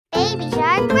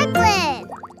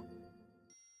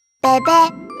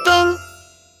Babysits.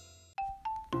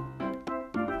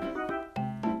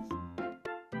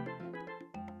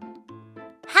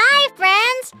 Hi,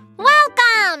 friends!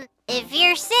 Welcome! If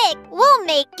you're sick, we'll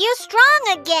make you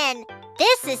strong again.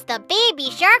 This is the Baby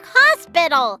Shark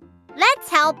Hospital. Let's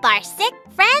help our sick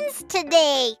friends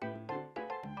today.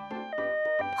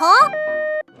 Huh?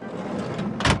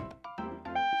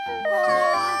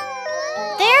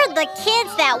 They're the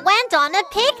kids that went on a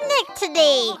picnic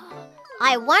today.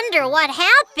 I wonder what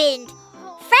happened.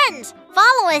 Friends,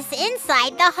 follow us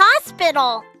inside the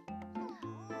hospital.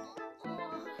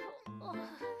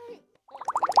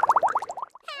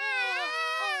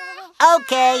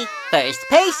 Okay, first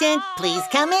patient, please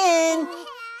come in.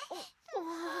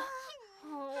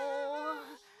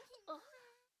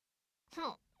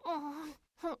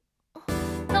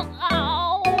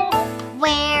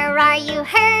 Where are you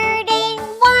hurting?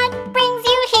 What brings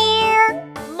you here?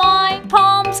 My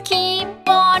palms keep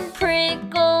on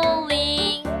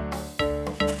prickling.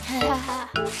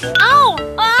 Ow!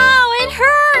 Ow! It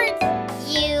hurts!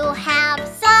 You have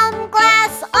some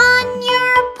glass on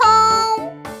your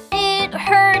palm. It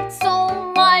hurts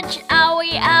so much.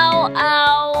 Owie! Ow!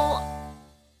 Ow!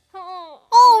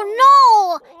 Oh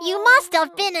no! You must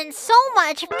have been in so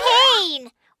much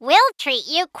pain. We'll treat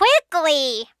you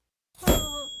quickly.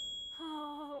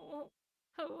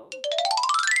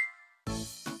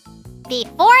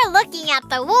 Before looking at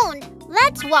the wound,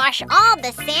 let's wash all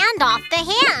the sand off the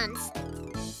hands.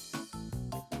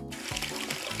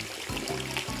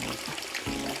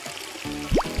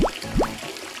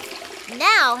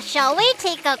 Now, shall we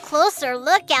take a closer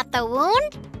look at the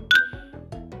wound?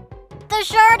 The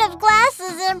shard of glass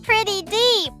isn't pretty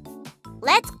deep.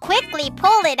 Let's quickly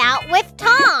pull it out with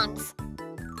tongs.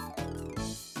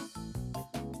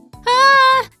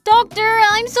 Ah! Doctor,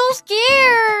 I'm so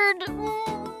scared!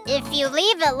 If you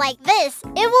leave it like this,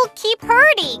 it will keep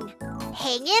hurting.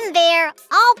 Hang in there.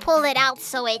 I'll pull it out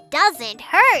so it doesn't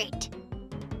hurt.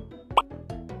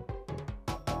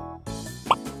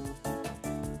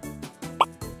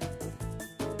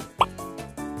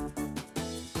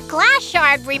 Glass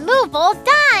shard removal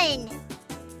done!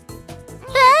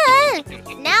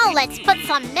 Now let's put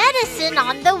some medicine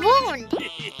on the wound.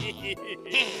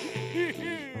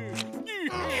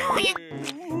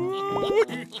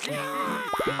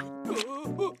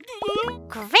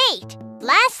 Great!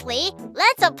 Lastly,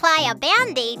 let's apply a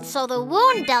Band-Aid so the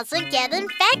wound doesn't get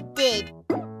infected.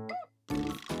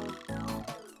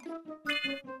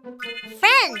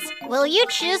 Friends, will you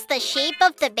choose the shape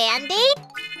of the Band-Aid?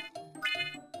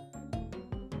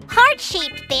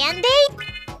 Heart-shaped Band-Aid?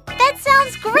 That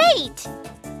sounds great!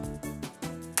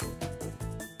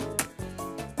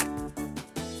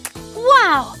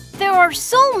 Wow! There are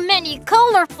so many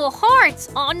colorful hearts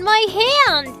on my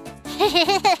hand!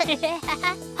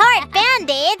 Heart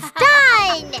Band-Aids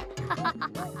done!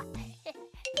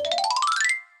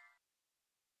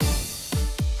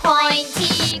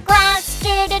 Pointy glass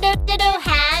do-do-do-do-do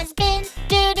has been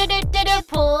do-do-do-do-do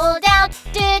pulled out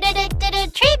do-do-do-do-do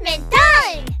treatment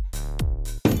done!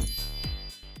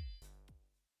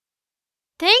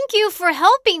 Thank you for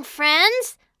helping,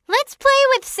 friends! Let's play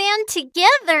with sand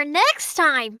together next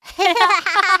time!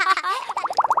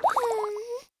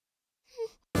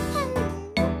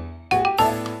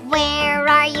 Where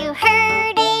are you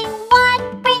hurting?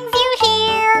 What brings you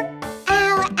here?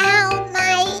 Ow, ow,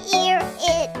 my ear,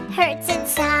 it hurts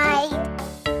inside.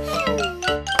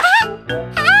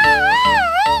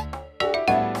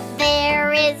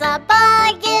 There is a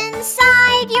bug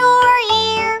inside your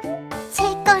ear.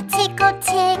 Tickle, tickle,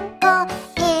 tickle,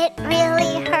 it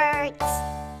really hurts.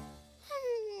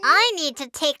 I need to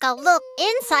take a look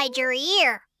inside your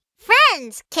ear.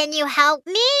 Friends, can you help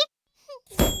me?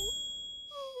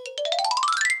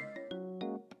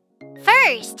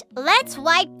 First, let's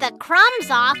wipe the crumbs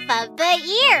off of the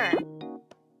ear.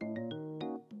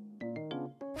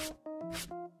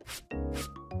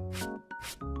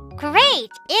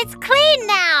 Great! It's clean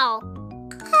now!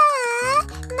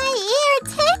 My ear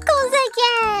tickles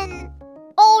again!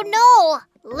 Oh no!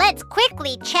 Let's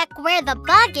quickly check where the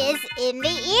bug is in the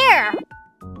ear.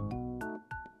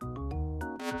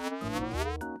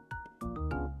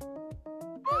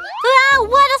 Ah,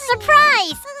 what a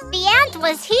surprise! The ant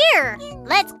was here!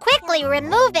 Let's quickly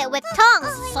remove it with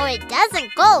tongs so it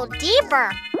doesn't go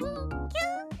deeper.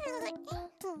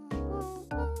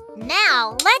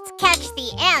 Now, let's catch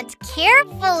the ant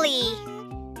carefully.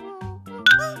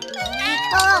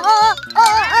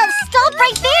 Stop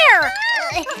right there!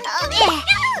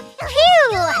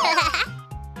 Phew!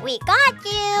 We got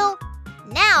you!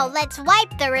 Now, let's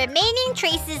wipe the remaining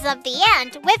traces of the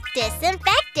ant with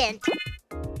disinfectant.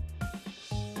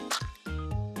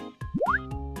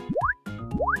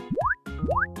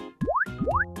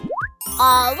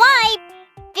 All right,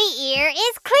 the ear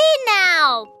is clean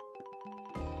now.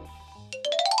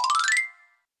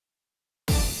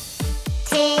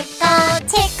 Tickle,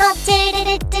 tickle,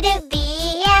 do-do-do-do-do,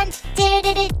 the ant,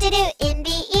 do-do-do-do-do, in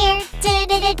the ear,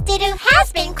 do-do-do-do-do,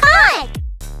 has been caught.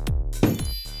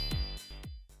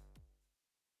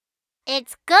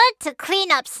 It's good to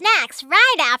clean up snacks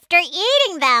right after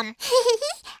eating them.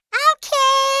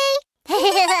 Okay.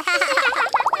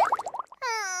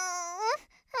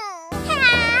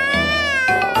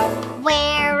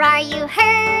 Where are you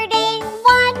hurting?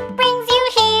 What brings you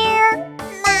here?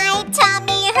 My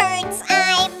tummy hurts,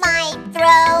 I might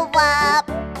throw up.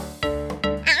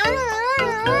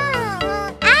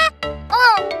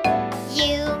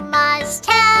 You must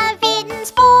have eaten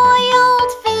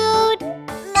spoiled food.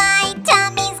 My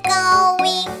tummy's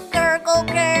going gurgle,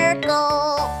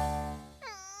 gurgle.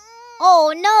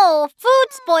 Oh no,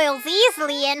 food spoils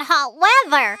easily in hot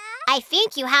weather. I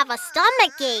think you have a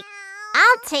stomachache.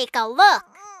 I'll take a look.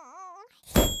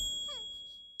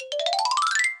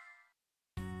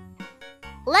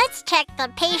 Let's check the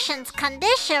patient's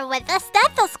condition with a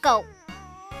stethoscope.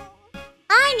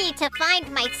 I need to find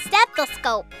my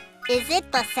stethoscope. Is it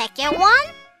the second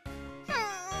one?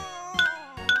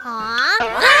 Huh?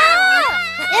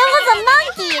 It was a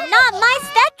monkey, not my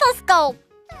stethoscope.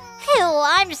 Phew,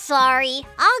 I'm sorry.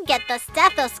 I'll get the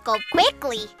stethoscope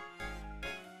quickly.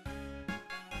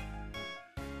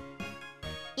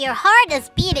 Your heart is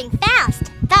beating fast.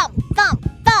 Thump, thump,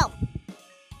 thump.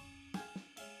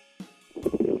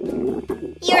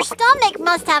 Your stomach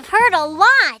must have hurt a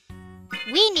lot.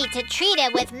 We need to treat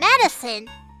it with medicine.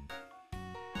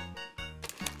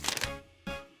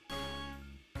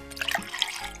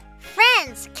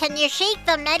 Friends, can you shake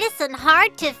the medicine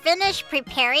hard to finish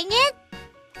preparing it?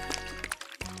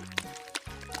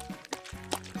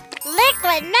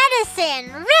 Liquid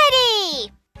medicine,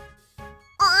 ready!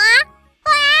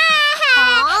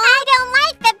 I don't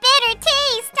like the bitter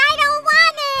taste. I don't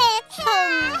want it.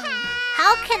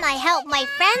 How can I help my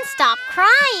friend stop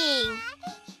crying?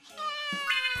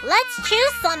 Let's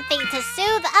choose something to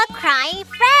soothe a crying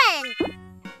friend.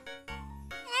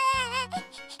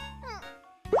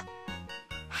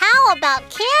 How about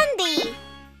candy?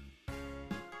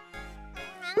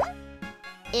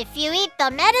 If you eat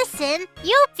the medicine,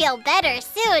 you'll feel better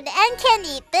soon and can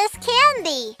eat this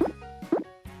candy.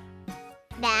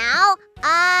 Now,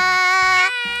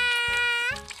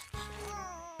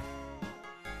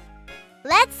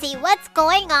 let's see what's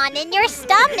going on in your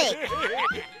stomach.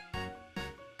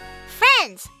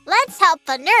 Friends, let's help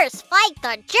the nurse fight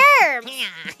the germs.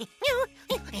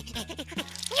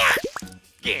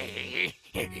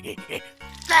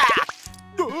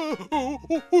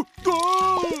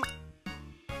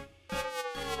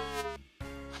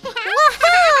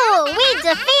 Woohoo! We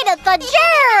defeated the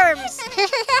germs!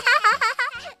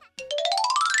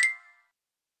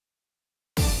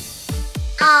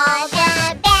 All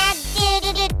the bad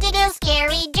do-do-do-do-do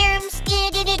scary germs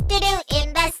do-do-do-do-do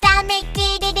in the stomach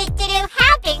do-do-do-do-do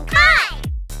have been caught.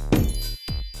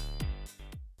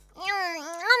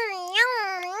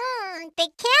 The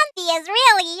candy is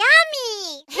really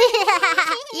yummy.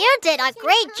 You did a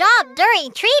great job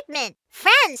during treatment.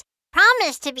 Friends,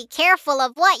 promise to be careful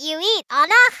of what you eat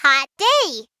on a hot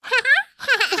day.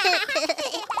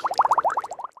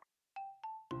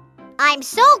 I'm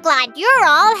so glad you're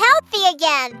all healthy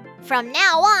again. From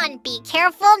now on, be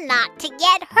careful not to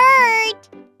get hurt.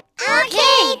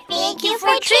 Okay, thank you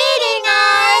for treating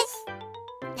us.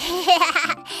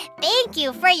 Thank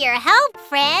you for your help,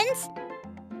 friends.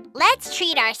 Let's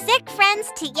treat our sick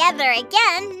friends together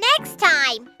again next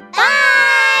time.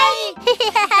 Bye!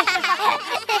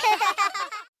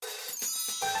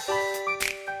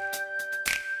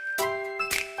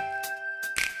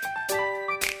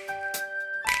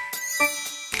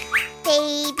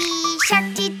 Baby shark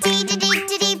dee dee dee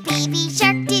dee dee, baby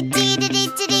shark dee dee dee dee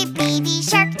dee, baby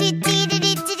shark dee dee dee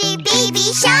dee dee,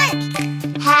 baby shark.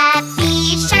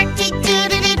 Happy shark dee doo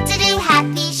doo doo doo doo,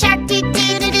 happy shark dee doo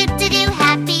doo doo doo doo,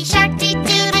 happy shark dee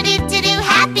doo doo doo doo doo,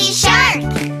 happy shark.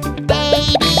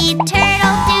 Baby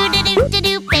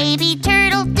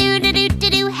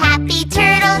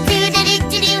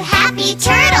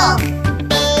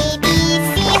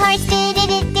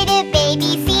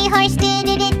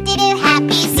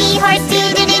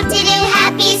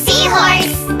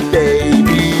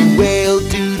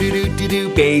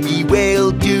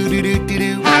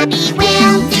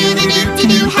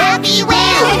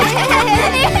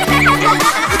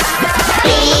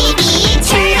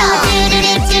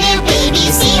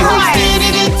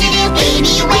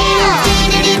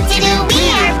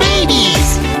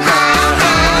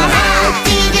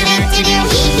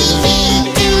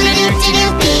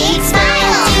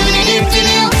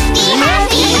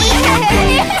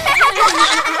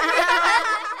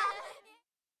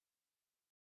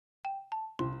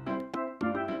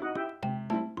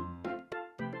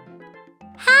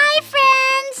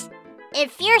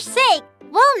If you're sick,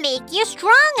 we'll make you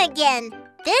strong again.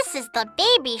 This is the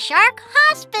Baby Shark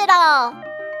Hospital.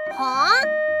 Huh?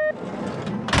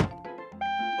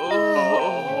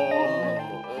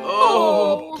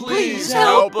 Oh, please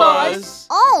help us.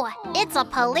 Oh, it's a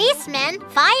policeman,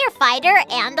 firefighter,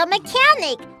 and a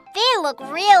mechanic. They look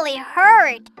really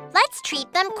hurt. Let's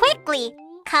treat them quickly.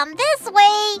 Come this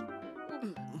way.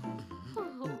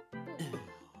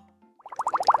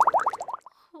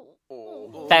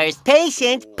 First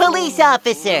patient, police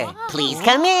officer. Please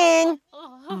come in.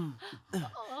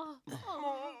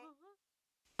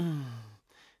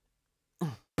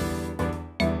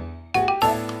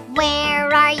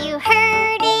 Where are you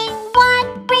hurting?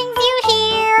 What brings you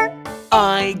here?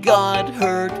 I got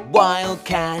hurt while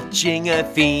catching a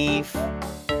thief.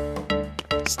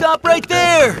 Stop right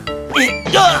there!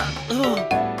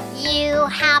 You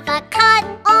have a cut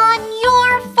on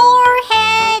your forehead.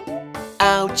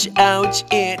 Ouch, ouch,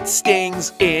 it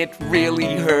stings, it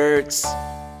really hurts.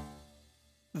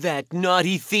 That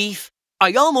naughty thief!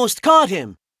 I almost caught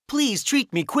him. Please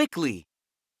treat me quickly.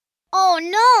 Oh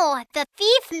no, the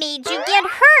thief made you get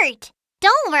hurt.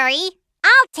 Don't worry,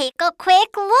 I'll take a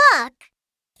quick look.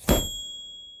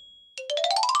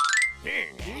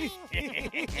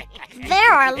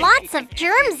 There are lots of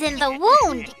germs in the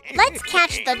wound. Let's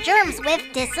catch the germs with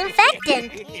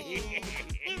disinfectant.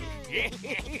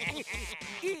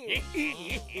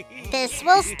 This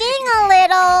will sting a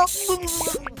little.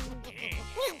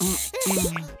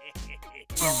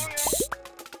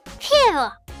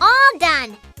 Phew, all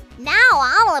done. Now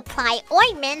I'll apply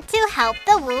ointment to help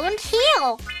the wound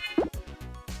heal.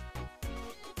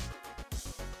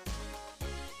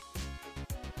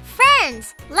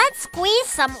 Friends, let's squeeze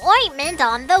some ointment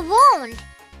on the wound.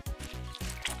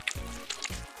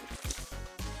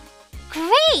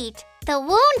 Great! The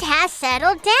wound has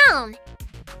settled down.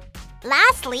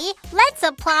 Lastly, let's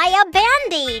apply a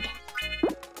Band-Aid.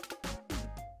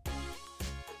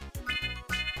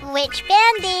 Which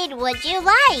Band-Aid would you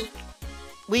like?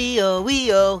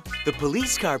 Wee-oh, the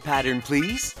police car pattern,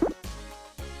 please.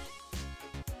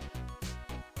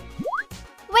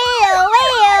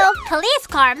 Wheel, police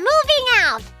car moving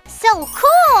out. So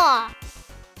cool!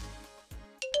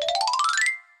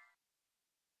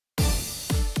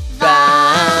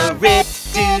 The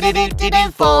ripped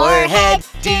do-do-do-do-do forehead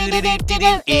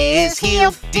do-do-do-do-do is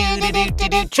healed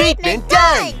do-do-do-do-do treatment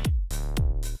done!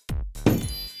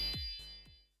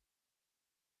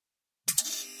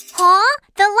 Huh?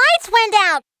 The lights went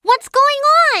out. What's going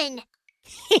on?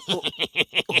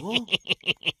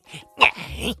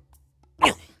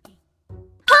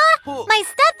 Huh? My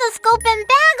stethoscope and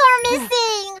bag are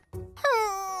missing.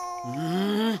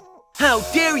 How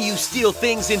dare you steal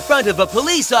things in front of a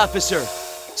police officer?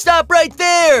 Stop right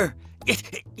there!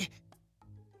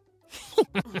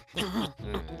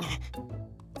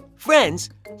 Friends,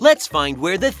 let's find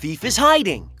where the thief is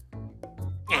hiding.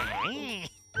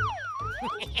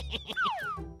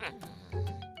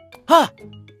 Huh!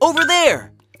 Over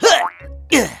there!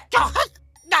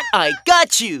 I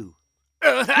got you!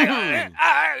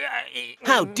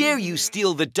 How dare you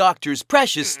steal the doctor's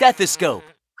precious stethoscope?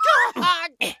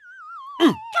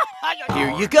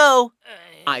 Here you go.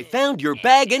 I found your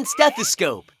bag and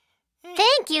stethoscope.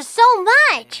 Thank you so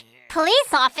much.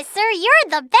 Police officer, you're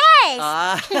the best.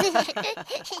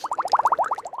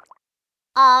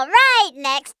 All right,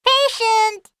 next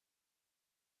patient.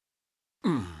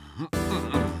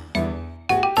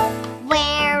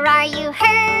 Where are you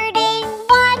hurting?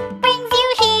 What brings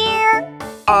you here?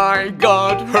 I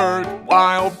got hurt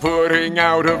while putting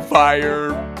out a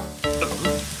fire.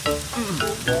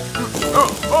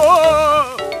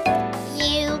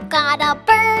 You got a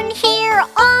burn here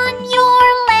on your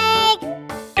leg.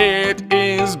 It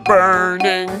is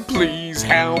burning. Please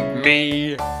help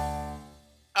me.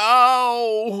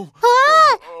 Ow!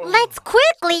 Let's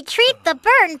quickly treat the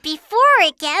burn before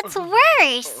it gets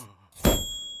worse.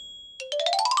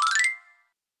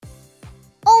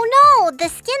 Oh no, the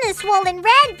skin is swollen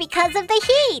red because of the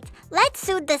heat. Let's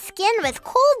soothe the skin with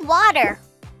cold water.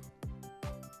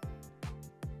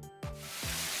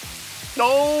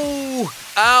 Oh!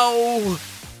 Ow!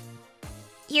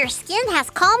 Your skin has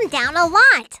calmed down a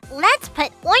lot. Let's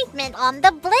put ointment on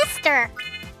the blister.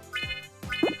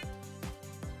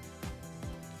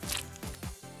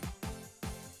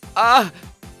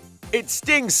 It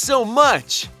stings so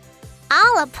much.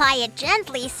 I'll apply it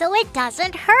gently so it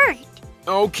doesn't hurt.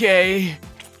 Okay.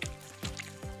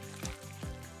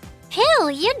 Phew,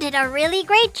 you did a really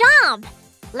great job.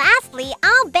 Lastly,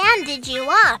 I'll bandage you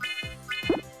up.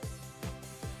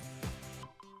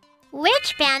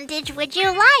 Which bandage would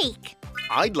you like?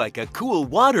 I'd like a cool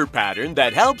water pattern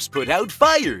that helps put out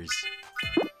fires.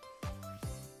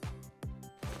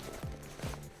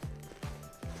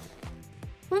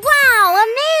 Wow,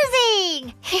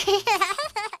 amazing!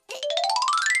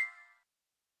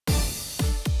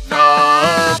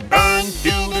 Burn,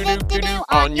 do-do-do-do-do,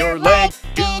 on your leg,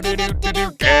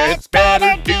 do-do-do-do-do, gets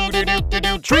better,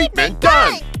 do-do-do-do-do, treatment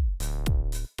done!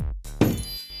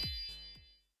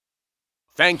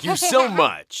 Thank you so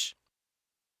much.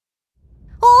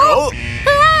 Oh!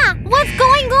 Ah, what's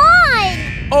going on?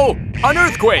 Oh, an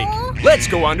earthquake! Let's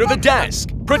go under the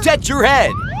desk. Protect your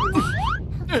head.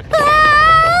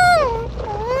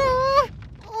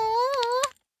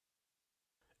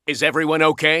 Is everyone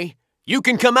okay? You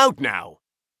can come out now.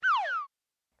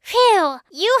 Phew,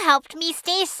 you helped me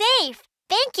stay safe.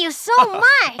 Thank you so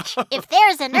much. If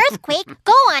there's an earthquake,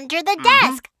 go under the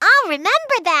desk. I'll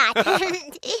remember that.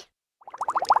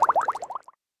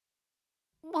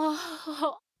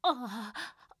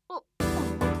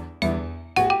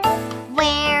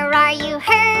 Where are you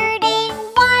hurting?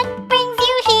 What brings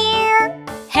you here?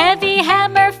 Heavy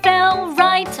hammer fell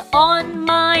right on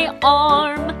my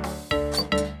arm.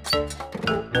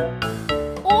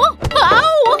 Oh,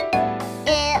 ow!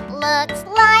 It looks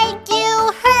like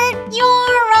you hurt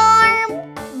your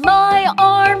arm. My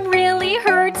arm really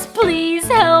hurts. Please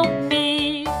help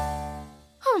me.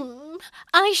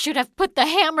 I should have put the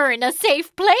hammer in a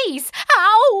safe place.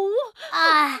 Ow!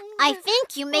 I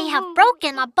think you may have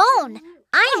broken a bone.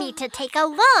 I need to take a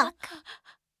look.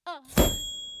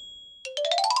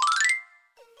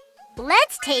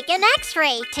 Let's take an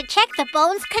x-ray to check the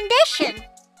bone's condition.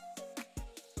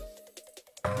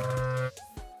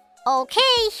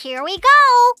 Okay, here we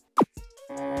go.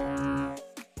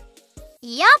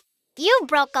 Yup, you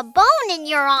broke a bone in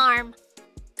your arm.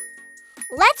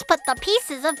 Let's put the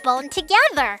pieces of bone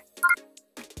together.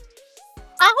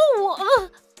 Ow!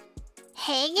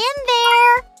 Hang in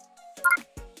there.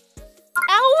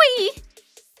 Owie!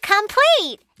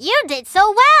 Complete! You did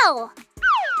so well.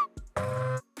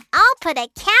 I'll put a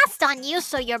cast on you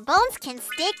so your bones can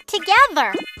stick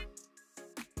together.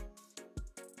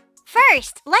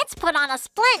 First, let's put on a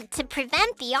splint to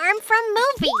prevent the arm from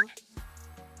moving.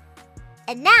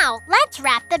 And now, let's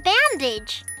wrap the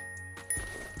bandage.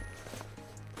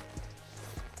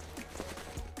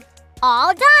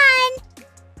 All done!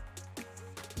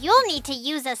 You'll need to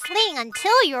use a sling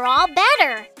until you're all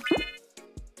better.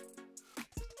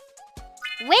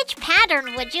 Which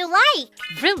pattern would you like?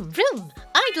 Vroom, vroom.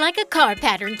 I'd like a car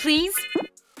pattern, please.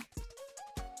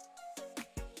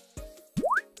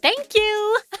 Thank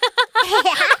you.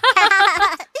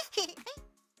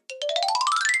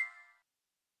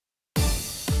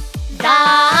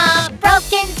 The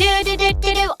broken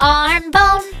do-do-do-do-do arm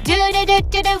bone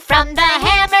do-do-do-do-do from the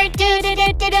hammer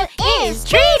do-do-do-do-do is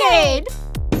treated.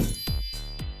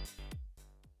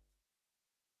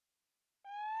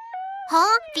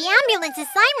 Huh? The ambulance's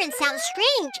siren sounds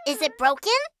strange. Is it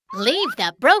broken? Leave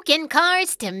the broken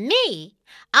cars to me.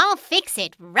 I'll fix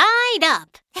it right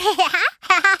up.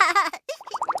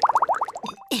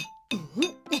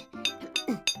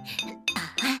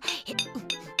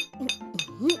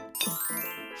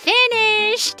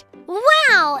 Finished!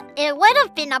 Wow! It would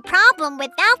have been a problem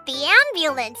without the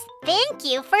ambulance. Thank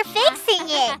you for fixing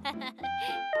it.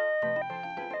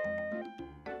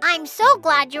 I'm so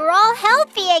glad you're all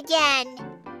healthy again.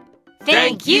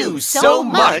 Thank you so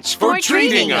much for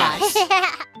treating us.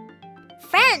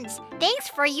 Friends, thanks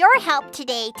for your help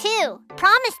today, too.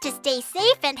 Promise to stay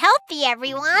safe and healthy,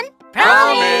 everyone.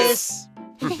 Promise!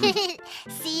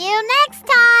 See you next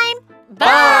time.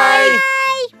 Bye!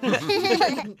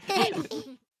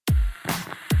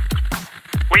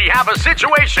 We have a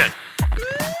situation.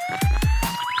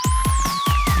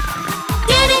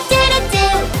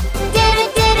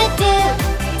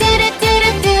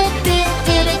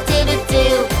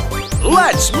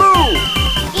 Let's move!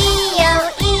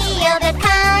 EO, the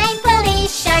kind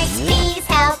police sharks, please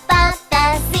help out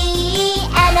the sea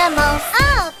animals.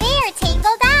 Oh, they are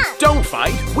tangled up. Don't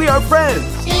fight, we are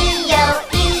friends. EO,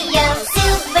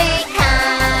 super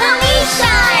kind police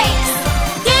sharks.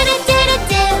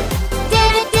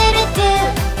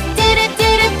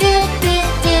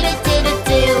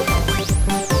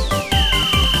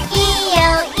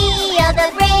 EO, the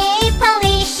brave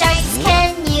police sharks,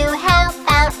 can you help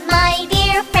out my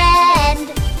dear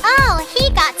friend? Oh, he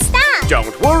got stuck.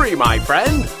 Don't worry, my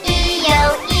friend.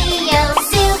 EO,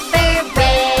 super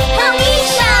brave police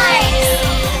sharks.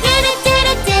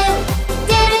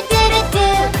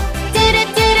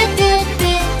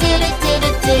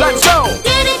 Let's go!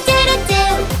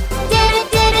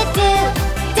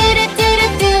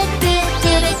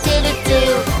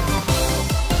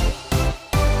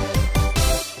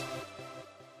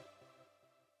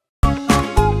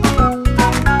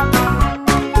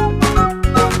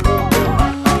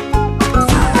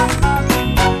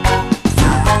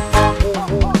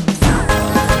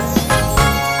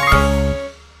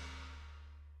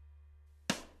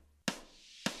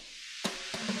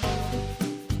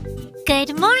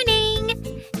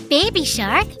 Baby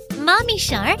Shark, Mommy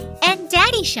Shark, and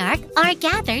Daddy Shark are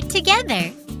gathered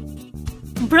together.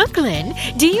 Brooklyn,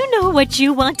 do you know what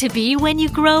you want to be when you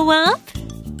grow up?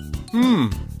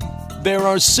 There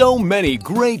are so many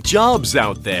great jobs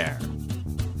out there.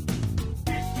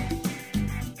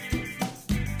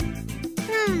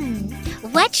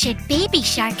 What should Baby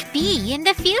Shark be in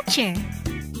the future?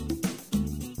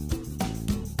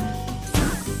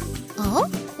 Oh,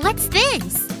 what's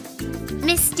this?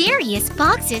 Mysterious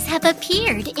boxes have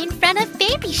appeared in front of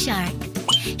Baby Shark.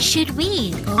 Should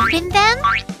we open them?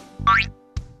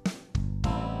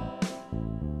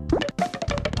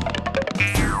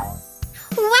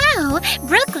 Wow!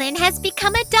 Brooklyn has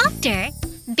become a doctor.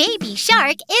 Baby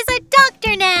Shark is a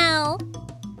doctor now.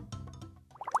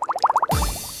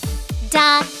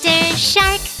 Dr.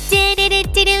 Shark,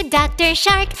 do-do-do-do-do, Dr.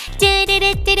 Shark,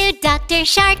 do-do-do-do-do, Dr.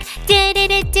 Shark,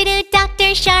 do-do-do-do-do,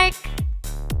 Dr. Shark.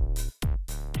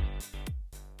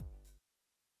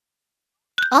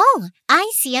 Oh,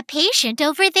 I see a patient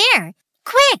over there.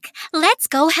 Quick, let's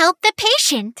go help the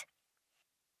patient.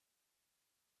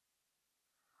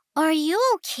 Are you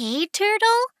okay,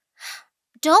 Turtle?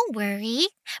 Don't worry.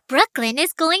 Brooklyn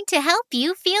is going to help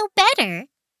you feel better.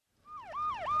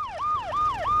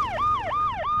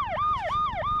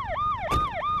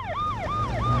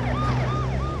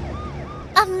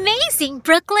 Amazing,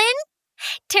 Brooklyn!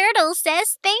 Turtle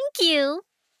says thank you.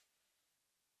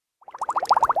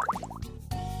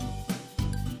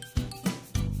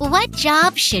 What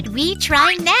job should we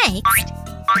try next?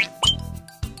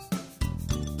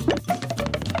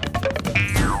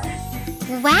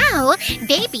 Wow!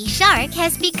 Baby Shark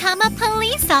has become a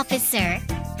police officer.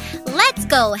 Let's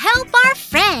go help our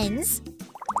friends.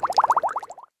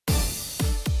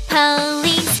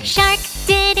 Police Shark,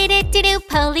 do-do-do-do-do,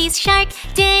 Police Shark,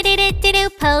 do-do-do-do-do,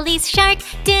 Police Shark,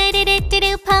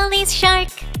 do-do-do-do-do, Police Shark.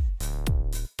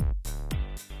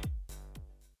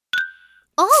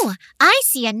 Oh, I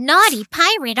see a naughty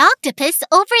pirate octopus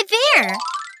over there.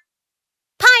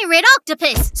 Pirate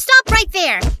octopus, stop right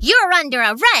there. You're under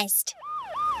arrest.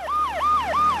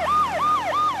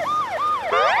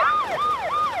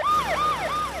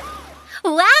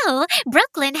 Wow,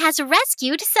 Brooklyn has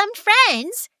rescued some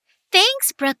friends.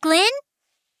 Thanks, Brooklyn.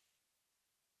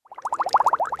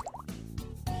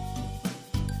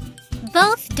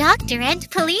 Both doctor and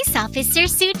police officer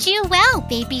suit you well,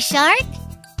 Baby Shark.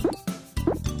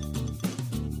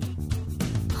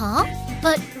 Huh?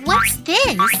 But what's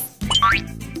this?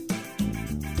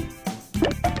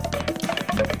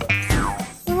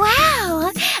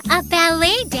 Wow! A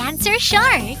ballet dancer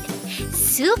shark.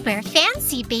 Super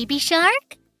fancy, Baby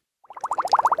Shark.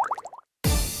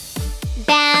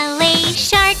 Ballet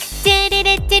shark,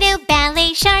 do-do-do-do-do,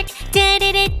 ballet shark,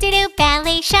 do-do-do-do-do,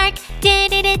 ballet shark,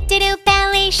 do-do-do-do-do,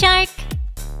 ballet shark.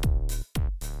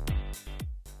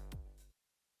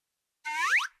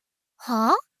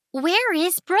 Huh? Where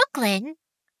is Brooklyn?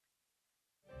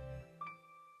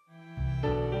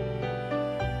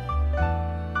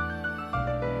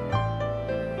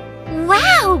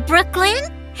 Wow, Brooklyn!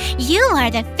 You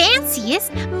are the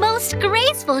fanciest, most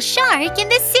graceful shark in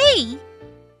the sea.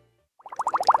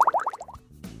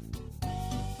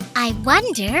 I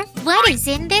wonder what is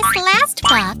in this last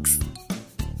box.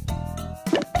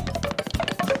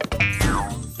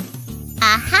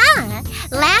 Aha!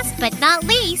 Last but not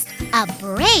least, a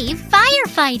brave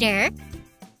firefighter.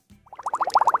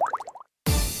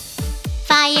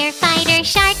 Firefighter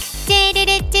shark,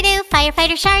 do-do-do-do-do,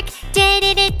 firefighter shark,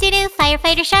 do-do-do-do-do,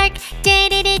 firefighter shark,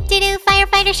 do-do-do-do-do,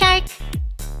 firefighter shark.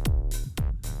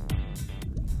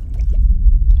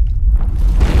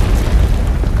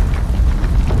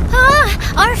 Ah,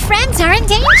 our friends are in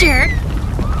danger.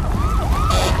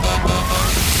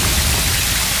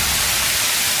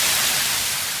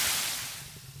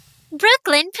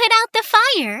 Brooklyn put out the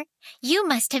fire. You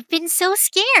must have been so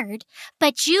scared,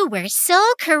 but you were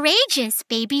so courageous,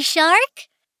 Baby Shark.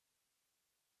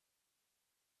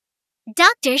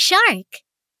 Dr. Shark,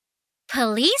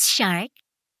 Police Shark,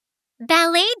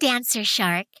 Ballet Dancer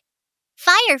Shark,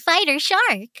 Firefighter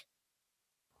Shark.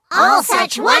 All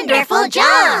such wonderful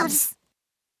jobs!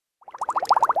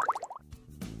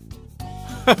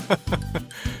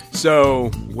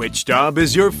 So, which job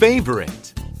is your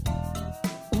favorite?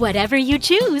 Whatever you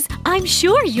choose, I'm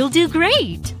sure you'll do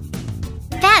great.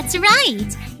 That's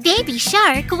right. Baby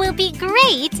Shark will be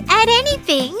great at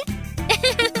anything.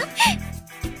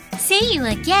 See you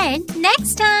again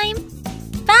next time.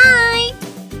 Bye!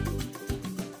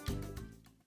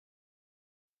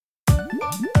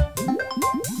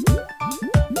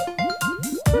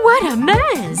 What a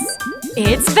mess!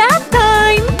 It's bath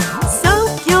time!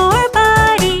 Soak your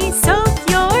body, soak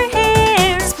your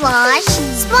hair. Splash!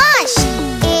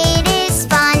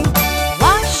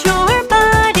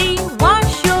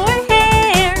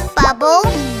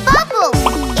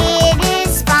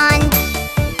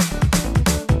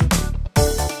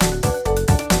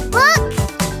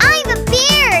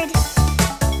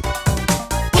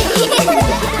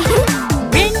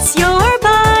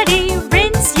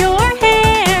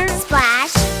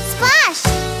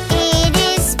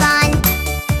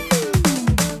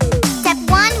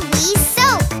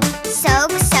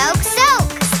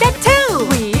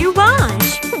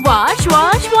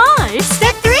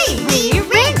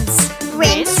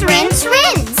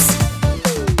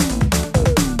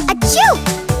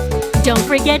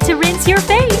 rinse your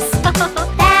face.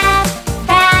 Bath,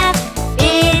 bath,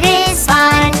 it is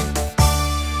fun.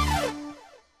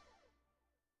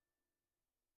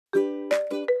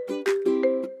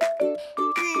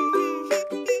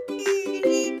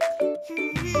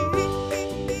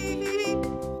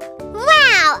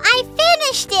 Wow, I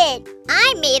finished it!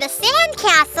 I made a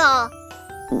sandcastle.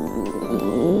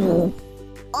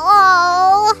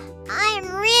 Oh,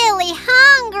 I'm really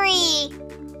hungry.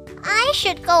 I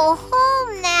should go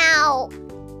home now.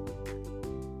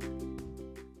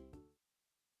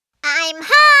 I'm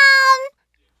home.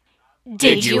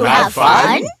 Did you have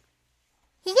fun?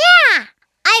 Yeah,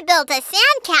 I built a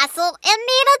sandcastle and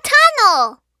made a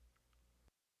tunnel.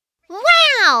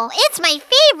 Wow, it's my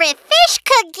favorite fish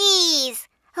cookies.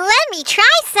 Let me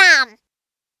try some.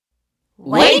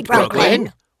 Wait,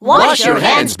 Brooklyn. Wash your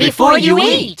hands before you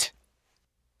eat.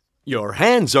 Your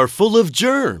hands are full of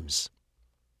germs.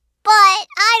 But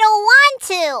I don't want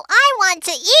to. I want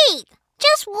to eat.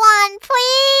 Just one,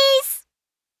 please.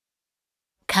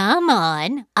 Come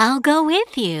on, I'll go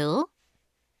with you.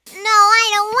 No,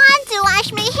 I don't want to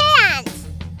wash my hands.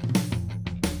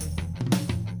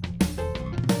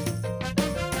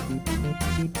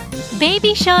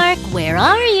 Baby Shark, where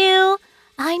are you?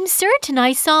 I'm certain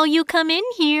I saw you come in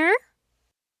here.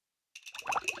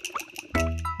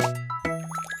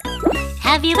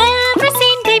 Have you ever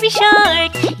seen Baby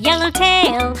Shark?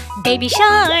 Yellowtail, Baby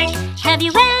Shark. Have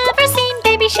you ever seen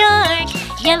Baby Shark?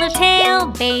 Yellowtail,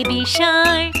 Baby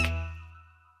Shark.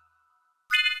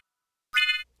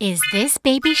 Is this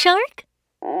Baby Shark?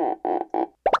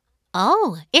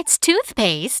 Oh, it's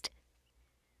toothpaste.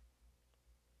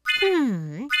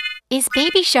 Is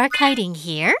Baby Shark hiding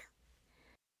here?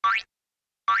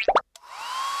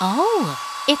 Oh,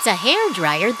 it's a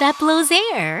hairdryer that blows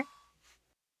air.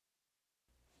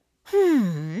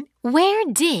 Where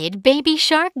did Baby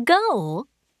Shark go?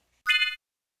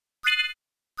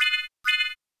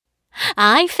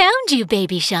 I found you,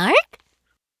 Baby Shark.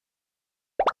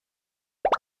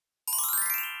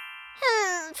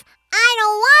 I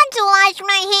don't want to wash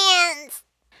my hands.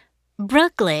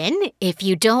 Brooklyn, if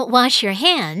you don't wash your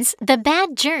hands, the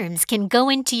bad germs can go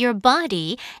into your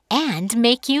body and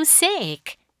make you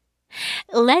sick.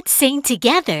 Let's sing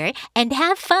together and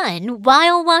have fun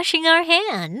while washing our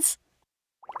hands.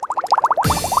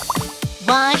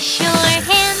 Wash your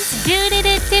hands,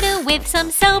 do-do-do-do-do, with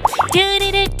some soap.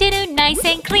 Do-do-do-do-do, nice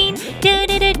and clean.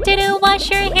 Do-do-do-do-do, wash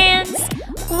your hands.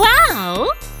 Wow!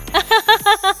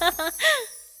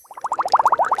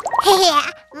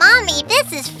 Mommy,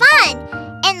 this is fun.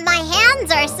 And my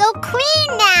hands are so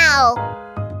clean now.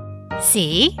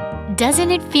 See?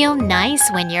 Doesn't it feel nice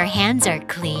when your hands are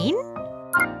clean?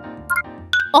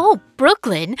 Oh,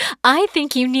 Brooklyn, I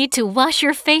think you need to wash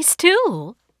your face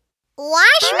too.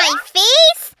 Wash my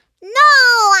face? No,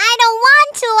 I don't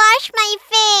want to wash my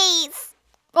face.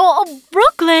 Oh,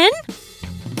 Brooklyn!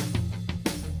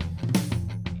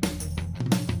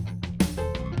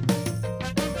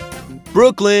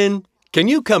 Brooklyn, can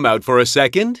you come out for a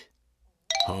second?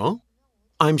 Huh?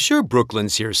 I'm sure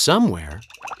Brooklyn's here somewhere.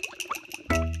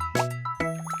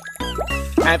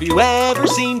 Have you ever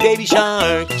seen Baby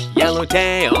Shark?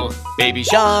 Yellowtail, Baby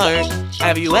Shark.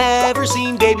 Have you ever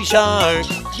seen Baby Shark?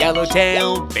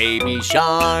 Yellowtail, Baby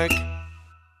Shark.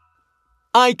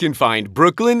 I can find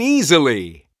Brooklyn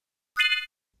easily.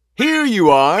 Here you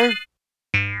are.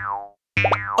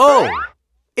 Oh,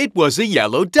 it was a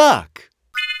yellow duck.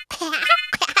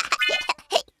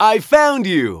 I found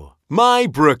you, my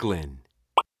Brooklyn.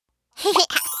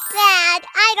 Dad,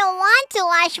 I don't want to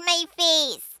wash my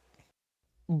face.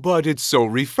 But it's so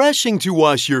refreshing to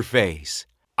wash your face.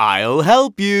 I'll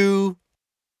help you.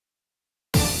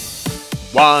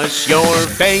 Wash your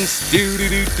face,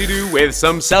 do-do-do-do-do, with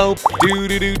some soap.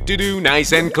 Do-do-do-do-do,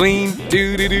 nice and clean.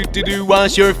 Do-do-do-do-do,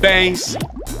 wash your face.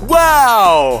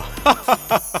 Wow!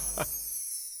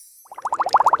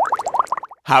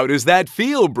 How does that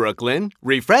feel, Brooklyn?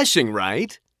 Refreshing,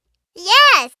 right?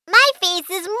 Yes, my face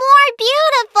is more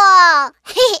beautiful.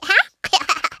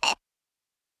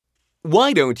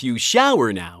 Why don't you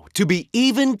shower now to be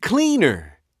even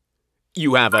cleaner?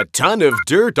 You have a ton of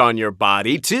dirt on your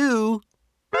body, too.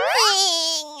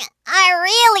 I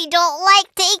really don't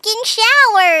like taking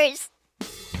showers.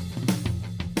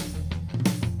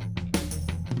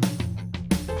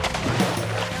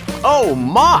 Oh,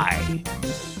 my!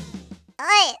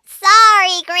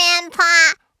 Sorry,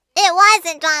 Grandpa. It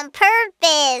wasn't on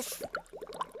purpose.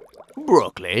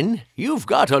 Brooklyn, you've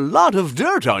got a lot of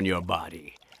dirt on your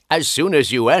body. As soon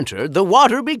as you entered, the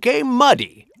water became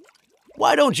muddy.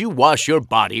 Why don't you wash your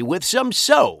body with some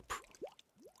soap?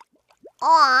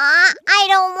 Aw, I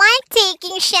don't like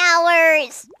taking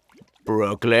showers.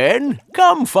 Brooklyn,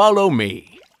 come follow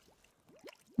me.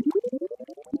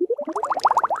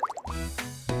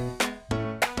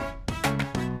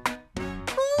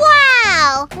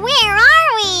 Wow! Where are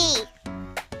we?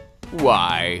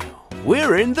 Why,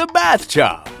 we're in the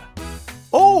bathtub.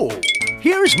 Oh,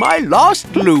 here's my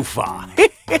lost loofah.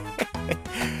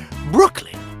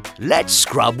 Brooklyn, let's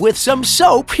scrub with some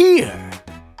soap here.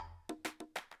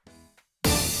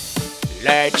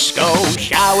 Let's go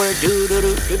shower,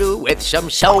 do-do-do-do-do, with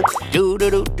some soap,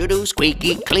 do-do-do-do-do,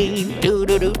 squeaky clean,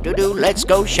 do-do-do-do-do, let's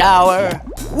go shower.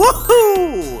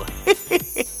 Woohoo!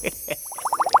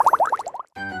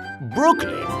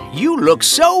 Brooklyn, you look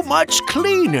so much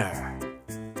cleaner.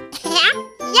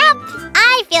 Yup,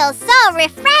 I feel so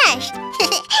refreshed.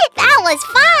 That was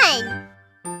fun.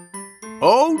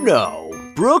 Oh no,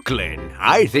 Brooklyn,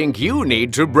 I think you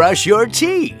need to brush your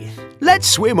teeth. Let's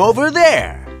swim over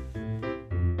there.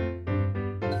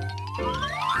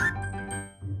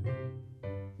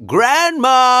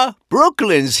 Grandma,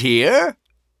 Brooklyn's here.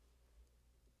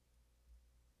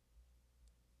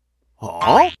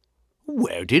 Huh?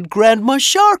 Where did Grandma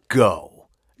Shark go?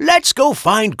 Let's go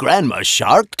find Grandma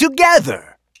Shark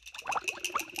together.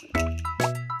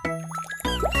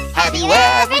 Have you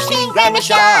ever seen Grandma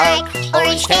Shark?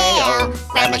 Orange tail,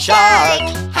 Grandma Shark.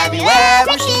 Have you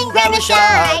ever seen Grandma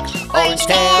Shark? Orange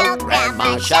tail,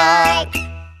 Grandma Shark.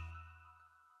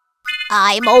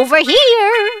 I'm over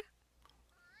here.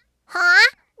 Huh?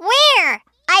 Where?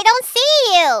 I don't see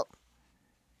you.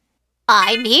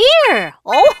 I'm here.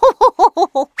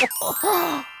 Oh,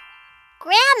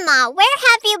 Grandma, where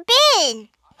have you been?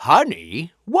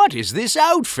 Honey, what is this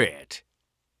outfit?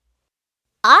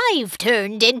 I've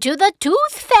turned into the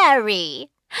Tooth Fairy.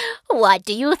 What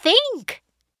do you think?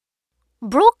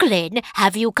 Brooklyn,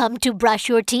 have you come to brush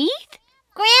your teeth?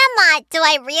 Grandma, do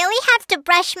I really have to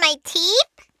brush my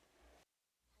teeth?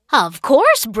 Of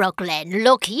course, Brooklyn.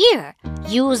 Look here.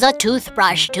 Use a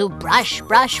toothbrush to brush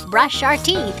our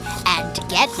teeth and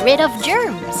get rid of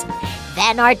germs.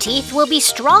 Then our teeth will be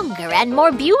stronger and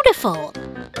more beautiful.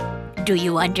 Do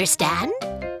you understand?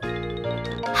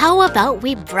 How about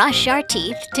we brush our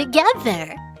teeth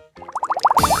together?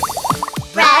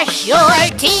 Brush your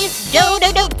teeth,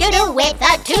 do-do-do-do-do, with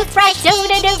a toothbrush,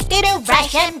 do-do-do-do-do,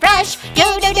 brush and brush,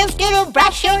 do-do-do-do-do,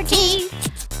 brush your teeth.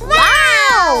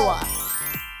 Wow!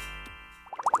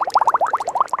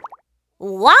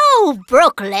 Wow,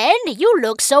 Brooklyn, you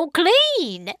look so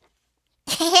clean.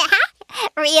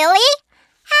 Really?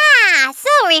 Ah, so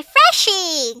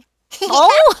refreshing.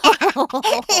 Oh!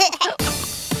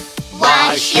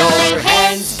 Wash your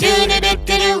hands,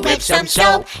 do-do-do-do-do, with some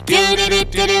soap,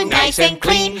 do-do-do-do-do, nice and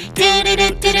clean,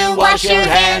 do-do-do-do-do, wash your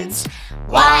hands.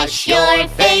 Wash your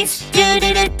face,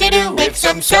 do-do-do-do-do, with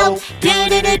some soap,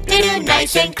 do-do-do-do-do,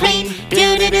 nice and clean,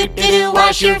 do-do-do-do-do,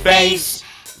 wash your face.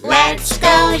 Let's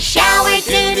go shower,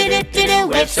 do-do-do-do-do,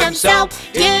 with some soap,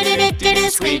 do-do-do-do-do,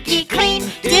 squeaky clean,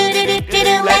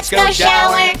 do-do-do-do-do, let's go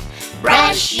shower.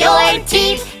 Brush your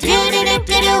teeth,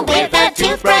 do-do-do-do-do, with a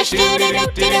toothbrush,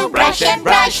 do-do-do-do-do, brush and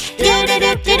brush,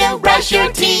 do-do-do-do-do, brush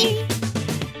your teeth.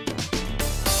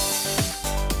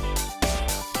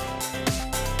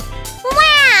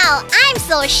 Wow, I'm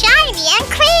so shiny and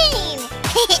clean.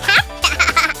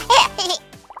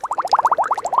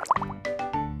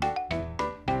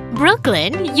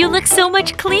 Brooklyn, you look so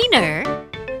much cleaner.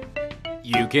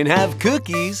 You can have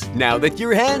cookies now that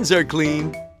your hands are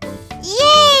clean.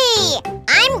 Yay!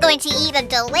 I'm going to eat a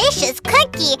delicious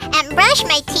cookie and brush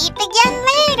my teeth again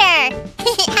later.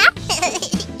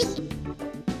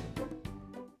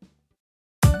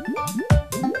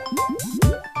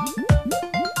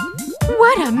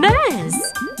 What a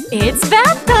mess! It's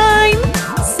bath time!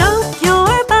 Soak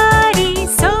your body,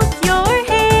 soak your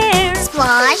hair.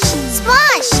 Splash,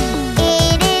 splash!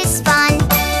 It is fun.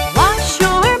 Wash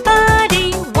your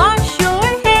body, wash your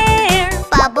hair.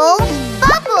 Bubble,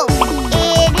 bubble!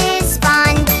 It is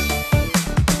fun.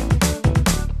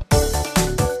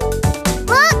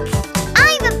 Look! I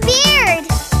have a beard!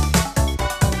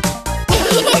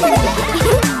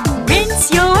 Rinse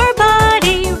your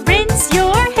body, rinse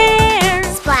your hair.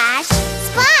 Splash,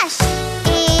 splash!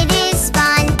 It is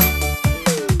fun.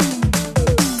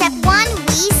 Step 1,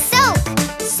 we soak.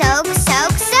 Soak,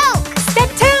 soak, soak. Step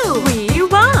 2, we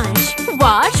wash.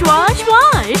 Wash, wash,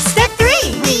 wash. Step 3,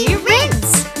 we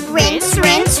rinse. Rinse,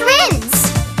 rinse,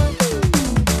 rinse.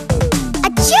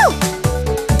 Achoo!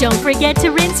 Don't forget to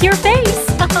rinse your face.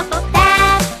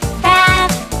 Bath,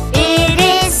 bath, it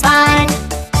is fun.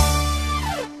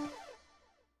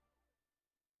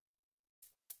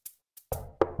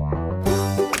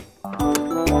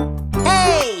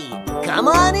 Hey, come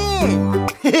on in.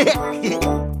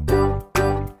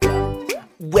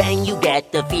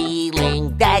 get the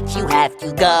feeling that you have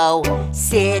to go,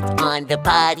 sit on the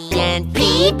potty and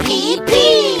pee, pee,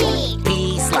 pee.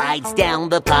 Pee slides down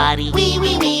the potty. Wee,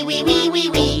 wee, wee, wee, wee, wee,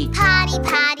 wee. Potty,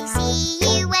 potty,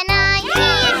 see you when I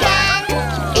pee again.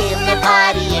 In the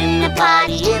potty, in the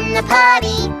potty, in the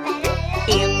potty.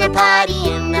 In the potty,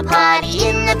 in the potty,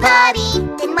 in the potty.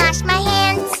 Then wash my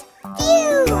hands.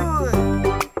 Phew!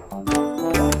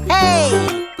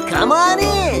 Hey, come on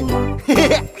in.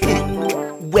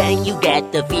 When you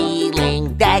get the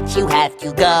feeling that you have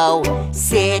to go,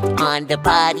 sit on the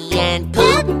potty and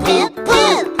poop, poop,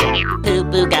 poop.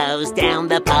 Poo-poo goes down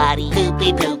the potty.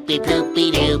 Poopy, poopy,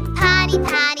 poopy doop. Potty,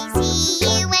 potty, see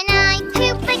you when I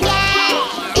poop again.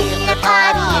 In the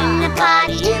potty, in the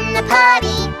potty, in the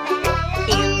potty.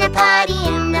 In the potty,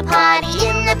 in the potty,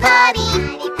 in the potty.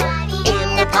 In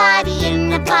the potty, in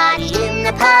the potty, in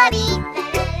the potty.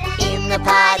 In the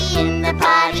potty, in the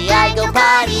potty, I go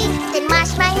potty. Then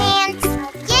wash my hands.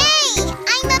 Yay!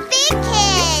 I'm a big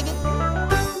kid.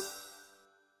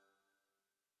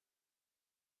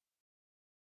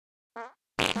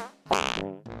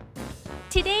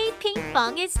 Today,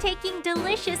 Pinkfong is taking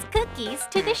delicious cookies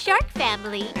to the shark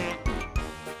family.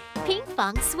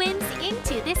 Pinkfong swims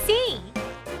into the sea.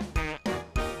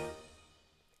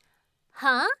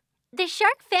 Huh? The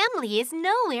shark family is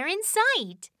nowhere in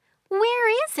sight. Where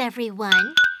is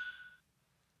everyone?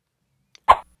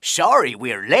 Sorry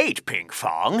we're late,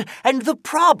 Pinkfong. And the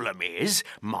problem is,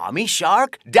 Mommy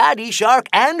Shark, Daddy Shark,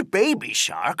 and Baby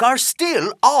Shark are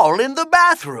still all in the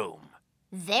bathroom.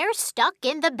 They're stuck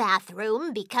in the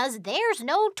bathroom because there's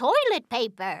no toilet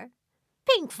paper.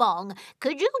 Pinkfong,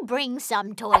 could you bring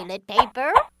some toilet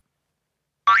paper?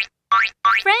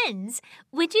 Friends,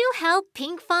 would you help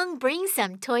Pinkfong bring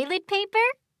some toilet paper?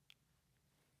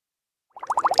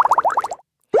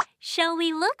 Shall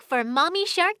we look for Mommy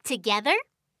Shark together?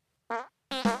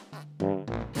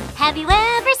 Have you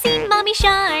ever seen Mommy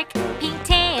Shark? Pink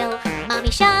tail,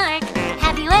 Mommy Shark.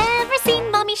 Have you ever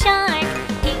seen Mommy Shark?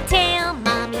 Pink tail,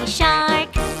 Mommy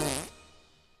Shark.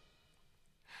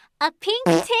 A pink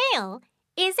tail.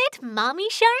 Is it Mommy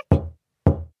Shark?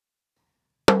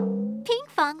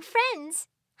 Pinkfong friends,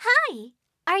 hi!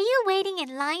 Are you waiting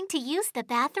in line to use the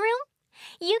bathroom?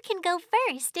 You can go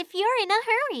first if you're in a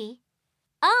hurry.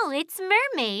 Oh, it's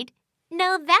Mermaid.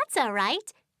 No, that's all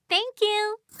right. Thank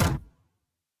you.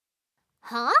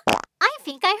 Huh? I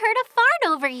think I heard a fart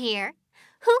over here.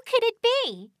 Who could it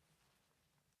be?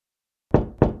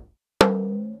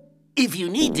 If you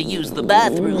need to use the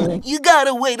bathroom, you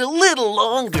gotta wait a little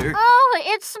longer. Oh,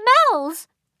 it smells.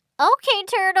 Okay,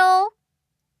 Turtle.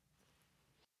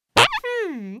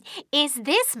 Is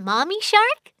this Mommy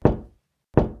Shark?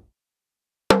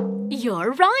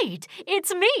 You're right.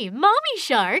 It's me, Mommy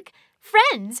Shark.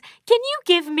 Friends, can you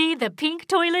give me the pink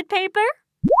toilet paper?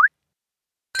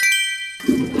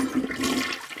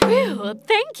 Phew,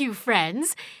 thank you,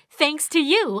 friends. Thanks to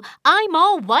you, I'm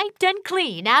all wiped and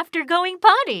clean after going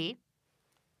potty.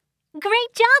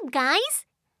 Great job, guys.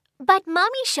 But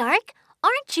Mommy Shark,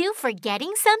 aren't you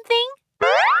forgetting something?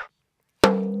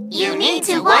 You need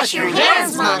to wash your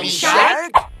hands, Mommy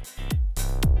Shark.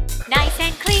 Nice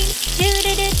and clean,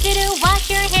 do-do-do-do-do, wash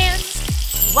your hands.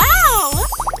 Wow!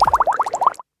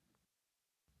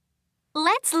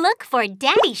 Let's look for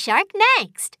Daddy Shark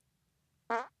next.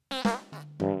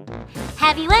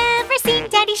 Have you ever seen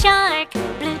Daddy Shark?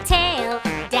 Blue tail,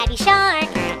 Daddy Shark.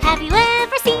 Have you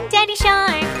ever seen Daddy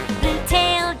Shark? Blue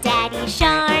tail, Daddy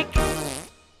Shark.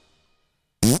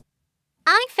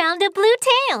 I found a blue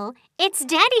tail. It's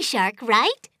Daddy Shark,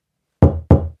 right?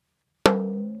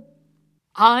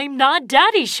 I'm not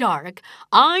Daddy Shark.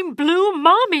 I'm Blue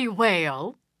Mommy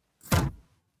Whale.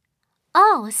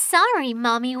 Oh, sorry,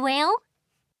 Mommy Whale.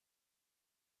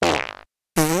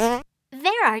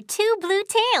 There are two blue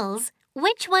tails.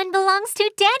 Which one belongs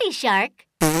to Daddy Shark?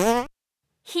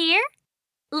 Here?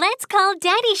 Let's call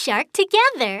Daddy Shark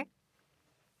together.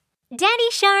 Daddy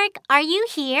Shark, are you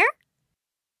here?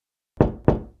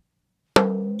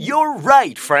 You're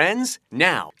right, friends.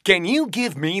 Now, can you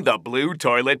give me the blue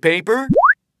toilet paper?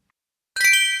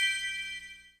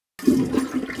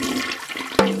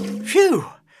 Phew!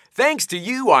 Thanks to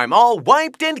you, I'm all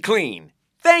wiped and clean.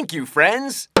 Thank you,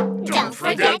 friends. Don't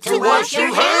forget to wash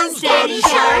your hands, Daddy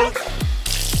Shark.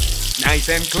 Nice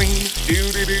and clean,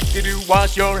 do-do-do-do-do,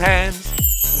 wash your hands.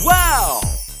 Wow!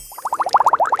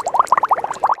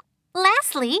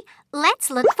 Lastly, let's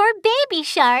look for Baby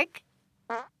Shark.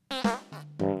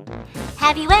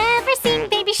 Have you ever seen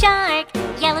Baby Shark?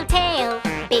 Yellow tail,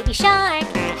 Baby Shark.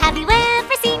 Have you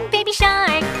ever seen Baby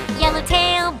Shark? Yellow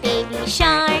tail, Baby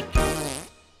Shark.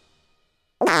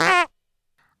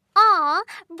 Aw,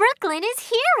 Brooklyn one is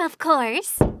here, of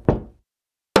course.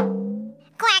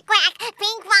 Quack, quack,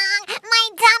 pinkfong, my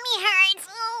tummy hurts.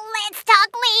 Let's talk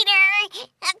later.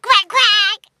 Quack,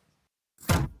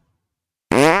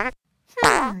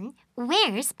 quack.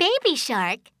 Where's Baby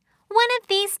Shark? One of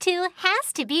these two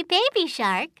has to be Baby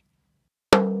Shark.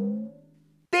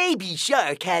 Baby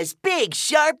Shark has big,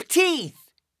 sharp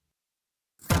teeth.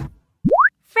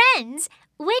 Friends,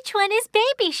 which one is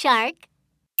Baby Shark?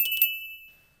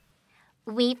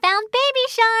 We found Baby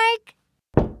Shark.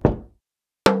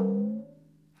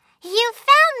 You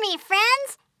found me,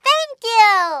 friends. Thank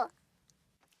you.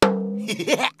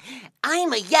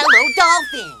 I'm a yellow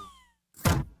dolphin.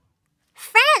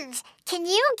 Friends, can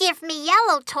you give me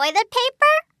yellow toilet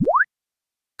paper?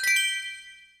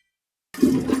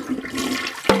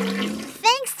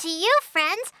 Thanks to you,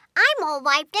 friends, I'm all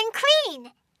wiped and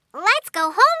clean. Let's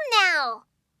go home now.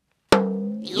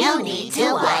 You need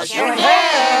to wash your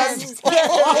hands.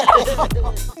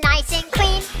 Nice and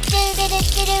clean.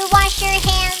 Do-do-do-do-do, wash your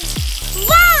hands.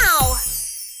 Wow!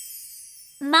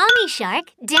 Mommy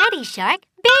Shark, Daddy Shark,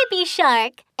 Baby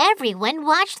Shark. Everyone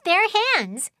washed their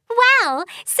hands. Wow,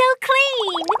 so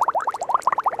clean!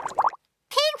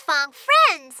 Pinkfong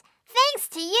friends, thanks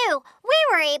to you, we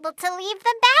were able to leave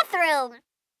the bathroom.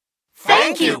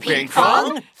 Thank you,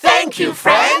 Pinkfong. Thank you,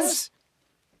 friends.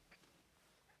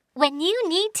 When you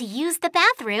need to use the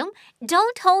bathroom,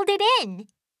 don't hold it in.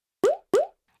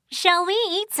 Shall we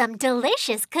eat some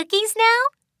delicious cookies now?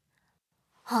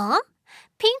 Huh?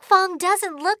 Pinkfong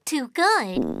doesn't look too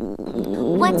good.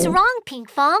 What's wrong,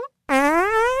 Pinkfong?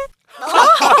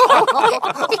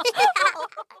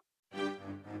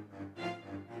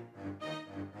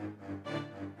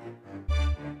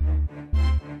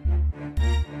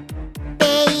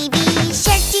 Baby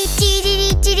shark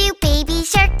doo-doo-doo-doo-doo, baby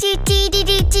shark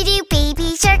doo-doo-doo-doo-doo,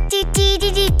 baby shark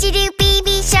doo-doo-doo-doo-doo,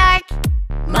 baby shark.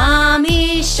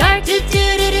 Mommy shark doo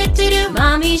doo doo doo doo doo.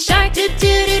 Mommy shark doo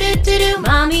doo doo doo doo doo.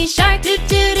 Mommy shark doo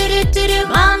doo doo doo doo doo.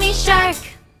 Mommy shark.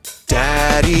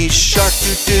 Daddy shark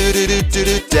doo doo doo doo doo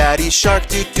doo. Daddy shark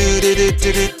doo doo doo doo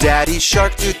doo doo. Daddy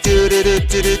shark doo doo doo doo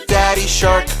doo doo. Daddy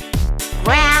shark.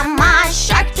 Grandma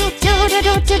shark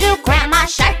doo-doo-doo-doo-doo, Grandma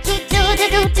shark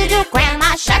doo-doo-doo-doo-doo,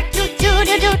 Grandma shark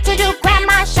doo-doo-doo-doo-doo,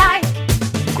 Grandma shark.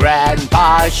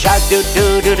 Grandpa Shark doo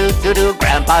doo doo doo doo doo.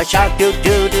 Grandpa Shark doo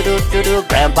doo doo doo doo doo.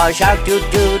 Grandpa Shark doo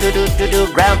doo doo doo doo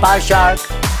doo. Grandpa Shark.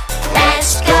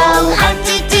 Let's go hunt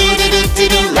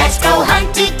doo-doo-doo-doo-doo. Let's go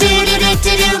hunt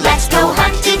doo-doo-doo-doo-doo. Let's go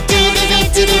hunt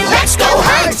doo-doo-doo-doo-doo. Let's go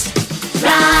hunt.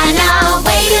 Run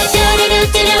away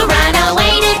doo-doo-doo-doo-doo. Run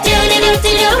away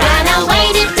doo-doo-doo-doo-doo. Run away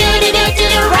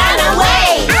doo-doo-doo-doo-doo. Run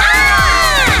away.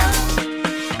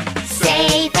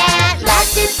 Safe at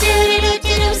last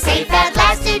doo-doo-doo-doo-doo. Safe at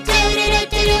last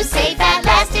doo-doo-doo-doo-doo. Safe at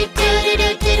last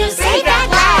doo-doo-doo-doo-doo. Safe at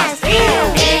last.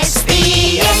 It's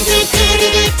the end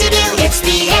doo-doo-doo-doo-doo. It's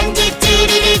the end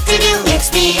doo-doo-doo-doo-doo. It's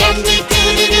the end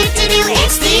doo-doo-doo-doo-doo.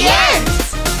 It's the end.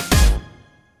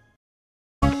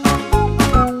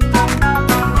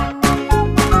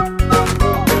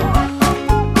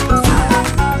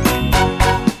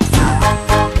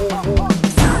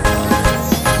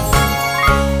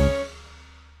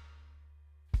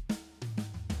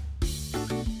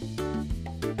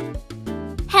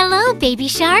 Hello, Baby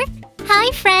Shark.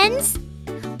 Hi, friends.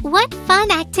 What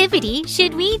fun activity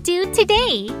should we do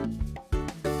today?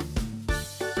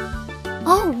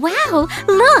 Oh, wow!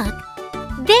 Look!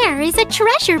 There is a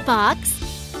treasure box.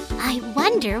 I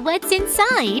wonder what's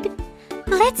inside.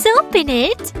 Let's open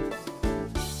it.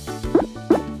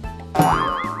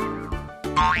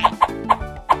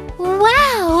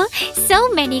 Wow! So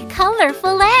many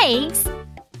colorful eggs.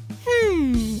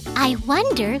 I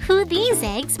wonder who these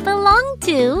eggs belong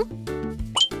to.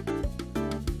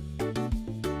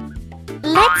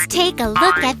 Let's take a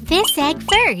look at this egg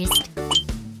first.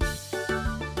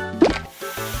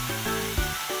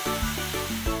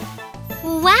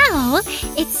 Wow!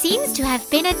 It seems to have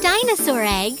been a dinosaur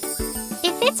egg.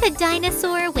 If it's a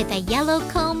dinosaur with a yellow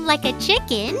comb like a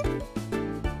chicken...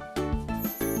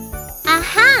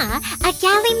 Aha! A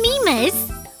Gallimimus!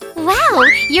 Wow!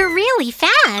 You're really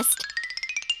fast!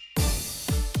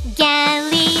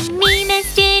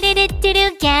 Gallimimus,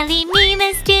 do-do-do-do-do,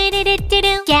 Gallimimus,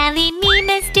 do-do-do-do-do,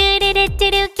 Gallimimus,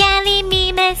 do-do-do-do-do,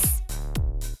 Gallimimus.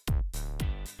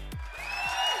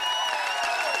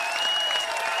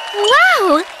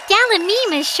 Wow!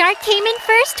 Gallimimus Shark came in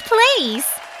first place.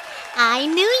 I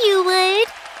knew you would.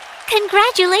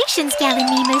 Congratulations,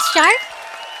 Gallimimus Shark.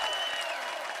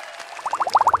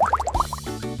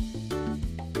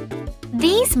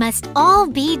 These must all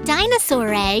be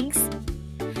dinosaur eggs.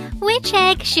 Which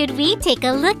egg should we take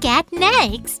a look at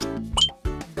next?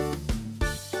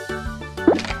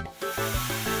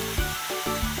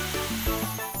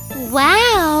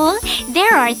 Wow!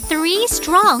 There are 3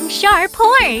 strong, sharp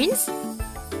horns!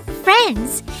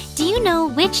 Friends, do you know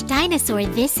which dinosaur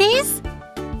this is?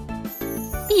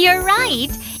 You're right!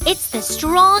 It's the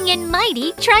strong and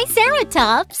mighty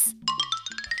Triceratops!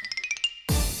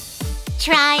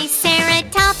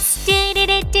 Triceratops,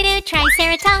 do-do-do-do-do,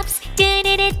 Triceratops,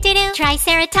 do-do-do-do-do,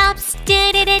 Triceratops,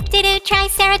 do-do-do-do-do,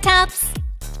 Triceratops.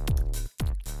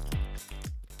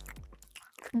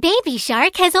 Baby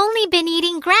Shark has only been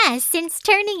eating grass since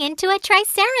turning into a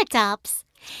Triceratops.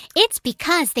 It's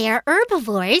because they are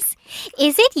herbivores.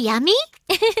 Is it yummy?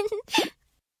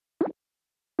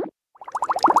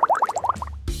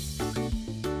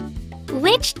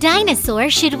 Which dinosaur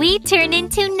should we turn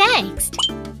into next?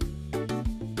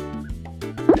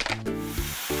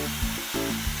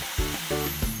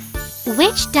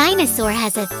 Which dinosaur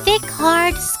has a thick,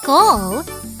 hard skull?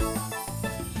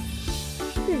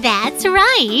 That's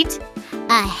right!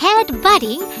 A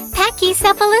head-butting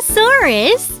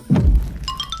Pachycephalosaurus!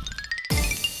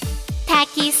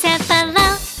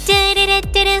 Pachycephalo,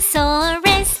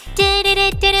 do-do-do-do-do-saurus,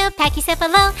 do-do-do-do-do,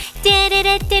 Pachycephalo,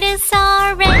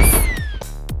 do-do-do-do-do-saurus.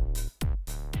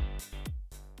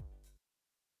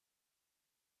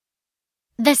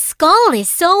 The skull is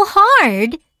so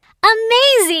hard!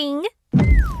 Amazing!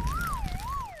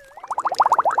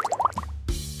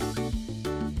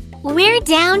 We're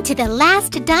down to the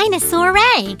last dinosaur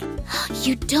egg.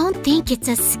 You don't think it's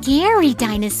a scary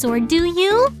dinosaur, do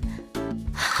you?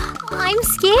 I'm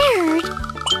scared.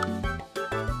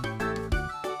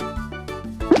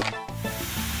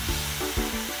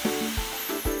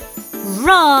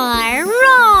 Roar,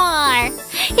 roar!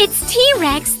 It's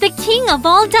T-Rex, the king of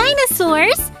all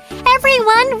dinosaurs.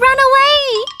 Everyone run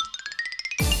away!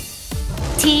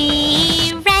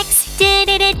 T-Rex,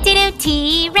 do-do-do-do-do,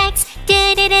 T-Rex,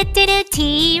 do-do-do-do-do,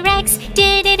 T-Rex,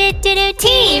 do-do-do-do-do,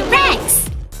 T-Rex!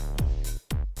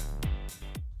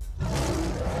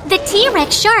 The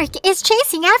T-Rex shark is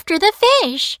chasing after the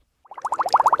fish.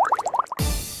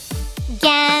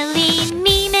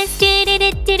 Gallimimus,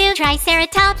 do-do-do-do-do,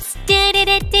 Triceratops,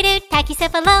 do-do-do-do-do,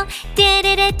 Pachycephalo,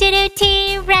 do-do-do-do-do,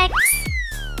 T-Rex.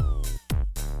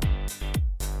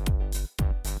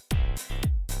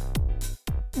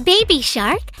 Baby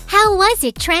Shark, how was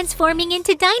it transforming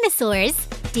into dinosaurs?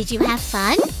 Did you have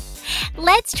fun?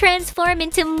 Let's transform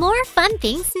into more fun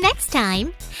things next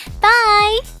time.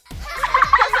 Bye!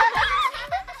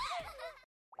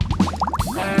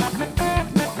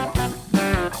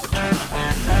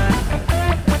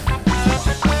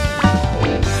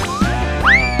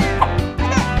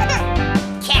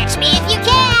 Catch me if you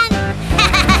can!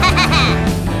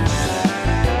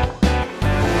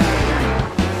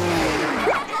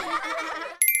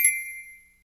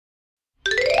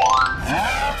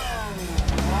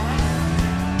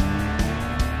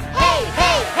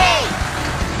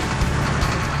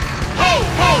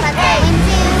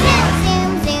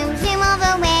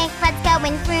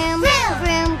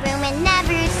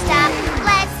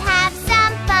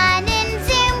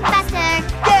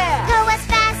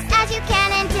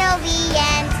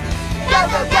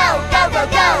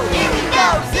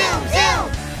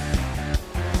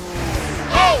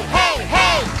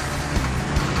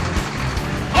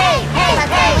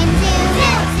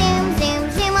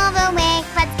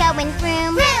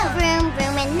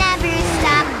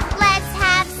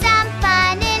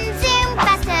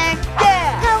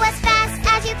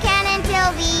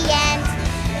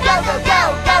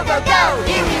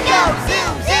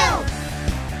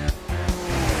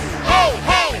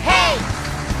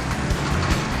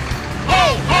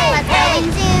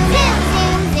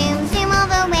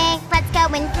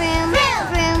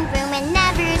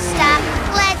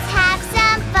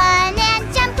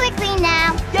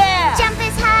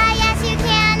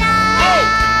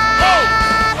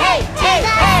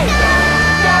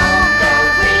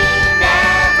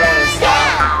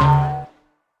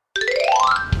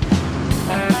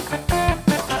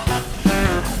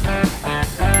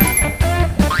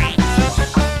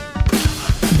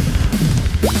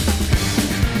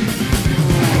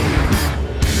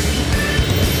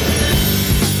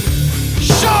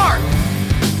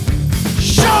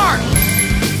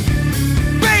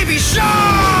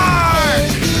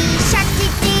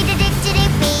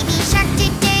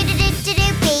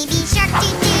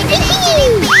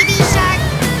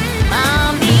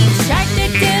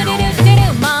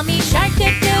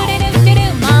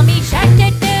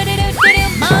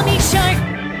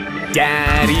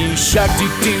 Daddy shark doo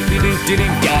doo doo doo doo doo.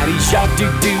 Daddy shark doo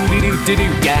doo doo doo doo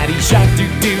doo. Daddy shark doo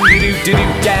doo doo doo doo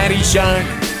doo. Daddy shark.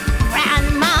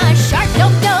 Grandma shark do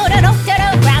do do do do do.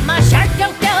 Grandma shark do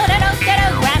do do do do do.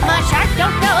 Grandma shark do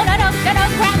do do do do do.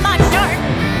 Grandma shark.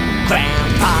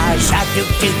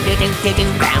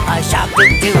 Toot-toot-toot-toot-toot. Grandpa Shark,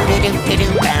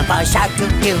 toot-toot-toot-toot-toot. Grandpa Shark,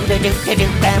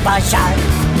 toot-toot-toot-toot-toot. Grandpa Shark.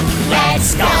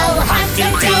 Let's go hunt,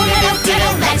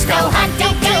 toot-toot-toot-toot. Let's go hunt,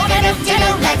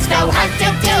 toot-toot-toot-toot. Let's go hunt,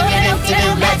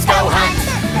 toot-toot-toot-toot. Let's go hunt.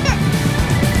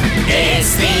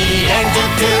 It's the end,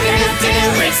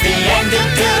 toot-toot-toot-toot. It's the end,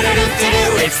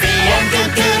 toot-toot-toot-toot. It's the end,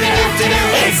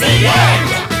 toot-toot-toot-toot. It's the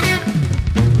end.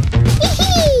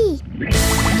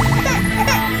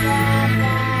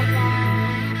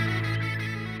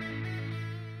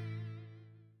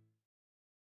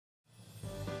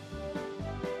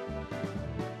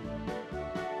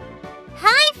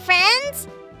 Hi, friends!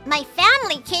 My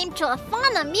family came to a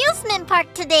fun amusement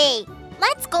park today.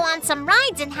 Let's go on some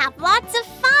rides and have lots of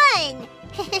fun.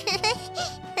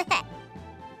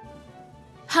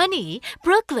 Honey,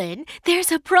 Brooklyn,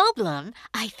 there's a problem.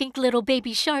 I think little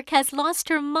baby shark has lost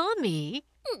her mommy.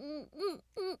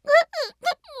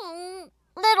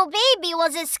 Little baby,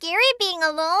 was it scary being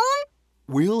alone?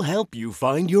 We'll help you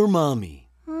find your mommy.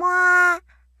 Mama?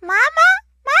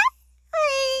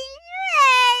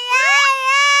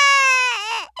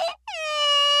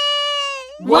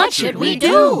 What should we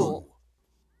do?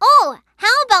 Oh,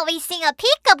 how about we sing a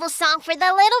Peekaboo song for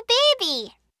the little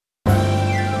baby?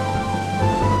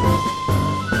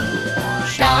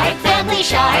 Shark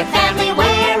family,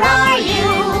 where are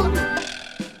you?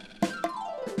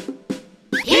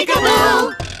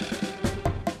 Peekaboo!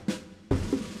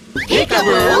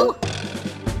 Peekaboo!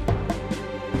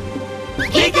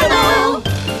 Peekaboo!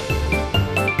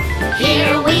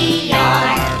 Here we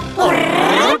are!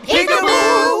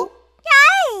 Peekaboo!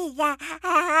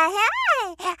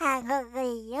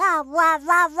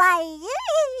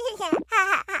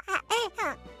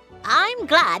 I'm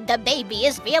glad the baby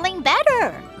is feeling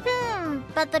better.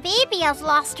 But the baby has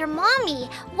lost her mommy.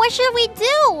 What should we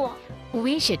do?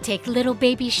 We should take little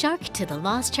baby shark to the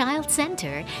Lost Child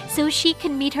Center so she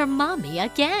can meet her mommy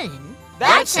again.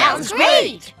 That sounds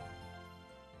great!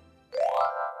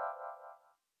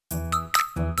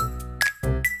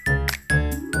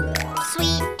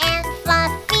 Sweet and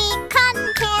fluffy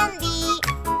cotton candy.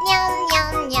 Yum,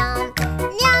 yum, yum.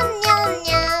 Yum, yum,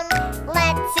 yum.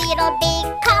 Let's eat a big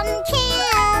cotton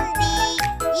candy.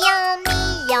 Yummy,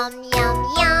 yum, yum,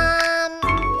 yum.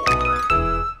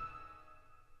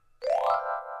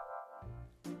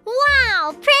 Wow,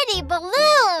 pretty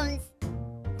balloons.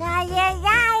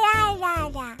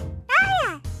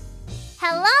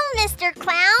 Hello, Mr.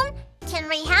 Clown. Can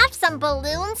we have some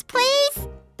balloons, please?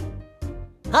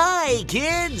 Hi,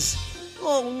 kids!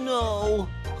 Oh no,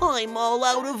 I'm all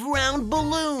out of round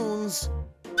balloons.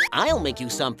 I'll make you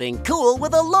something cool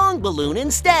with a long balloon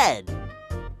instead.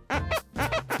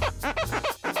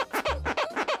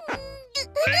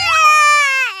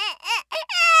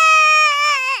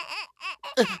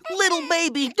 Little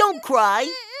baby, don't cry.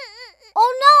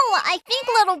 Oh no, I think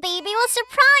little baby was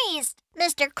surprised.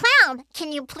 Mr. Clown,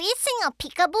 can you please sing a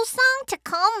Peekaboo song to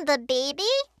calm the baby?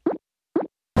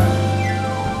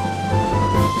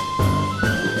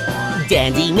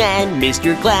 Dandy Man,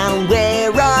 Mr. Clown,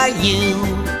 where are you?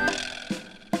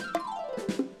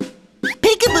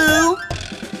 Peekaboo!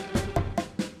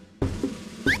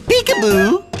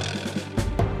 Peekaboo!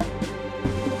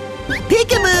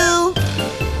 Peekaboo!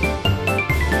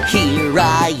 Here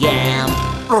I am.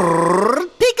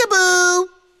 Peekaboo!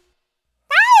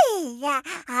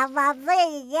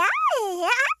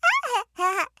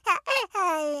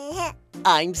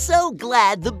 I'm so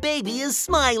glad the baby is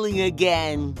smiling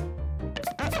again.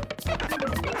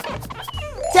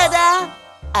 Ta-da!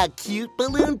 A cute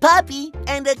balloon puppy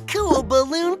and a cool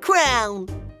balloon crown.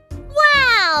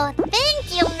 Wow!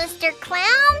 Thank you, Mr.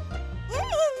 Clown.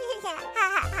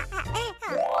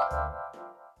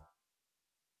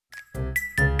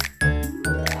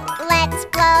 Let's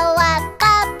blow up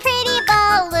a pretty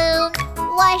balloon.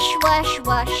 Wash, wash,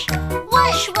 wash.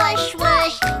 Wash, wash,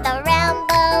 wash. The round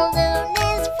balloon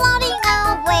is floating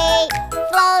away.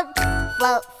 Float,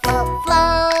 float, float,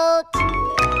 float.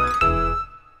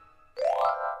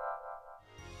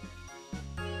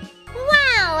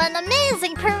 Wow, an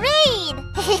amazing parade!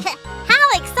 How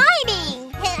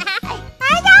exciting!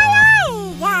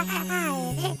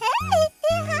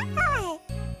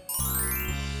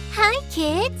 Hi,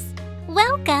 kids.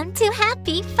 Welcome to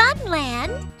Happy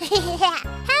Funland.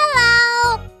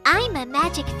 Hello! I'm a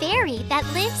magic fairy that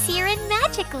lives here in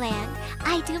Magic Land.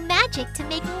 I do magic to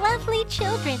make lovely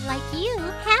children like you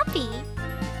happy.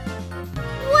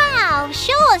 Wow,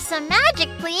 show us some magic,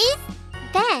 please.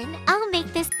 Then I'll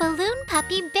make this balloon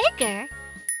puppy bigger.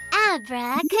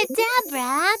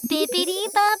 Abracadabra, bibbidi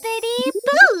bobbidi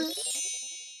boo.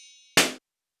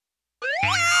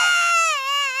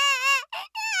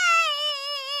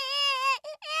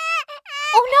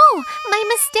 my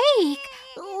mistake.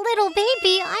 Little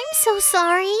baby, I'm so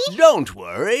sorry. Don't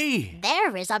worry.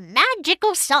 There is a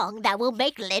magical song that will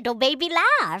make little baby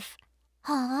laugh.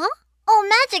 Huh? Oh,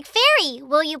 Magic Fairy,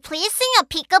 will you please sing a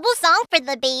Peekaboo song for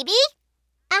the baby?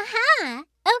 Aha!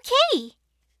 Okay.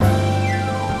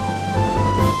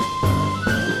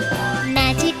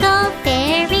 Magical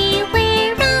fairy,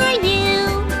 where are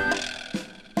you?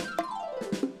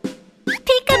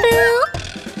 Peekaboo!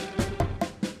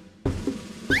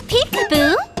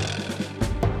 Peekaboo!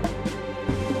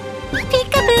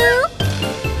 Peekaboo!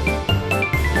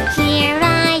 Here I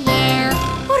am.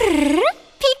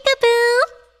 Peekaboo!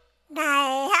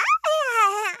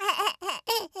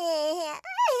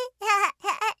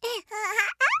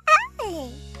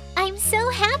 I'm so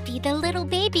happy the little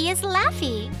baby is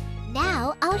laughing.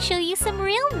 Now I'll show you some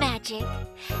real magic.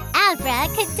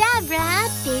 Abracadabra,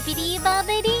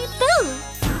 bibbidi-bobbidi-boo.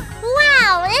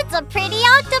 Wow, it's a pretty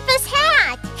octopus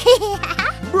hat!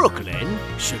 Brooklyn,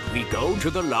 should we go to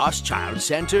the Lost Child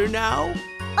Center now?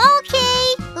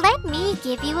 Okay, let me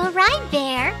give you a ride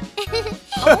there.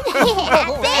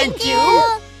 Thank you!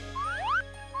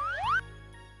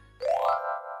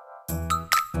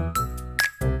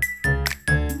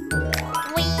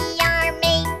 We are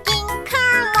making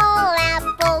caramel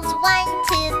apples, 1,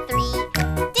 2, 3.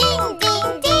 Ding, ding,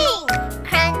 ding!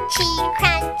 Crunchy,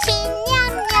 crunchy,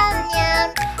 yum, yum, yum.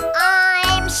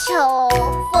 I'm so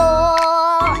full.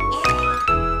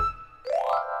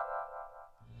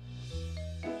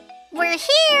 We're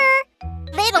here!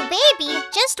 Little baby,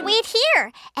 just wait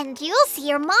here, and you'll see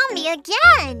your mommy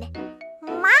again.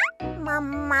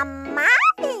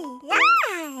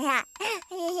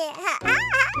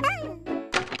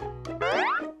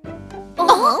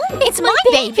 Oh, it's my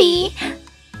baby!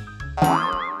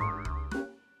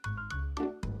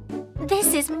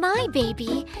 This is my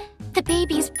baby. The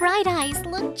baby's bright eyes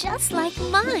look just like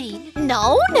mine.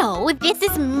 No, this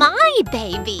is my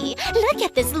baby. Look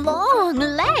at this long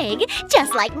leg,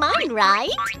 just like mine, right?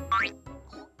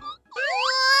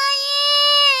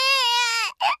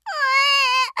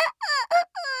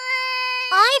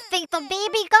 I think the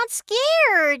baby got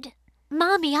scared.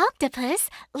 Mommy Octopus,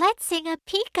 let's sing a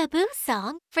Peekaboo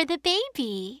song for the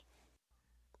baby.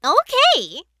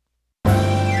 Okay.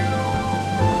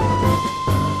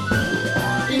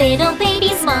 Little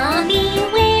baby's mommy,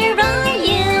 where are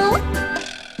you?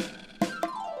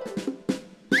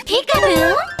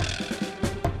 Peekaboo!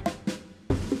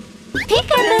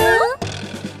 Peekaboo!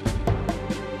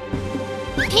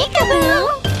 Peekaboo!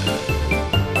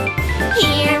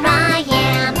 Here I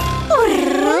am!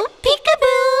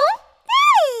 Peekaboo!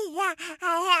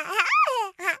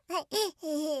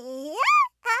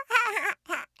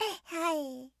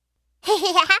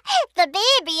 The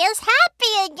baby is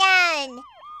happy again.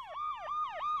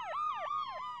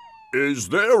 Is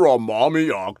there a mommy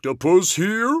octopus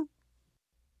here?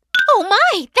 Oh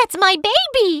my, that's my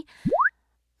baby!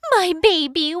 My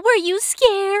baby, were you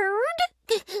scared?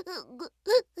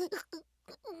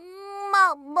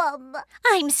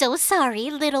 I'm so sorry,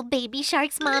 little baby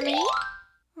shark's mommy.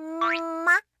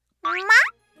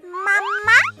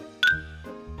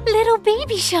 Little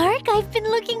baby shark, I've been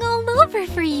looking all over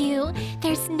for you.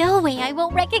 There's no way I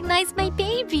won't recognize my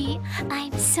baby.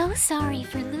 I'm so sorry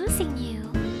for losing you.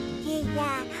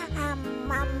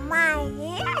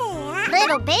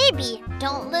 Little baby,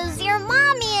 don't lose your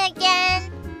mommy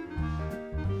again.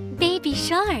 Baby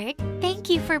shark, thank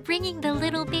you for bringing the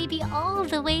little baby all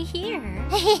the way here.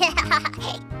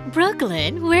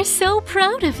 Brooklyn, we're so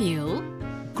proud of you.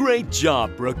 Great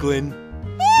job, Brooklyn.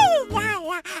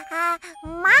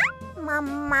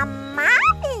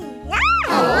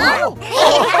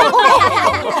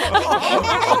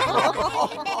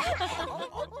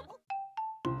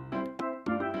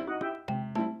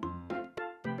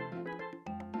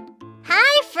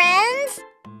 Hi, friends.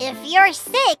 If you're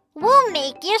sick, we'll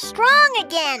make you strong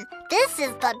again. This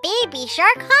is the Baby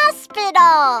Shark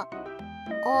Hospital.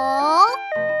 Oh.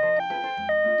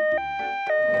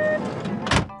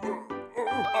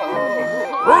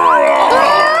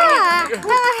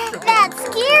 That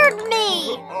scared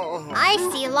me. I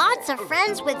see lots of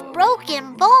friends with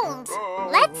broken bones.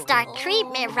 Let's start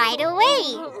treatment right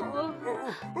away.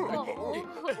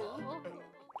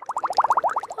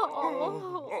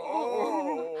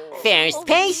 First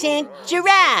patient,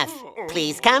 Giraffe.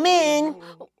 Please come in.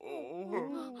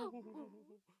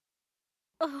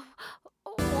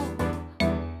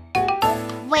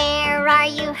 Where are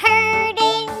you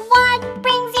hurting? What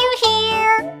brings you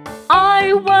here?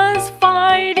 I was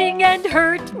fighting and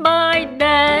hurt my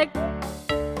neck.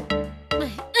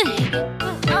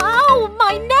 Ow,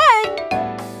 my neck!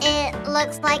 It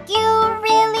looks like you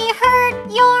really hurt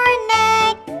your neck.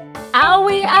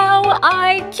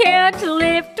 can't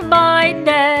lift my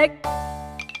neck.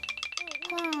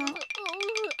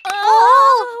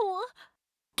 Oh!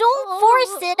 Don't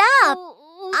force it up.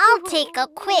 I'll take a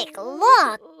quick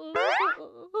look.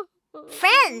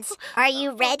 Friends, are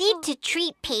you ready to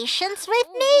treat patience with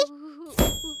me?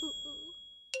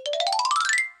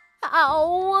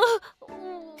 Ow!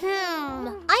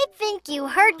 I think you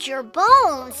hurt your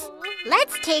bones.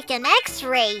 Let's take an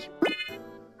x-ray.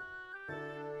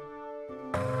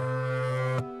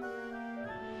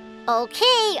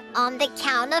 Okay, on the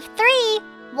count of 3.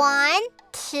 1,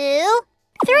 2,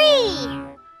 3.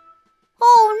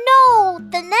 Oh no,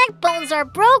 the neck bones are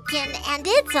broken and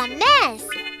it's a mess.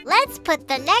 Let's put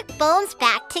the neck bones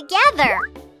back together.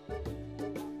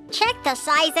 Check the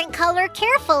size and color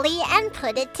carefully and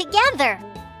put it together.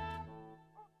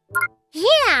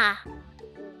 Yeah!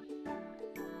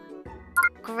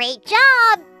 Great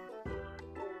job!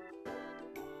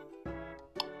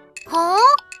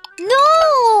 Huh?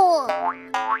 No!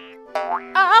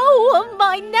 Ow,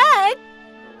 my neck!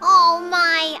 Oh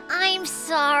my, I'm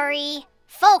sorry.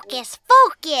 Focus,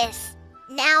 focus!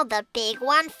 Now the big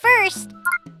one first.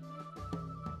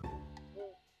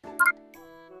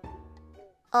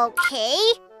 Okay,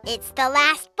 it's the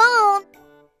last bone.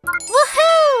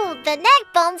 Woohoo! The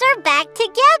neck bones are back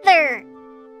together.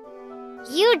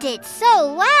 You did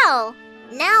so well.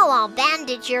 Now I'll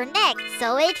bandage your neck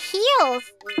so it heals.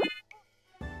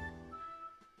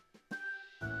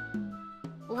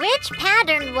 Which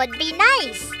pattern would be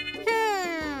nice?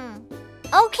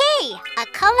 Okay, a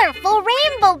colorful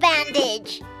rainbow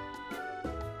bandage.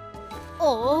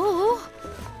 Oh.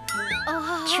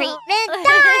 Treatment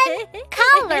done!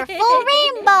 Colorful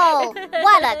rainbow!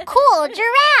 What a cool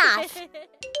giraffe!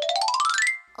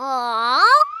 Aww!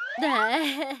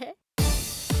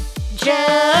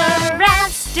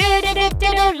 Giraffes,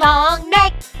 do-do-do-do-do, long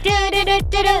neck,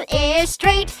 do-do-do-do-do, is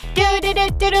straight,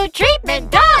 do-do-do-do-do,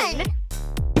 treatment done!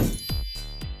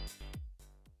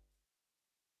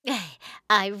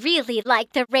 I really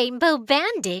like the rainbow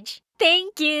bandage.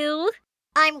 Thank you.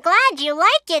 I'm glad you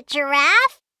like it,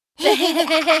 Giraffe.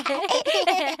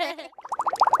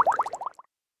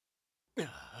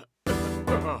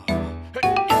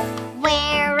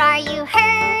 Where are you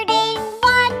hurting?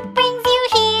 What brings you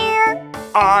here?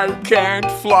 I can't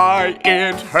fly,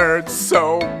 it hurts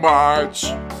so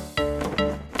much.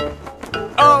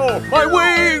 Oh, my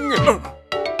wing!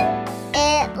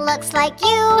 It looks like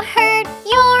you hurt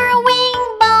your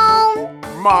wing bone.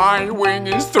 My wing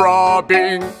is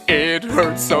throbbing, it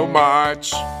hurts so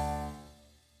much.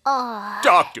 Oh.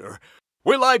 Doctor,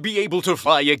 will I be able to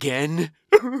fly again?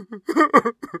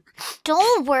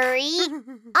 Don't worry.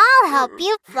 I'll help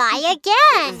you fly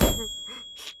again.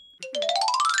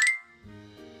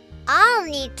 I'll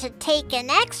need to take an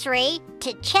x-ray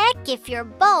to check if your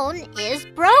bone is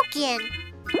broken.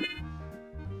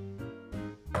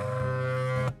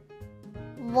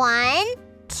 1,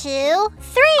 2,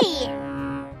 3.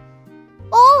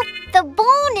 Oh, the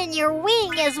bone in your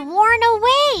wing is worn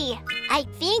away. I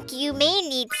think you may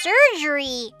need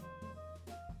surgery.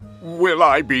 Will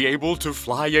I be able to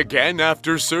fly again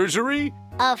after surgery?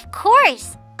 Of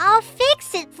course. I'll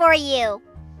fix it for you.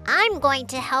 I'm going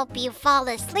to help you fall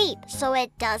asleep so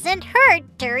it doesn't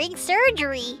hurt during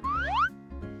surgery.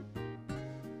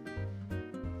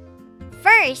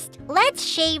 First, let's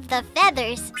shave the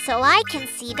feathers so I can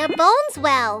see the bones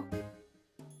well.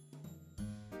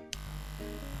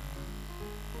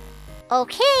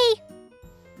 Okay.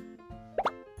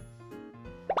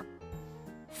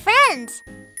 Friends,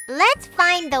 let's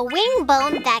find the wing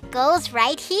bone that goes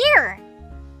right here.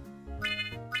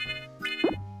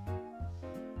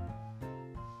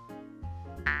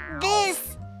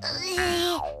 This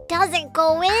doesn't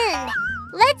go in.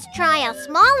 Let's try a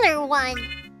smaller one.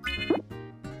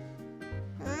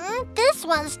 This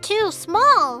one's too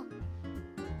small.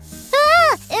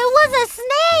 Ah, it was a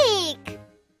snake!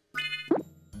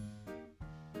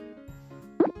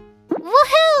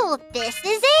 Woohoo! This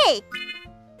is it!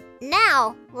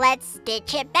 Now, let's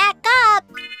stitch it back up.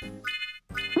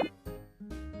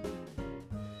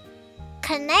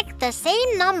 Connect the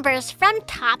same numbers from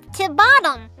top to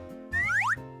bottom.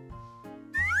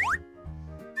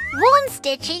 Wound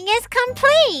stitching is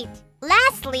complete.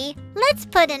 Lastly, let's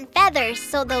put in feathers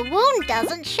so the wound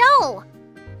doesn't show.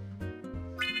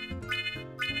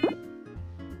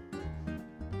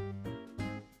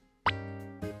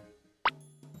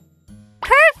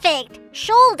 Perfect!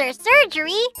 Shoulder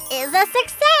surgery is a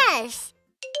success!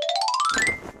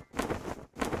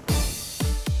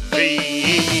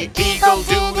 The eagle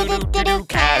doo-doo-doo-doo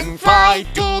can fly,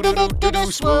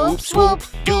 doo-doo-doo-doo-doo, swoop, swoop,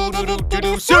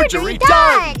 doo-doo-doo-doo-doo, surgery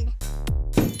done!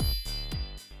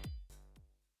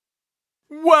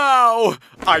 Wow!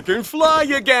 I can fly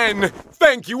again!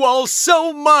 Thank you all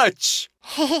so much!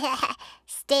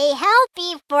 Stay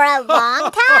healthy for a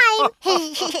long time.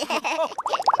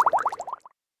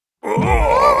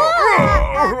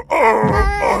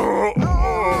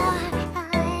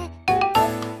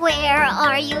 Where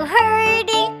are you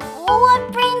hurting?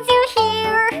 What brings you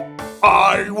here?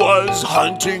 I was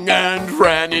hunting and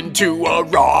ran into a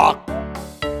rock.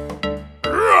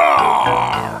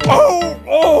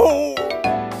 Oh!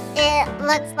 It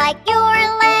looks like your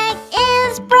leg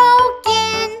is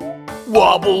broken.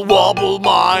 Wobble, wobble,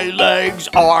 my legs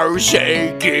are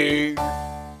shaking.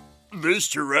 This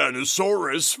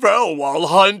Tyrannosaurus fell while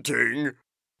hunting.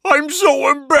 I'm so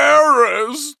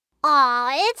embarrassed.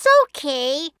 Aw, it's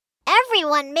okay.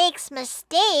 Everyone makes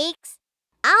mistakes.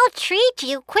 I'll treat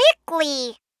you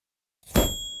quickly.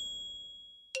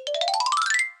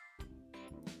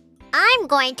 I'm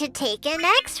going to take an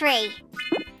X-ray.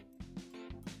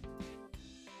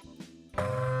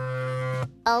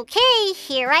 Okay,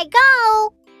 here I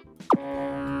go.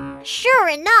 Sure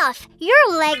enough,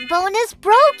 your leg bone is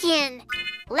broken.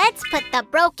 Let's put the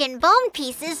broken bone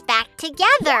pieces back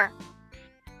together.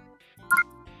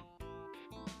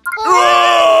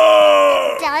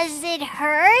 Does it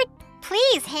hurt?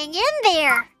 Please hang in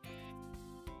there.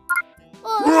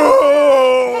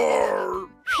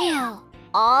 Phew,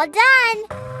 all done.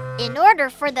 In order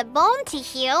for the bone to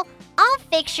heal, I'll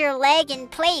fix your leg in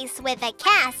place with a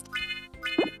cast.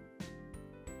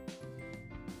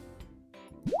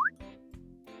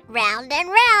 Round and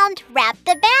round, wrap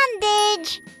the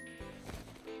bandage.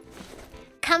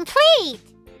 Complete.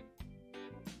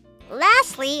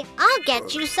 Lastly, I'll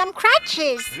get you some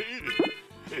crutches.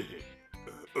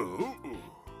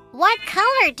 What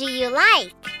color do you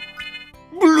like?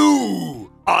 Blue!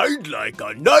 I'd like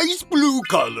a nice blue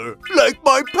color, like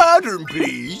my pattern,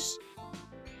 please.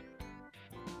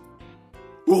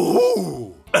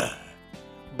 Ooh!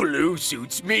 Blue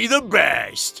suits me the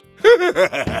best.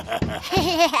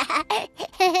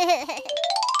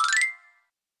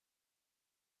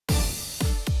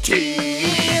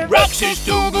 T-Rex's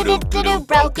doo-doo-doo-doo-doo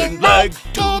broken leg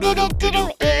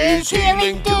doo-doo-doo-doo-doo is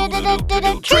healing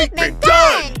doo-doo-doo-doo-doo treatment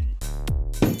done!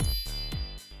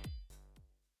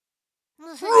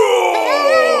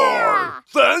 Rawr!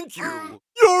 Thank you!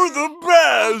 You're the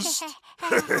best!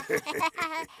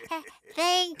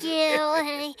 Thank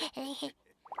you.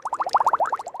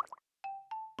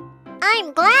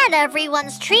 I'm glad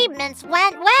everyone's treatments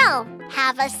went well.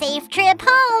 Have a safe trip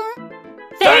home.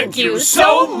 Thank you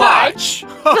so much!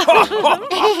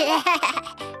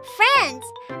 Friends,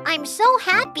 I'm so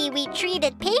happy we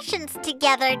treated patients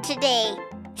together today.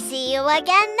 See you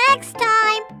again next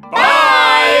time.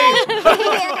 Bye!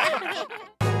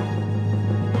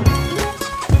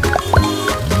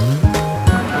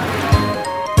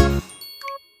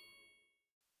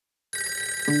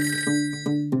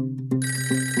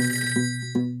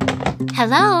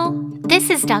 Hello, this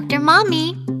is Dr.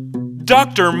 Mommy.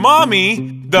 Dr.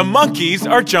 Mommy, the monkeys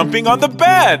are jumping on the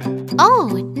bed. Oh,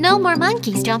 no more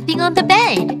monkeys jumping on the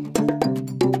bed.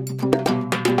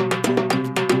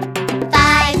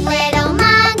 5 little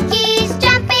monkeys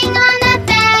jumping on the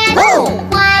bed.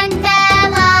 One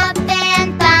fell up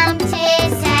and bumped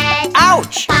his head.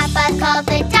 Ouch! Papa called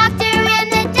the doctor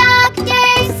and the doctor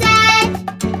said,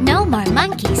 No more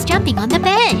monkeys jumping on the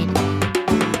bed.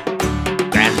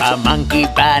 Grandpa monkey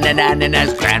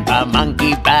banananas, Grandpa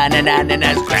monkey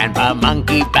banananas, Grandpa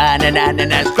monkey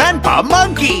banananas, Grandpa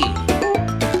monkey! 4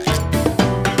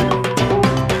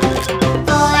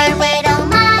 little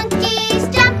monkeys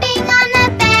jumping on the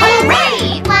bed.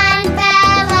 Hooray! One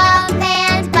fell up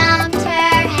and bumped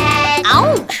her head.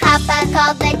 Ouch! Papa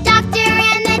called the doctor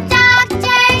and the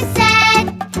doctor said,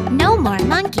 No more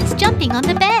monkeys jumping on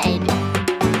the bed.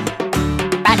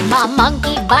 Grandma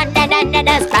monkey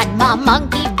banananas, Grandma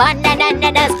monkey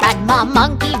banananas, Grandma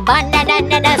monkey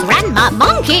banananas, Grandma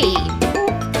monkey.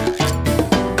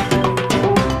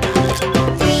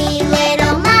 3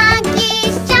 little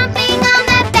monkeys jumping on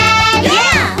the bed.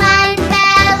 Yeah! One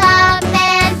fell up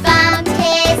and bumped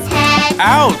his head.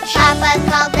 Ouch! Papa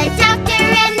called the doctor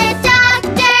and the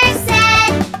doctor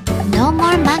said, No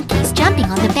more monkeys jumping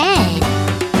on the bed.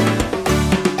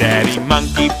 Daddy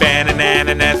monkey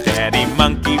banananas, Daddy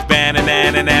monkey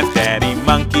banananas, Daddy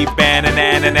monkey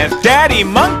banananas, Daddy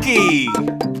monkey!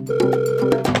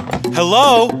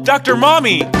 Hello, Dr.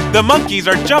 Mommy, the monkeys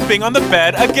are jumping on the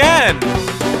bed again. 2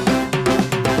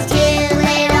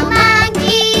 little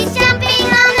monkeys jumping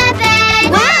on the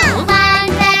bed. Wow! One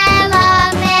fell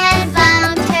up and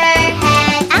bumped her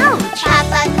head. Ouch!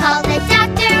 Papa called the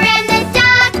doctor and the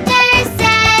doctor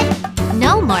said,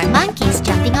 No more monkeys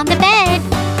jumping on the bed.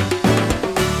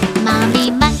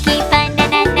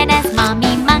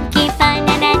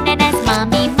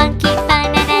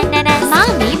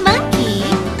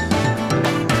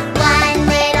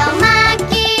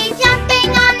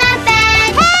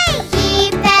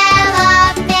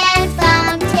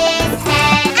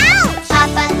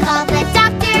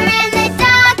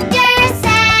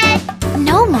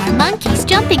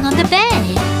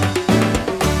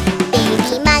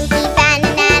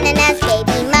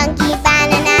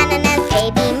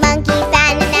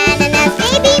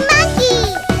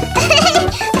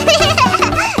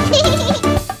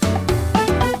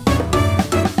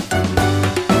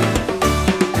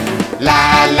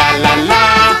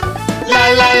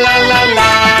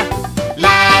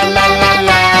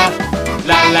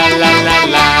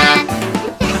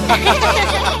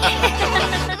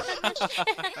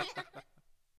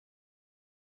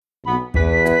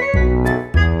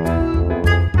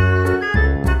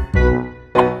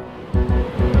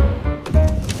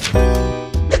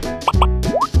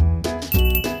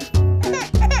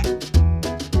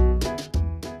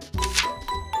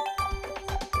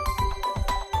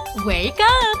 Wake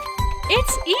up!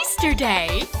 It's Easter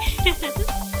Day!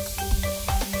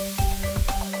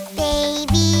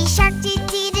 Baby shark doo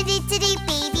doo doo doo doo doo.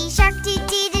 Baby shark doo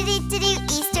doo doo doo doo doo.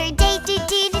 Easter day doo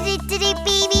doo doo doo doo doo.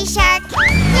 Baby shark.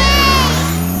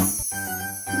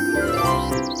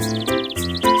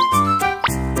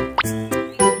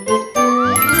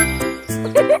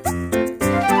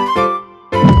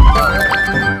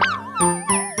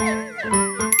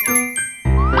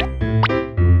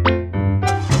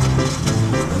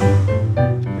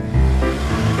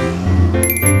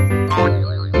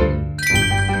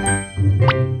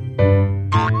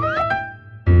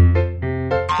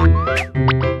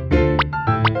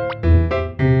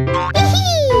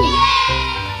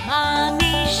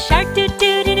 Mommy shark doo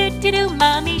doo doo doo doo doo.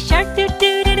 Mommy shark doo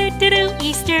doo doo doo doo doo.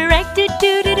 Easter egg doo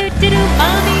doo doo doo doo doo.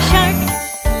 Mommy shark.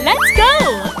 Let's go!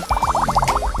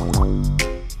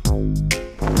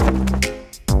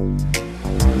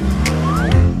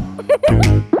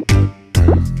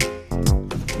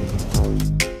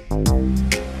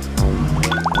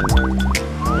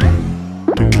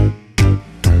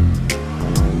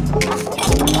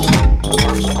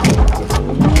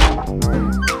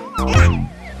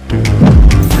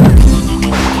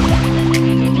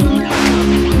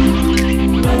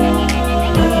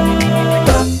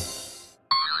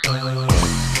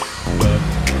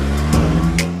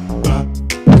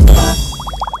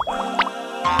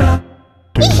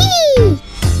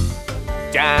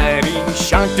 Daddy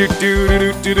shark doo doo doo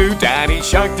doo doo doo. Daddy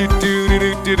shark doo doo doo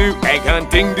doo doo doo. Egg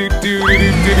hunting doo doo doo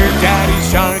doo doo doo. Daddy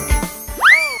shark.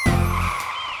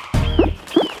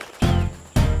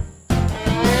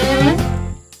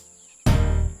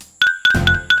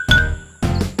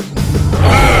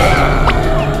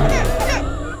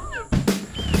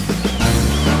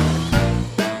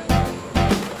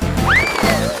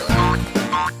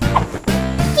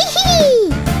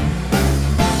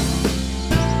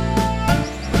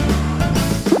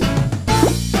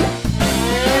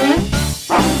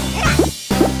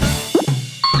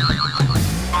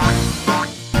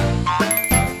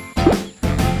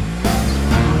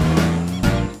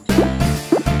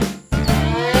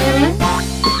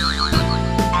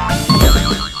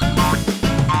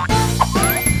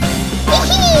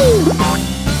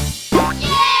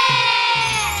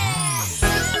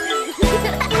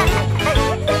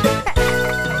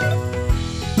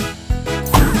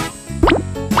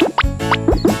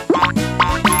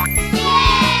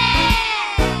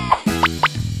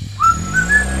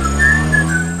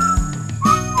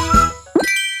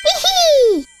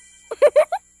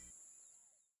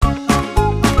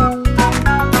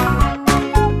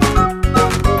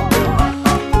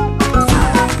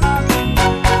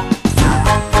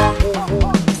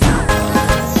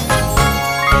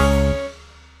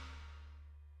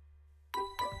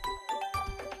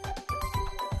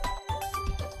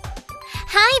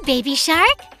 Hi, Baby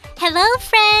Shark. Hello,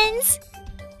 friends.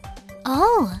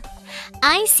 Oh,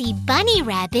 I see bunny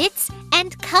rabbits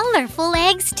and colorful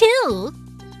eggs too.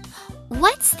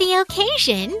 What's the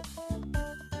occasion?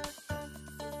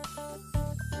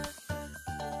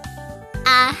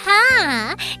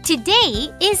 Aha!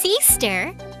 Today is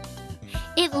Easter.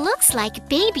 It looks like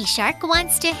Baby Shark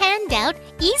wants to hand out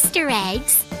Easter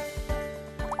eggs.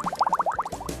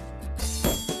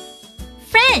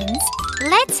 Friends,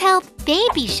 let's help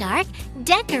Baby Shark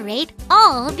decorate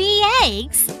all the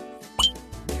eggs.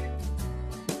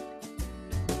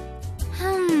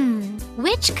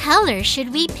 Which color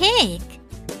should we pick?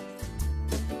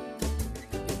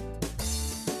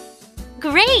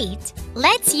 Great!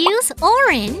 Let's use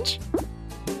orange.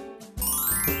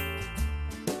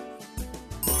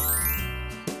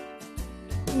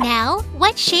 Now,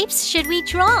 what shapes should we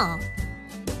draw?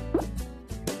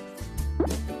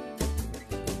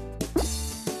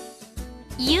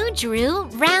 You drew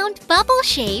round bubble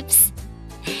shapes.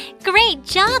 Great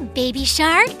job, Baby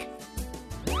Shark!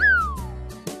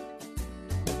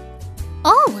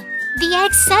 Oh, the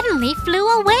eggs suddenly flew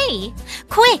away.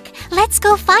 Quick, let's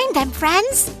go find them,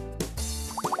 friends.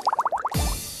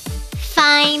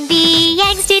 Find the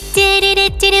eggs,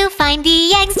 do-do-do-do-do. Find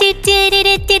the eggs,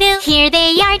 do-do-do-do-do. Here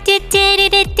they are,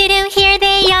 do-do-do-do-do. Here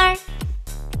they are.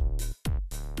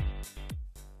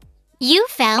 You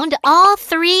found all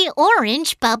 3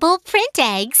 orange bubble print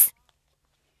eggs.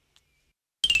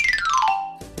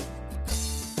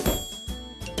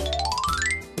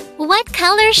 What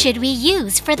color should we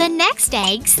use for the next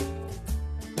eggs?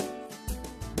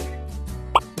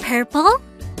 Purple?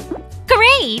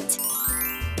 Great!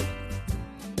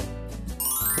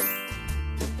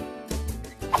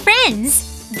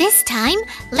 Friends, this time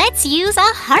let's use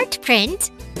a heart print.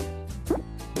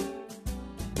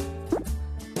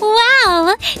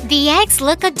 Wow! The eggs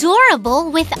look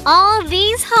adorable with all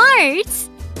these hearts.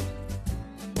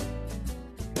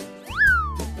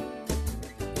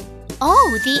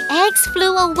 Oh, the eggs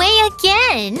flew away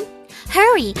again.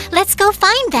 Hurry, let's go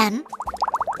find them.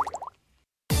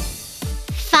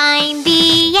 Find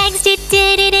the eggs,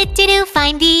 do-do-do-do-do.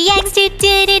 Find the eggs,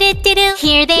 do-do-do-do-do.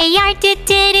 Here they are,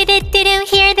 do-do-do-do-do.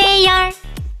 Here they are.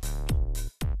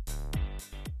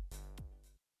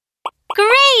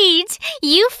 Great!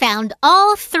 You found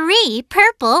all 3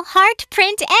 purple heart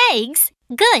print eggs.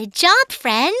 Good job,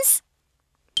 friends.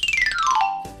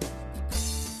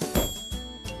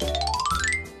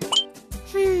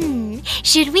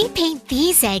 Should we paint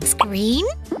these eggs green?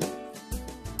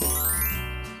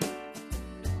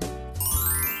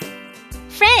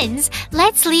 Friends,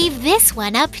 let's leave this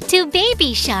one up to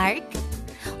Baby Shark.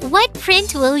 What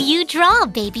print will you draw,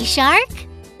 Baby Shark?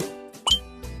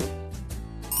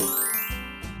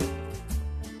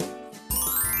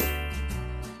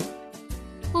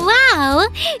 Wow!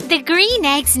 The green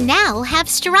eggs now have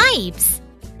stripes.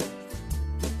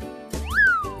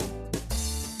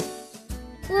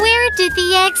 Where did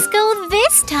the eggs go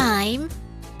this time?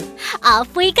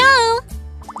 Off we go!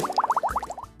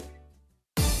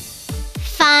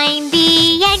 Find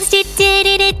the eggs,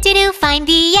 do-do-do-do-do. Find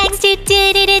the eggs,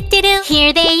 do-do-do-do-do.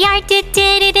 Here they are,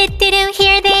 do-do-do-do-do.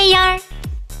 Here they are.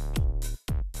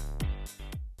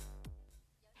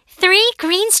 3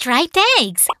 green striped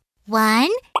eggs. 1,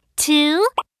 2,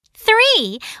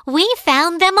 3. We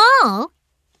found them all.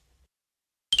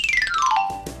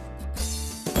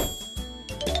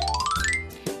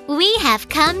 We have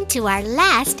come to our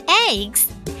last eggs.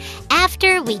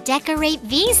 After we decorate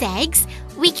these eggs,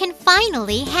 we can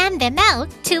finally hand them out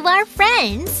to our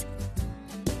friends.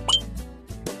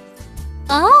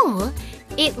 Oh,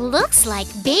 it looks like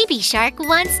Baby Shark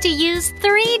wants to use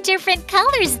 3 different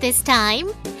colors this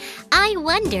time. I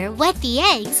wonder what the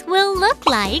eggs will look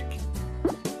like.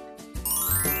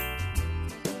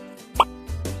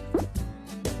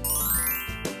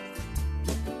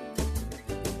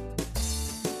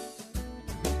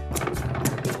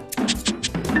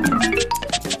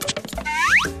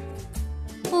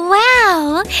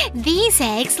 Wow! These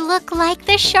eggs look like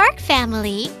the shark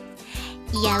family.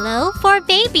 Yellow for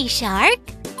Baby Shark,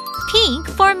 pink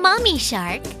for Mommy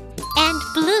Shark, and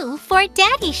blue for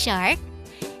Daddy Shark.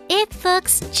 It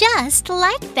looks just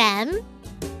like them.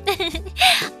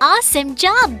 Awesome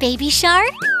job, Baby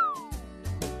Shark!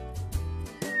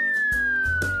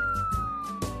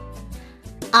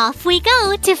 Off we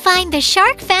go to find the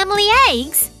shark family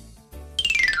eggs.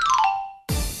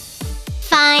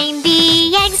 Find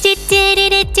the eggs,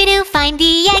 do-do-do-do-do. Find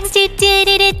the eggs,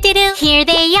 do-do-do-do-do. Here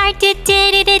they are,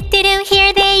 do-do-do-do-do.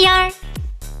 Here they are.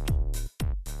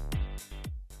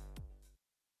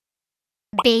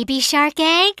 Baby shark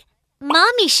egg,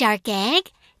 Mommy shark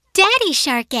egg, Daddy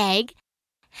shark egg.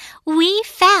 We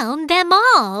found them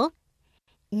all.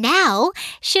 Now,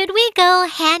 should we go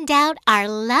hand out our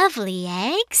lovely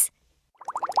eggs?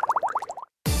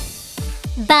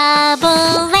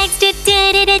 Bubble eggs,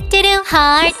 do-do-do-do-do.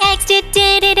 Heart eggs,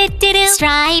 do-do-do-do-do.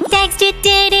 Striped eggs,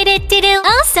 do-do-do-do-do.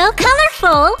 Oh, so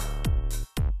colorful!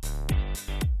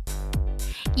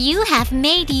 You have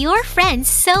made your friends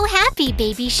so happy,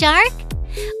 Baby Shark.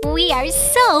 We are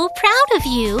so proud of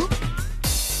you.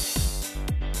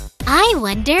 I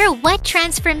wonder what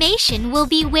transformation will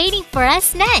be waiting for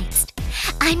us next.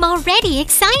 I'm already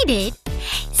excited.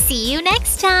 See you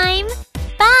next time.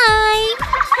 Bye!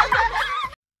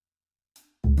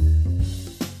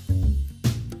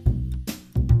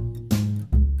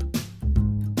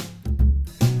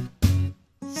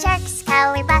 Shark's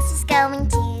color bus is going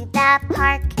to the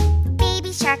park.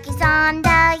 Baby Shark is on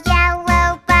the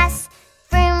yellow bus.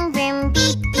 Vroom, vroom,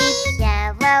 beep, beep,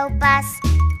 yellow bus.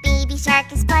 Baby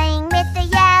Shark is playing with the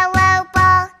yellow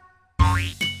ball.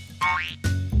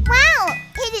 Wow,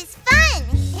 it is fun!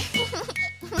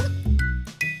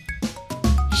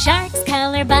 Shark's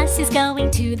color bus is going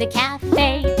to the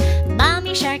cafe.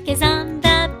 Mommy Shark is on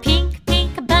the pink,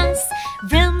 pink bus.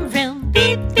 Vroom, vroom,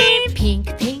 beep, beep,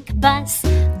 pink, pink bus.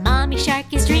 Mommy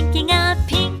Shark is drinking a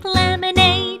pink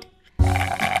lemonade.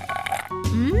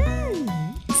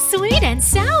 Sweet and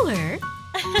sour.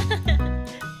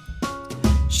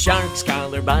 Shark's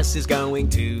color bus is going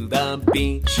to the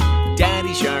beach.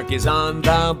 Daddy Shark is on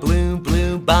the blue,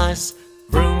 blue bus.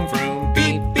 Vroom, vroom,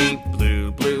 beep, beep,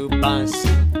 bus.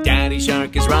 Daddy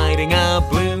Shark is riding a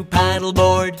blue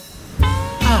paddleboard.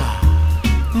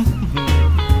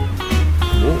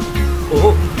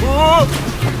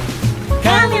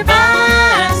 Color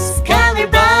bus, color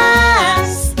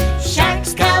bus.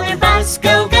 Shark's color bus,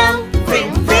 go, go.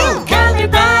 Vroom, vroom. Color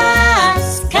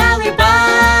bus, color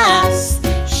bus.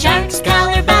 Shark's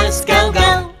color bus, go,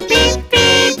 go. Beep,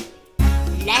 beep.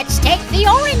 Let's take the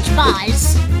orange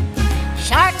bus.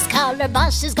 Shark's color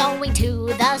bus is going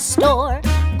to the store.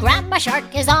 Grandma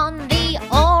Shark is on the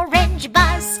orange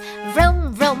bus.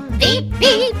 Vroom, vroom, beep,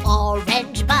 beep.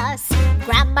 Orange bus.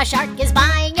 Grandma Shark is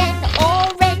buying an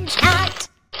orange hat.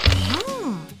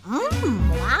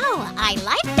 Wow, I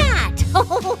like that.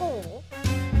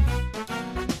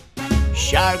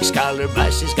 Shark's color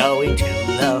bus is going to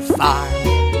the farm.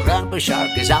 Grandpa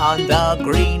Shark is on the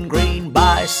green, green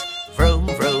bus. Vroom,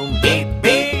 vroom, beep,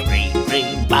 beep, green,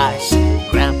 green bus.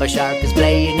 Grandpa Shark is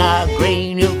playing a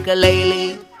green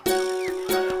ukulele.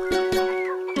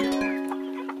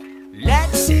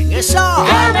 Let's sing a song.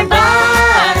 Color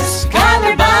bus,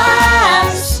 color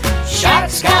bus.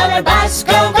 Shark's color bus,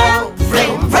 go, go.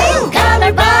 Vroom, vroom.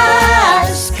 Color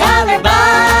bus, color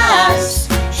bus.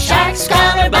 Shark's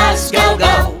color bus, go,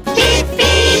 go. Beep,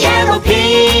 beep. Yellow,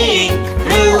 pink,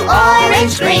 blue,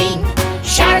 orange, green.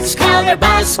 Shark's color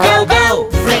bus, go, go.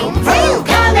 Vroom, vroom.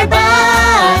 Color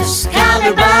bus,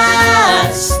 color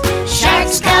bus.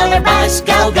 Shark's color bus,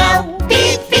 go, go.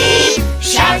 Beep, beep.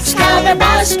 Shark's color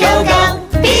bus, go, go.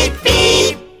 Beep,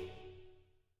 beep.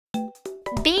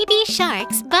 Baby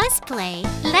Shark's bus play.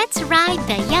 Let's ride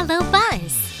the yellow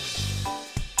bus.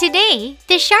 Today,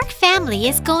 the shark family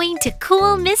is going to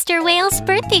cool Mr. Whale's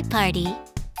birthday party.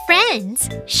 Friends,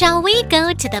 shall we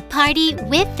go to the party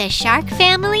with the shark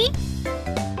family?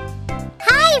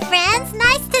 Hi, friends.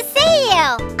 Nice to see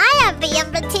you. I have the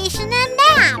invitation and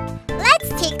map. Let's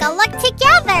take a look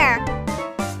together.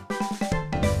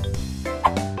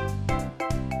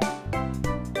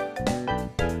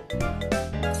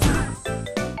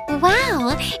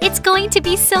 Wow, it's going to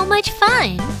be so much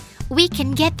fun! We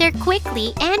can get there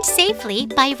quickly and safely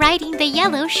by riding the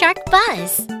yellow shark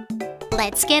bus.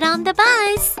 Let's get on the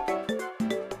bus!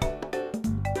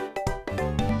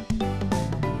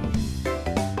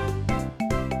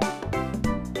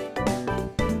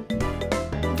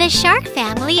 The shark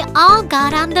family all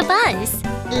got on the bus.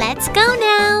 Let's go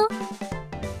now!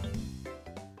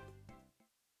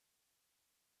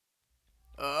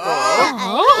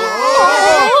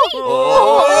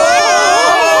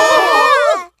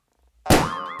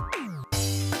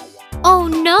 Oh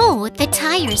no, the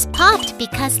tires popped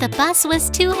because the bus was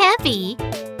too heavy.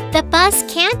 The bus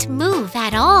can't move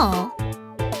at all.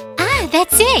 Ah,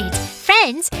 that's it!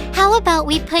 Friends, how about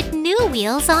we put new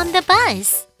wheels on the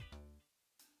bus?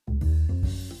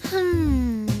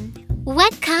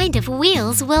 What kind of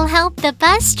wheels will help the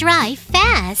bus drive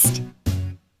fast?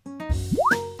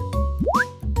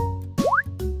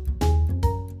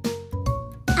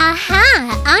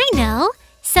 Aha! I know!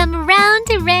 Some round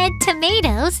red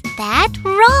tomatoes that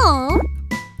roll!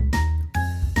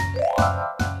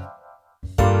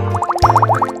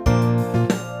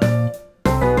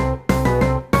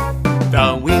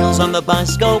 The wheels on the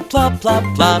bus go plop, plop,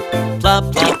 plop,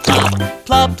 plop, plop, plop,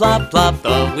 plop, plop, plop.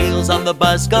 The wheels on the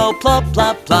bus go plop,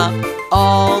 plop, plop,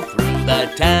 all through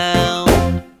the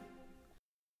town.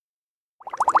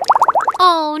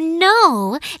 Oh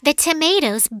no! The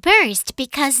tomatoes burst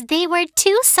because they were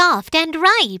too soft and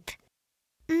ripe.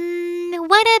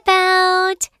 What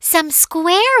about some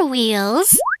square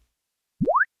wheels?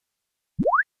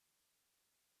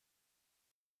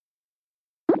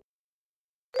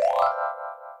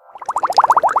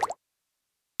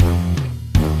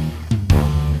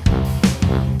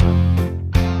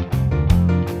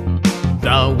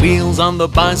 The wheels on the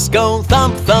bus go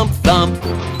thump, thump, thump,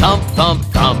 thump, thump,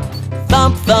 thump,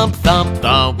 thump, thump, thump.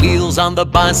 The wheels on the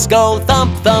bus go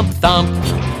thump, thump, thump,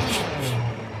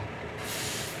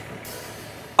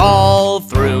 all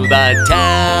through the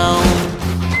town.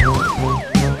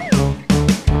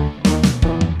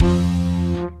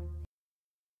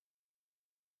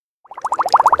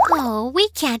 Oh, we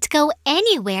can't go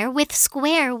anywhere with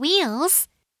square wheels.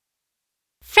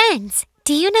 Friends,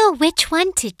 do you know which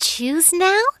one to choose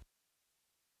now?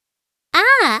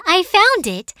 Ah, I found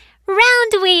it!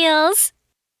 Round wheels!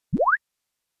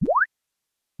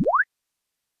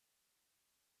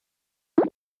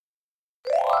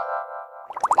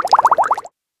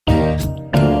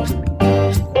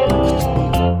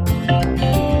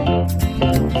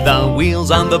 The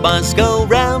wheels on the bus go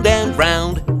round and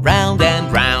round, round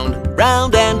and round,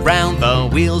 round and round. The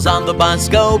wheels on the bus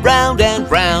go round and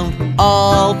round,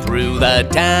 all through the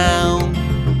town.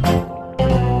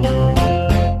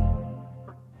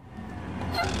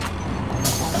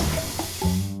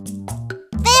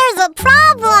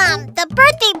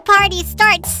 party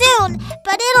starts soon,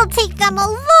 but it'll take them a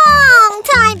long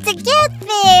time to get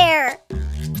there.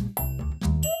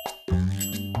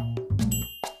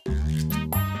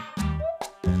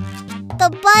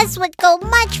 The bus would go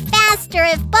much faster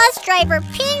if bus driver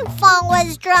Pinkfong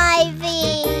was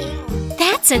driving.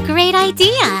 That's a great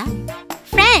idea.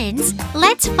 Friends,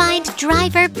 let's find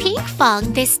driver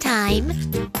Pinkfong this time.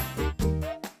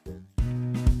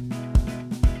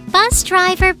 Bus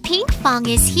driver Pinkfong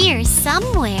is here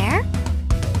somewhere.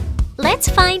 Let's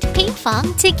find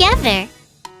Pinkfong together.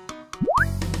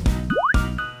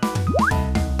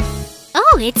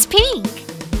 Oh, it's Pink.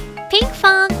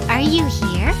 Pinkfong, are you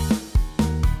here?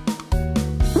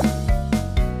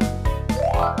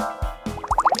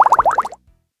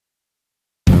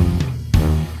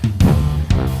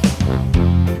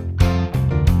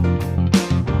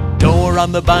 Door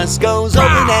on the bus goes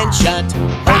open and shut,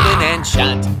 open and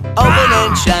shut, open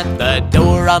and shut. The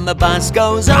door on the bus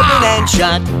goes open and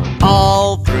shut,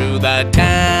 all through the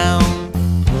town.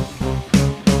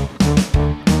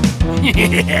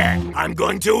 I'm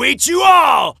going to eat you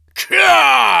all!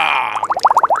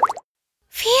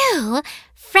 Phew!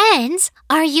 Friends,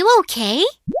 are you okay?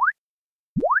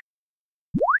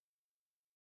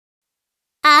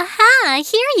 Aha!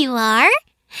 Here you are!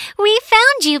 We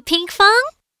found you, Pinkfong!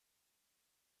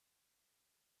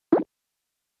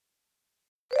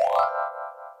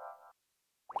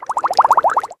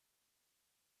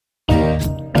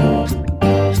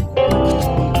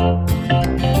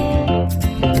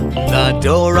 The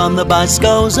door on the bus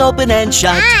goes open and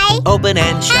shut, Hi. open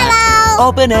and shut, Hello.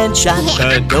 open and shut.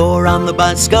 The door on the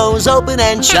bus goes open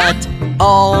and shut,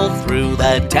 all through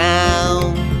the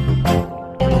town.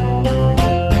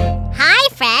 Hi,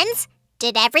 friends.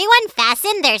 Did everyone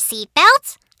fasten their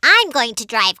seatbelts? I'm going to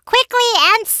drive quickly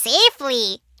and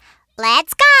safely.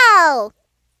 Let's go!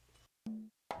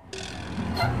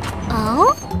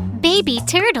 Oh, baby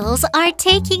turtles are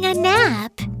taking a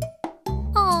nap.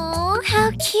 Oh,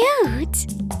 how cute!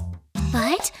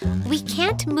 But we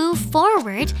can't move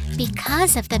forward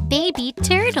because of the baby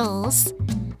turtles.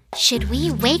 Should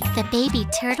we wake the baby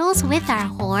turtles with our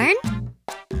horn?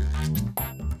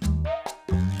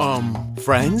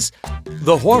 Friends,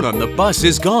 the horn on the bus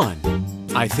is gone.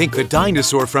 I think the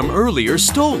dinosaur from earlier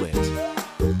stole it.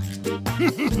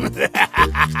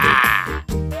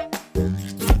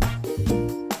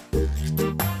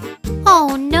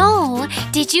 Oh no!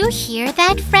 Did you hear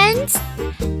that, friends?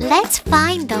 Let's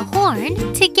find the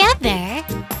horn together.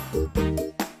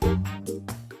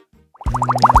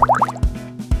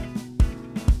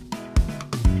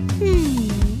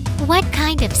 What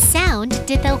kind of sound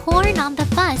did the horn on the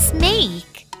bus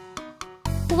make?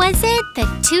 Was it the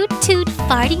toot-toot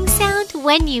farting sound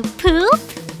when you poop?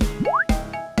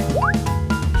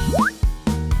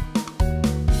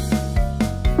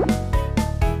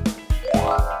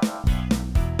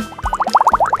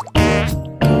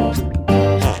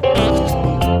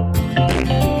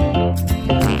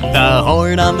 The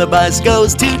horn on the bus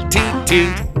goes toot toot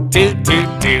toot, toot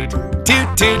toot toot,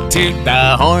 toot toot toot.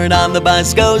 The horn on the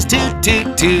bus goes toot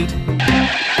toot toot,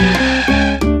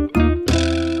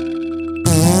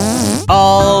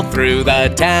 all through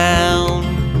the town.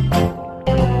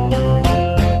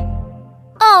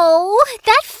 Oh,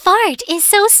 that fart is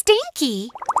so stinky.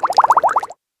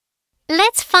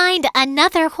 Let's find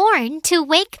another horn to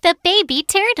wake the baby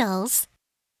turtles.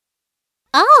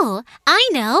 Oh, I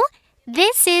know.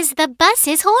 This is the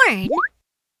bus's horn.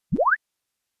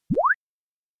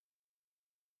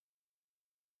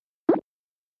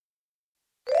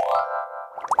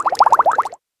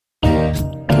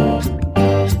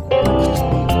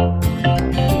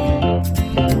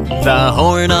 The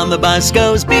horn on the bus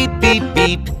goes beep, beep,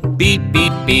 beep, beep,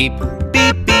 beep, beep,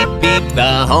 beep, beep, beep.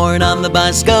 The horn on the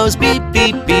bus goes beep,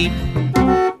 beep, beep,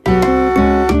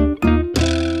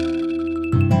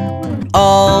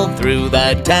 all through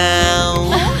the town.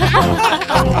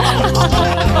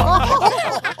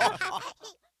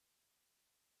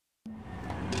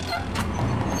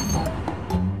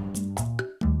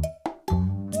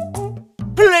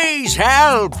 Please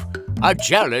help! A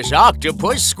jealous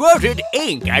octopus squirted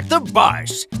ink at the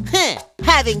bus.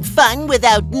 Having fun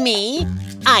without me?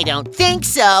 I don't think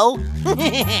so.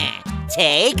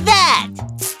 Take that!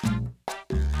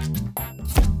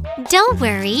 Don't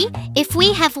worry. If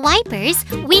we have wipers,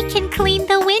 we can clean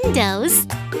the windows.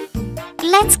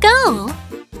 Let's go.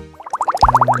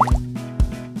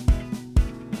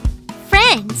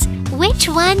 Friends, which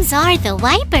ones are the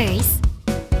wipers?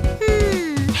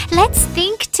 Let's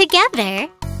think together.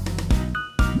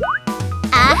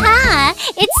 Aha!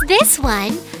 It's this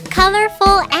one.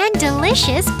 Colorful and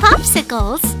delicious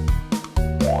popsicles.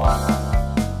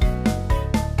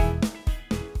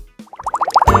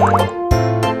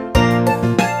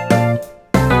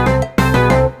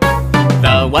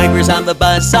 wipers on the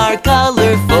bus are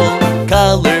colorful,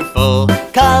 colorful,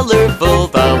 colorful.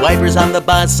 The wipers on the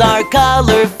bus are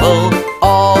colorful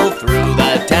all through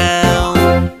the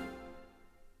town.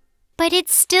 But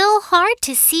it's still hard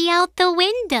to see out the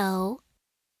window.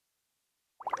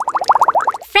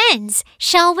 Friends,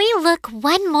 shall we look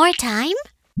one more time?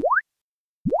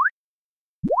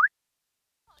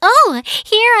 Oh,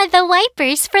 here are the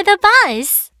wipers for the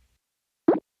bus.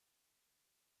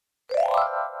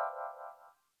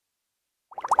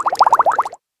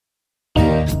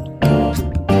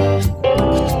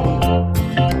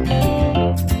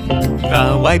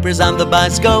 The wipers on the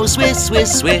bus go swish, swish,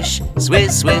 swish,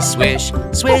 swish, swish, swish,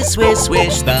 swish, swish,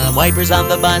 swish. The wipers on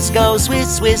the bus go swish,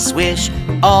 swish, swish,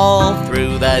 all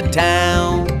through the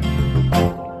town.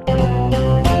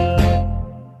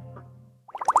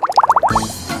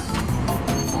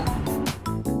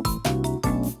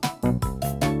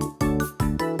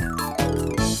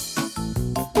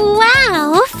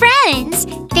 Wow, friends!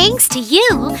 Thanks to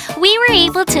you, we were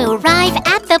able to arrive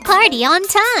at the party on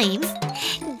time.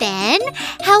 Then,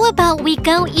 how about we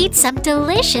go eat some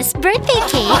delicious birthday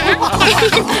cake?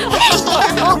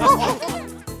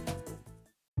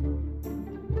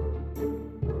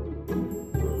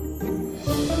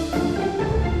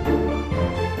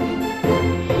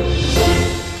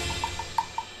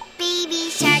 Baby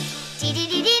shark,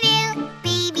 doo-doo-doo-doo-doo.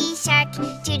 Baby shark,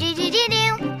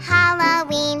 doo-doo-doo-doo-doo.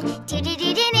 Halloween,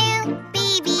 doo-doo-doo-doo-doo.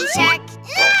 Baby shark.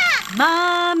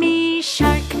 Mommy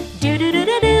shark,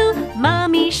 do-do-do-do-do.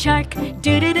 Mommy shark,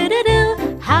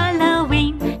 do-do-do-do-do.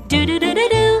 Halloween,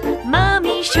 do-do-do-do-do.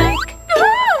 Mommy shark.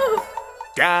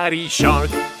 Daddy shark,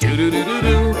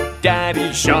 doo-doo-doo-doo-doo.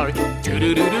 Daddy shark,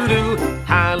 doo-doo-doo-doo-doo.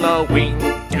 Halloween,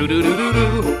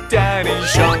 doo-doo-doo-doo-doo. Daddy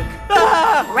shark.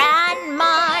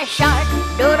 Grandma shark,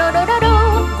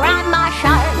 do-do-do-do-do. Grandma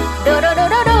shark,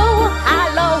 do-do-do-do-do.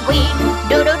 Halloween,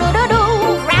 do-do-do-do-do.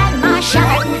 Grandma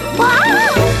shark.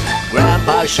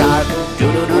 Grandpa Shark,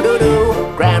 doo-doo-doo-doo-doo.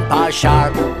 Grandpa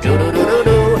Shark,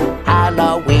 doo-doo-doo-doo-doo.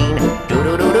 Halloween,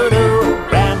 doo-doo-doo-doo-doo.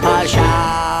 Grandpa Shark.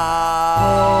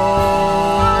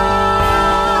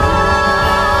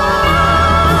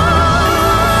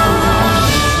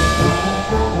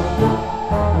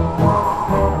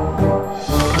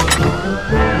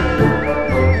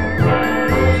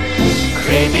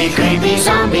 Creepy, creepy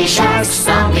zombie sharks,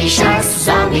 zombie sharks,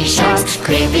 zombie sharks.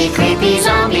 Creepy, creepy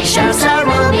zombie sharks are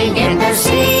roaming in the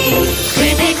sea.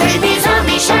 Creepy, creepy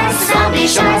zombie sharks, zombie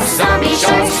sharks, zombie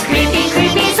sharks. Creepy,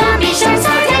 creepy zombie sharks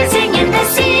are dancing in the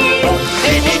sea.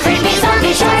 Creepy, creepy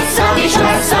zombie sharks, zombie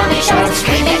sharks, zombie sharks.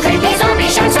 Creepy, creepy zombie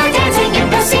sharks are dancing in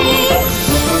the sea.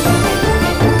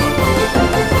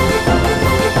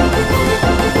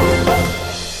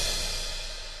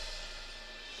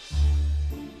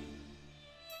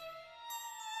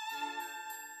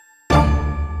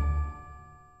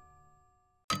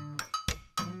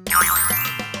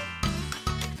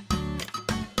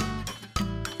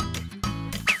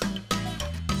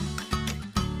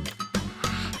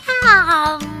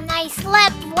 I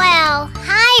slept well.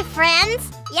 Hi, friends.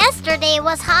 Yesterday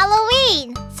was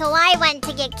Halloween, so I went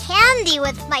to get candy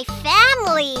with my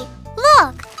family.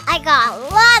 Look, I got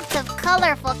lots of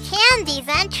colorful candies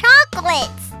and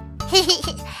chocolates.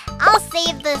 I'll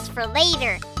save this for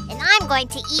later, and I'm going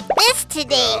to eat this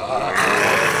today.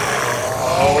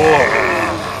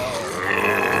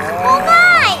 Oh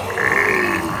my!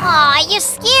 Aw, you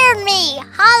scared me.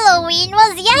 Halloween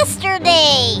was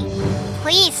yesterday.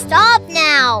 Please stop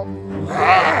now.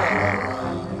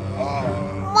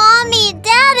 Mommy,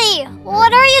 Daddy,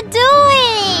 what are you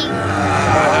doing?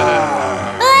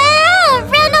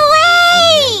 Run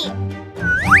away!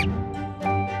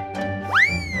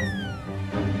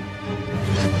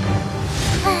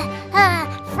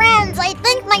 Friends, I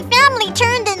think my family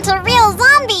turned into real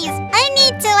zombies. I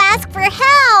need to ask for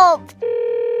help.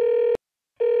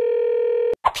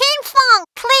 Pinkfong,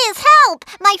 please help!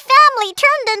 My family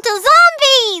turned into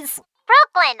zombies!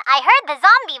 Brooklyn, I heard the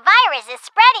zombie virus is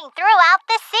spreading throughout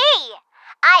the sea.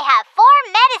 I have 4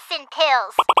 medicine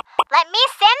pills. Let me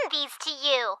send these to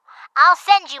you. I'll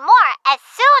send you more as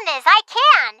soon as I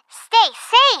can. Stay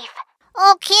safe.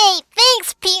 Okay,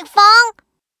 thanks, Pinkfong.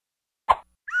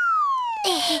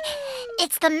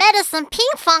 It's the medicine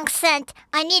Pinkfong sent.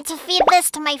 I need to feed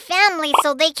this to my family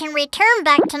so they can return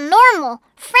back to normal.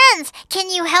 Friends, can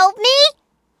you help me?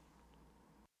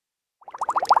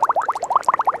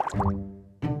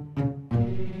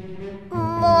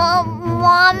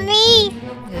 Mommy?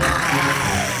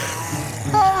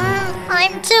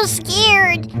 I'm too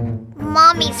scared.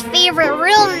 Mommy's favorite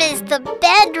room is the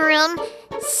bedroom,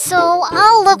 so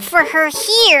I'll look for her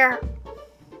here.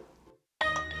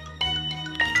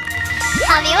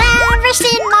 Have you ever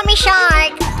seen Mommy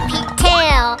Shark? Pink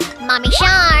tail, Mommy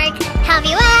Shark. Have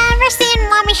you ever seen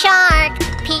Mommy Shark?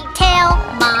 Pink tail,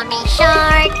 Mommy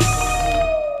Shark.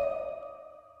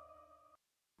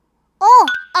 Oh,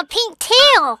 a pink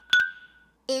tail.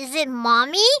 Is it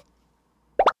Mommy?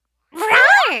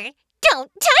 Rawr!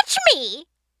 Don't touch me!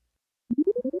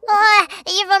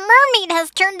 If a mermaid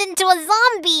has turned into a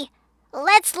zombie,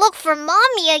 let's look for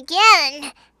Mommy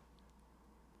again.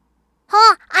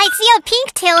 Huh, I see a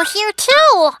pink tail here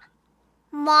too.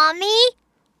 Mommy?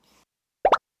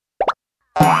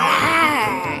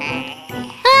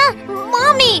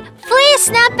 Mommy, please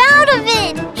snap out of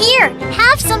it. Here,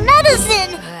 have some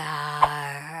medicine.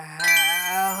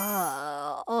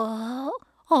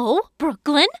 Oh,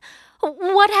 Brooklyn,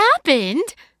 what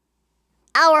happened?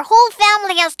 Our whole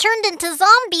family has turned into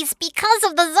zombies because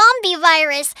of the zombie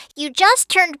virus. You just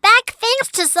turned back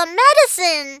thanks to some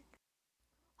medicine.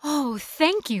 Oh,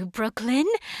 thank you, Brooklyn.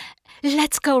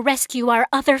 Let's go rescue our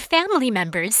other family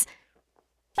members.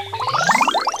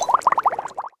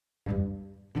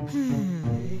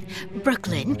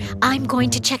 Brooklyn, I'm going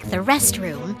to check the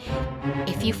restroom.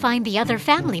 If you find the other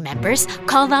family members,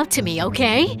 call out to me,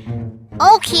 okay?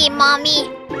 Okay,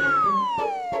 Mommy.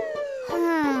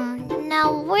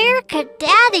 Now where could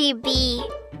Daddy be?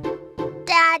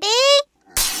 Daddy?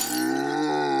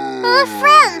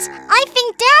 Friends, I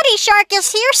think Daddy Shark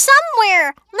is here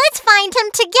somewhere. Let's find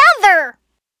him together.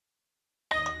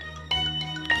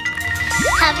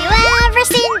 Have you ever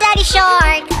seen Daddy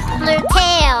Shark? Blue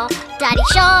tail, Daddy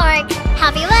Shark.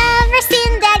 Have you ever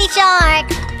seen Daddy Shark?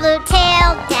 Blue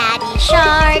tail, Daddy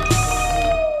Shark.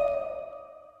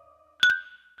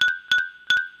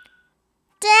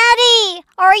 Daddy,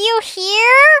 are you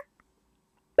here?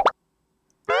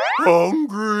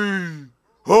 Hungry!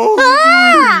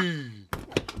 Hungry!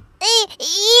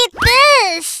 Eat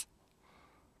this!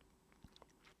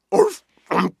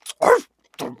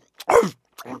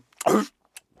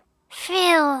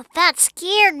 Phew, that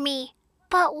scared me.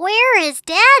 But where is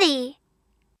Daddy?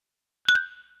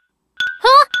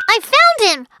 Huh? I found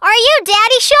him! Are you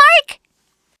Daddy Shark?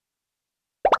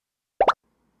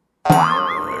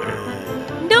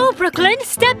 No, Brooklyn,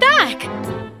 step back!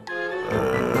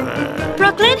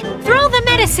 Brooklyn, throw the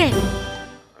medicine!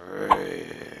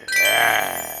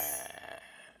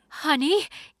 Honey,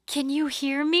 can you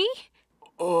hear me?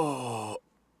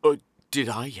 Did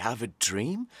I have a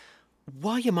dream?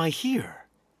 Why am I here?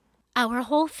 Our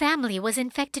whole family was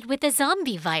infected with the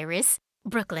zombie virus.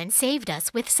 Brooklyn saved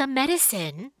us with some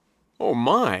medicine. Oh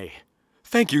my!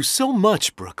 Thank you so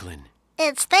much, Brooklyn.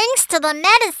 It's thanks to the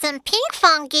medicine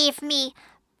Pinkfong gave me.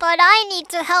 But I need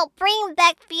to help bring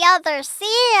back the other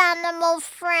sea animal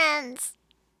friends.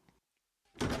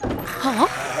 Oh,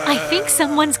 I think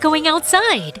someone's going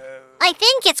outside. I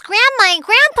think it's Grandma and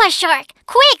Grandpa Shark.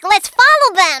 Quick, let's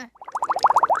follow them.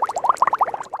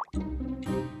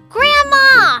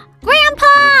 Grandma!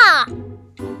 Grandpa!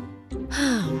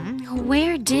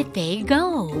 Where did they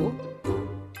go?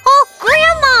 Oh,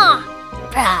 Grandma!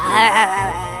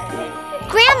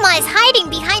 Grandma is hiding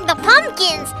behind the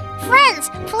pumpkins. Friends,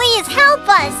 please help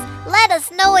us. Let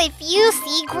us know if you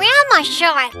see Grandma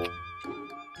Shark.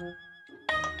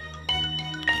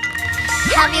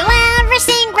 Have you ever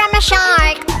seen Grandma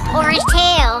Shark? Orange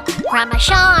tail, Grandma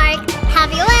Shark.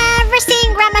 Have you ever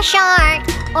seen Grandma Shark?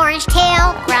 Orange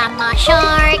tail, Grandma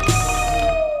Shark.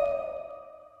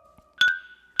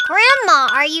 Grandma,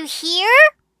 are you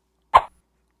here?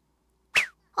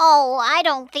 Oh, I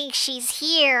don't think she's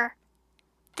here.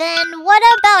 Then what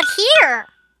about here?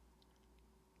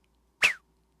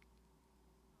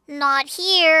 Not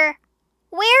here.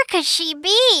 Where could she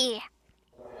be?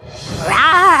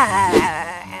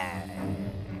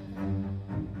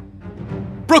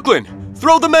 Brooklyn,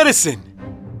 throw the medicine!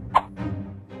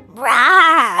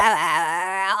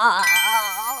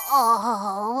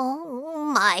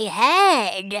 Oh, my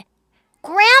head.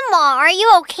 Grandma, are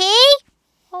you okay?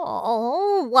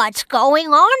 Oh, what's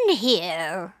going on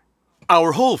here?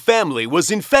 Our whole family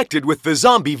was infected with the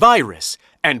zombie virus,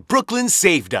 and Brooklyn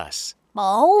saved us.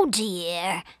 Oh,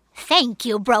 dear. Thank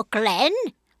you, Brooklyn.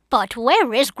 But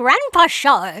where is Grandpa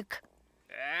Shark?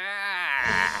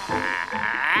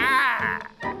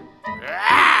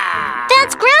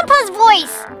 That's Grandpa's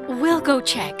voice! We'll go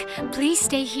check. Please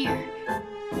stay here.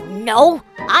 No,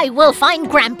 I will find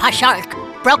Grandpa Shark.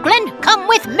 Brooklyn, come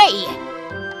with me.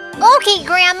 Okay,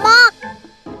 Grandma.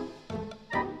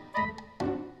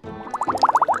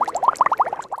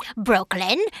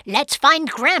 Brooklyn, let's find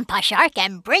Grandpa Shark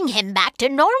and bring him back to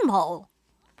normal.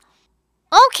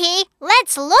 Okay,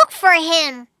 let's look for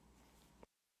him.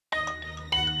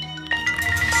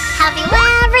 Have you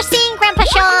ever seen Grandpa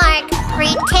Shark?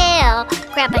 green tail,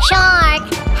 Grandpa Shark.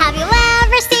 Have you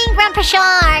ever seen Grandpa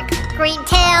Shark? Green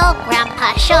tail,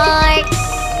 Grandpa Shark.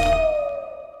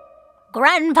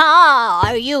 Grandpa,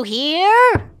 are you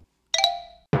here?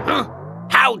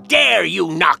 How dare you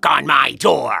knock on my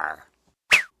door?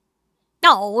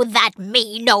 Oh, that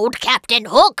mean old Captain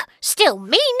Hook, still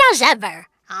mean as ever.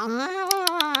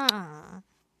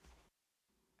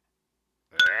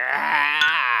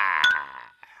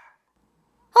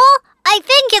 Oh, I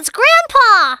think it's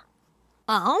Grandpa.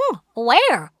 Oh,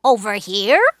 where? Over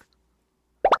here?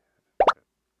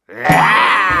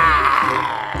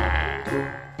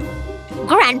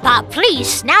 Grandpa,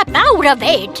 please snap out of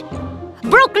it.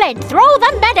 Brooklyn, throw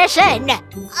the medicine.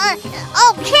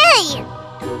 Okay.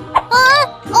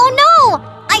 Oh no!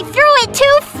 I threw it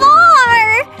too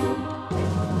far!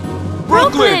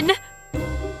 Brooklyn!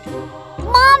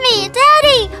 Mommy,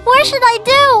 Daddy, what should I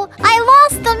do? I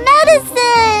lost the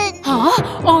medicine! Huh?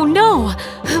 Oh no!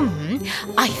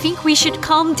 I think we should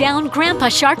calm down Grandpa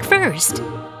Shark first.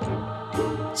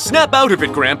 Snap out of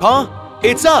it, Grandpa.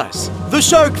 It's us, the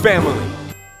Shark family.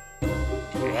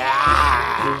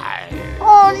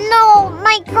 Oh no,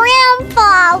 my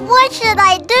grandpa! What should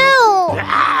I do?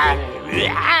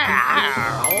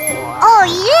 Oh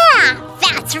yeah,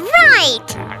 that's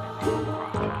right!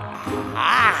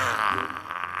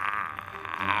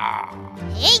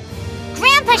 Hey,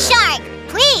 Grandpa Shark,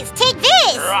 please take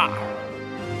this!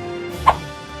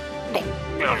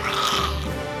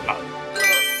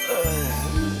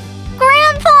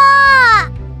 Grandpa!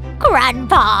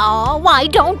 Grandpa, why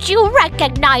don't you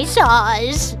recognize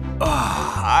us?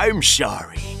 I'm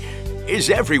sorry. Is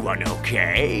everyone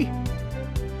okay?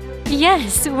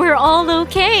 Yes, we're all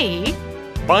okay.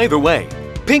 By the way,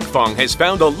 Pinkfong has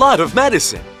found a lot of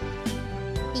medicine.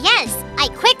 Yes, I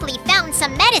quickly found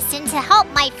some medicine to help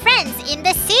my friends in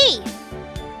the sea.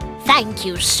 Thank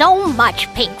you so much,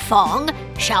 Pinkfong.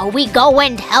 Shall we go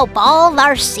and help all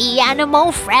our sea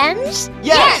animal friends?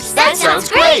 Yes, that sounds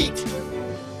great!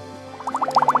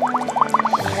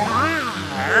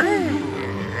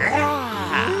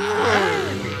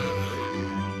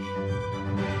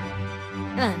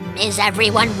 Is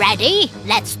everyone ready?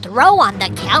 Let's throw on the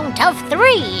count of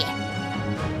 3.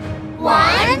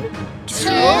 1,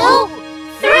 2,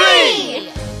 3!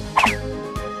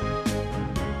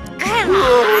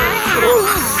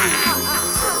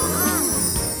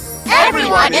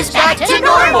 Everyone is back to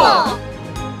normal!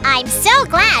 I'm so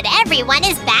glad everyone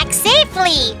is back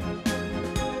safely.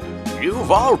 You've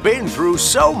all been through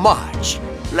so much.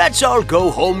 Let's all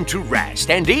go home to rest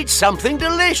and eat something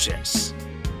delicious.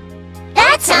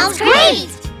 That sounds great!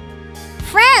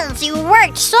 Friends, you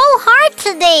worked so hard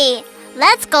today.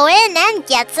 Let's go in and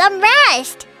get some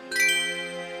rest.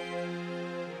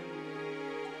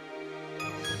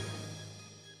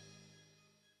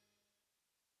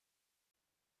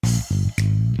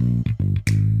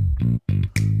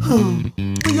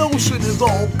 The ocean is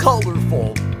all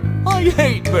colorful. I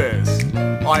hate this.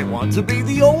 I want to be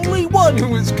the only one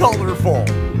who is colorful.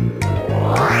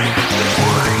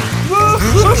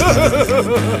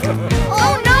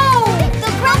 Oh no! The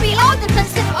grumpy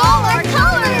octopus took all our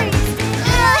colors!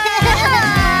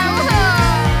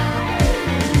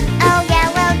 Oh,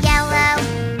 yellow, yellow,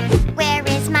 where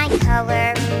is my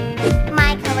color?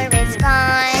 My color is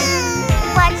gone.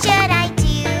 What should I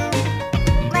do?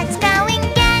 Let's go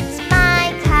and get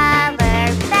my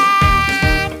color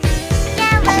back.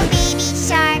 Yellow baby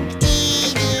shark,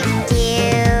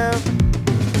 dee-doo-doo.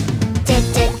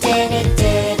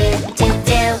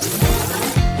 Do-do-do-do-do-do-do.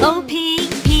 Oh,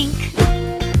 pink, pink,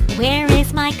 where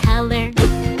is my color?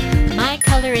 My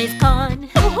color is gone.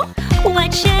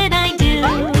 What should I do?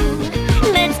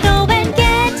 Let's go and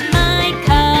get my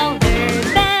color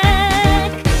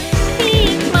back.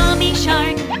 Pink mommy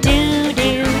shark,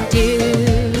 do-do-do.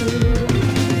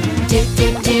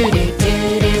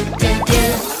 Do-do-do-do-do-do-do.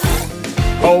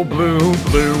 Oh, blue,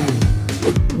 blue,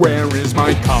 where is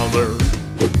my color?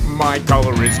 My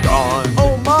color is gone.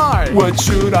 Oh my! What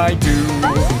should I do?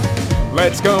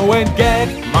 Let's go and get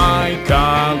my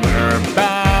color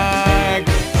back.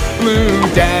 Blue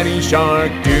daddy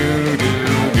shark, do-do-do.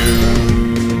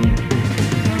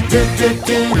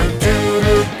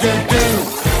 Do-do-do-do-do-do-do.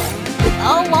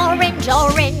 Oh, orange,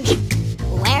 orange,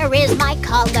 where is my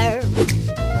color?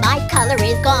 My color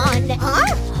is gone.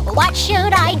 What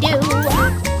should I do?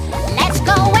 Let's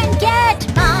go and get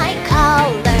my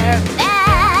color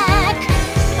back.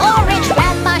 Orange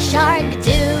grandma shark,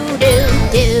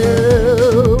 do-do-do.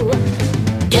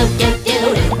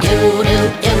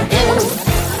 Do-do-do-do-do-do-do.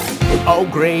 Oh,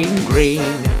 green, green,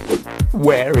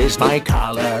 where is my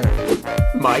color?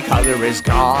 My color is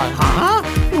gone, huh?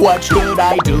 What should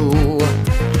I do?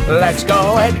 Let's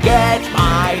go and get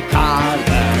my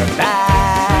color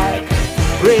back.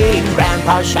 Green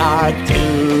Grandpa Shark,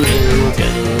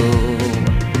 doo-doo-doo.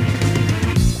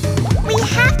 We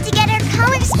have to get our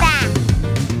colors back.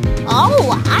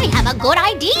 Oh, I have a good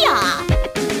idea.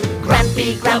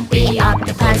 Grumpy, grumpy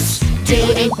octopus,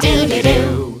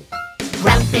 doo-doo-doo-doo-doo.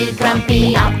 Grumpy,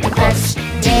 grumpy octopus,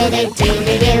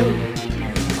 doo-doo-doo-doo-doo.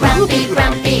 Grumpy,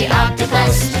 grumpy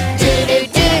octopus,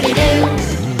 doo-doo-doo-doo-doo.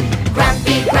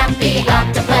 Grumpy, grumpy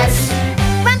octopus.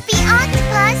 Grumpy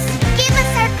octopus, give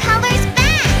us our colors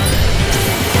back.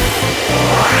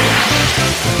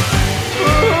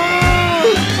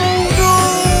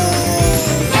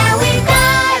 Now we've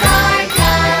got our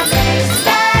colors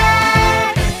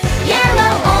back.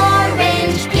 Yellow,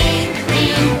 orange, pink,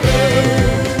 green, blue.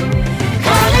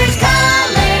 Colors,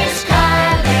 colors,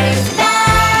 colors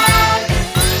back.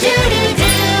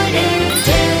 Do-do-do-do-do-do-do.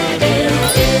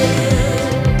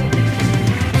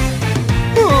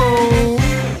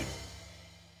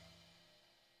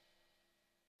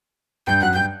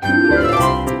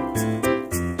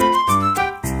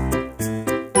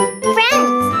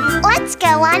 Friends, let's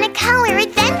go on a color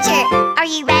adventure. Are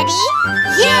you ready?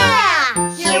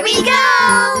 Yeah! Here we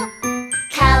go!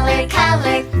 Color,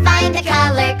 color, find the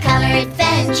color, color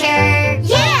adventure.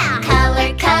 Yeah!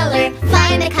 Color, color,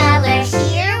 find the color.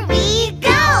 Here we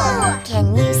go.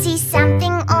 Can you see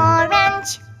something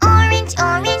orange? Orange,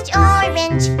 orange,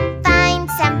 orange. Find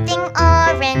something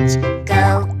orange.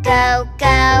 Go, go,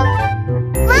 go.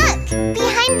 Look,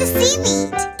 behind the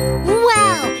seaweed.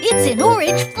 Wow, it's an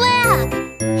orange flag.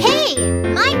 Hey,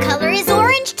 my color is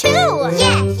orange too.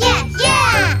 Yeah, yeah,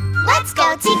 yeah. Let's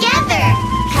go together.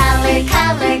 Color,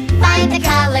 color, find the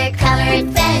color, color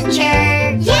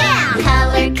adventure. Yeah!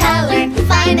 Color, color,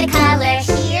 find the color.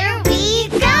 Here we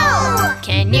go.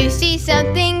 Can you see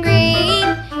something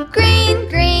green? Green,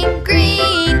 green,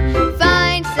 green.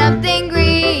 Find something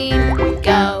green.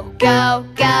 Go, go,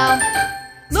 go.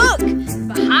 Look!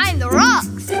 Behind the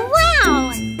rocks.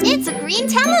 Wow, it's a green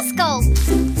telescope.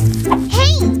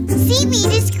 Hey,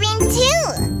 seaweed is green too.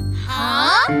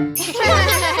 Huh?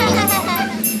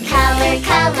 Color,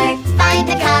 color, find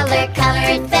the color, color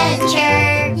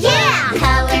adventure. Yeah!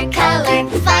 Color, color,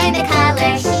 find the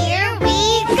color. Here we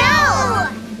go.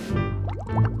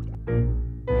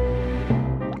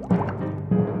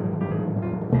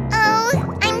 Oh,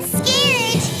 I'm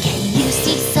scared. Can you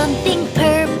see something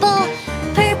purple?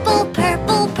 Purple,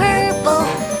 purple, purple.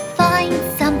 Find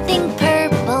something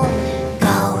purple.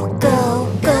 Go, go,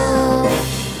 go.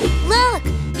 Look,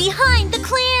 behind the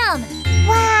clam.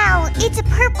 Wow, it's a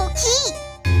purple key.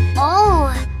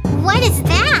 Oh, what is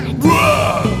that?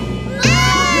 Ah!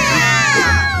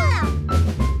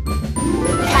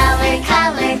 Color,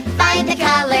 color, find the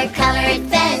color, color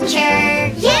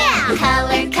adventure. Yeah!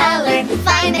 Color, color,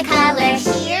 find the color.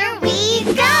 Here we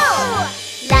go.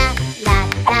 La, la,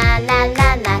 la, la, la,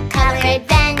 la, color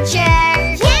adventure.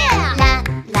 Yeah. La,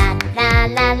 la, la,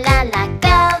 la, la, la,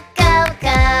 go, go,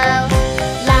 go.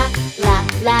 La, la,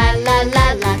 la, la, la,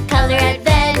 la, color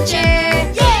adventure.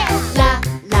 Yeah. La,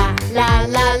 la, la,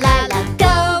 la, la, la,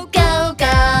 go, go,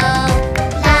 go.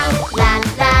 La, la,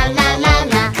 la, la, la,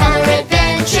 la, color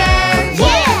adventure.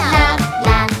 Yeah.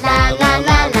 La, la, la,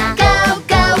 la, la, go,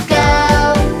 go, go.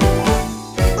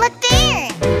 Look there.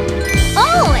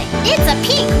 Oh, it's a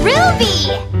pink ruby.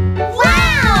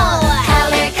 Wow.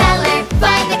 Color, color,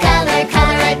 find the color,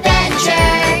 color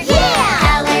adventure. Yeah.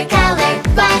 Color, color,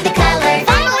 find the color.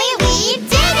 Finally, we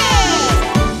did it.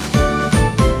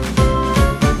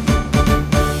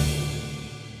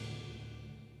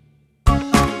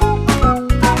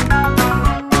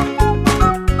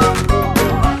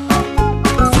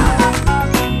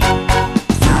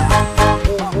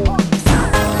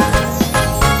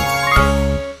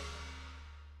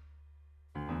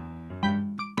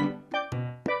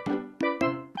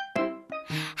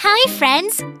 Hi,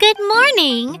 friends. Good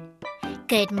morning.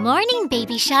 Good morning,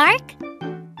 Baby Shark.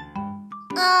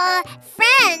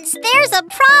 Friends, there's a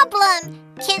problem.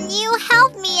 Can you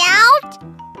help me out?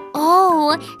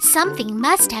 Oh, something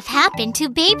must have happened to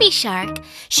Baby Shark.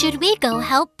 Should we go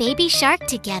help Baby Shark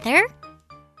together?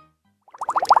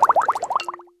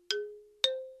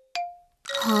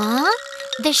 Huh?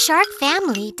 The shark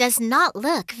family does not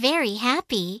look very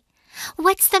happy.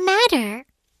 What's the matter?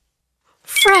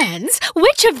 Friends,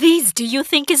 which of these do you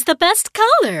think is the best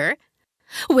color?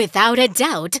 Without a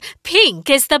doubt, pink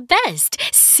is the best.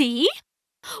 See?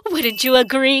 Wouldn't you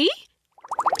agree?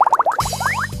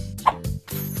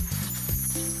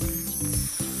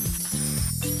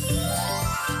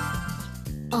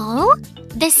 Oh,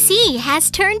 The sea has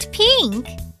turned pink.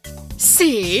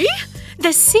 See?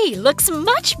 The sea looks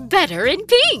much better in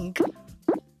pink.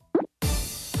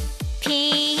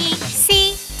 Pink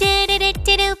sea,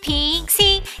 do-do-do-do-do, pink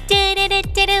sea,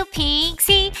 do-do-do-do-do, pink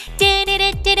sea,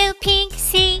 do-do-do-do-do, pink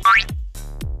sea.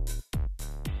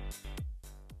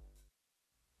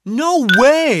 No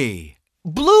way!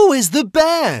 Blue is the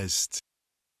best!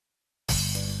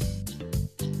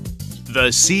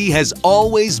 The sea has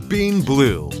always been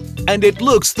blue, and it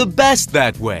looks the best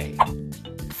that way.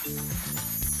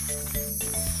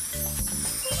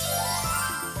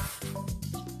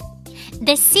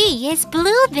 The sea is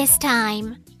blue this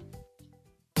time.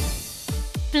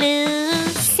 Blue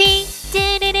sea,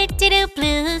 do-do-do-do-do,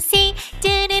 blue sea,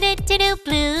 do-do-do-do-do,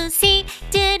 blue sea,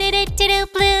 do-do-do-do-do,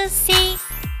 blue sea.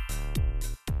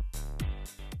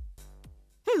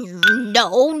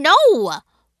 No, no!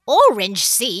 Orange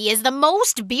sea is the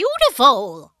most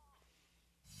beautiful.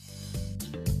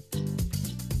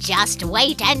 Just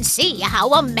wait and see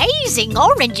how amazing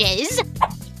orange is.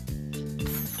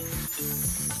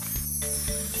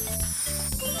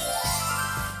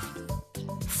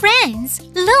 Friends,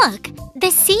 look! The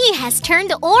sea has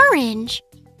turned orange.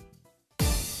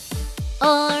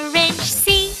 Orange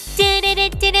sea,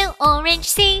 do-do-do-do-do, orange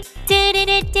sea,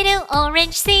 do-do-do-do-do,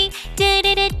 orange sea,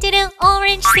 do-do-do-do-do,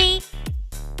 orange sea.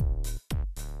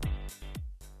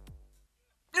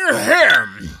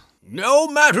 Ahem. No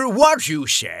matter what you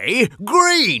say,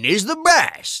 green is the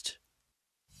best.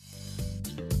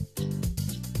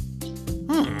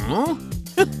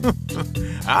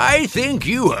 I think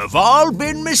you have all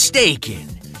been mistaken.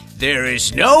 There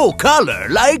is no color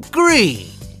like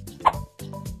green.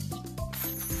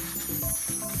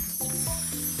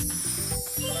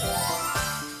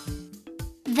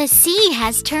 The sea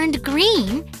has turned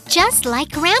green, just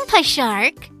like Grandpa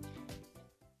Shark.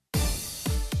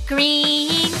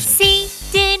 Green sea,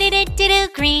 do-do-do-do-do,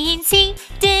 green sea,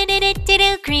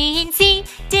 do-do-do-do-do, green sea,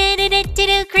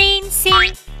 do-do-do-do-do, green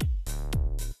sea.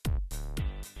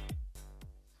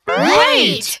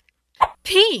 Wait!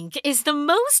 Pink is the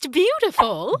most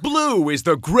beautiful. Blue is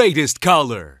the greatest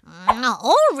color.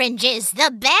 Orange is the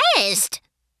best.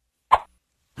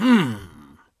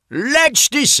 Let's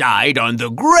decide on the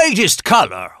greatest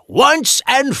color once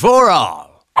and for all.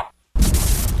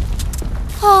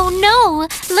 Oh no!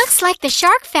 Looks like the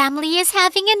shark family is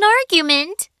having an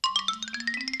argument.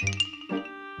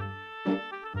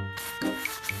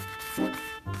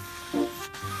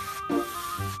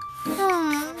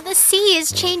 The sea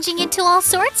is changing into all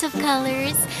sorts of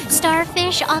colors.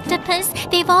 Starfish, octopus,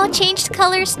 they've all changed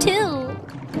colors too.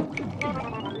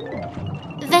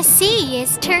 The sea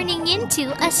is turning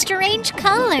into a strange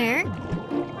color.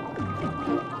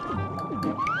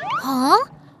 Huh?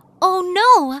 Oh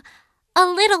no! A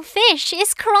little fish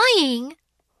is crying.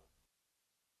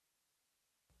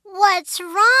 What's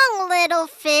wrong, little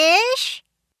fish?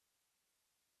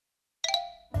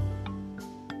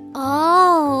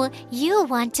 Oh, you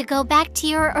want to go back to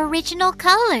your original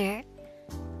color.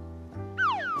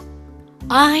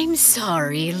 I'm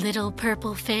sorry, little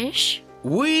purple fish.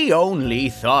 We only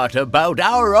thought about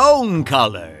our own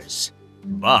colors.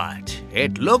 But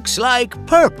it looks like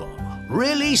purple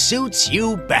really suits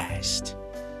you best.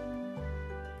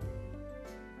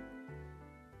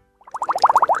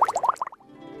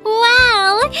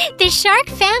 Wow! The shark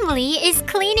family is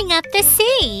cleaning up the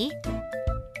sea.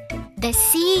 The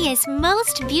sea is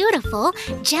most beautiful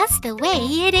just the way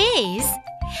it is.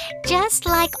 Just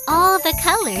like all the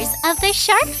colors of the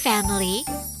shark family.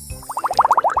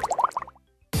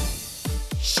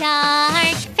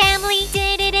 Shark family,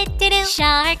 do-do-do-do-do.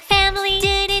 Shark family,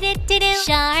 do-do-do-do-do.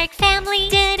 Shark family,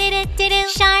 do-do-do-do-do.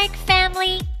 Shark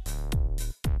family.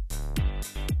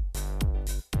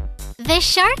 The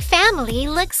shark family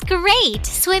looks great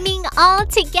swimming all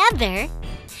together.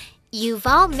 You've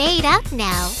all made up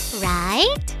now,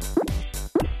 right?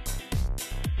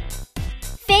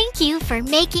 Thank you for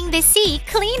making the sea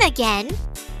clean again.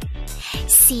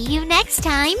 See you next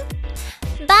time.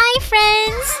 Bye,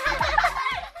 friends!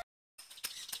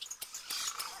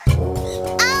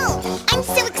 Oh, I'm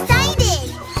so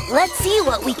excited! Let's see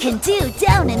what we can do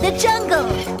down in the jungle.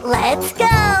 Let's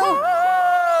go!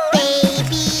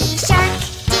 Baby shark,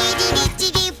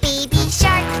 dee-dee-dee-dee-doo. Baby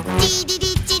shark,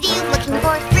 dee-dee-dee-dee-doo. Looking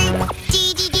for fruit,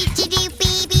 dee-dee-dee-dee-doo.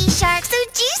 Baby shark, so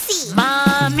juicy.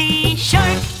 Mommy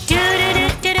shark,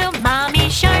 do-do-do-do-do. Mommy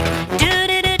shark,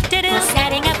 do-do-do-do-do.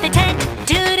 Setting up the tent,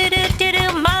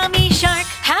 do-do-do-do-do. Mommy shark,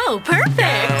 how perfect!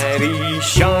 Daddy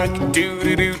shark,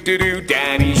 doo-doo-doo-doo-doo.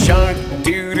 Daddy shark,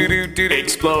 doo-doo-doo-doo-doo.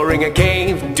 Exploring a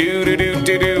cave,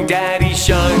 doo-doo-doo-doo-doo. Daddy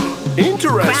shark,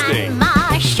 interesting.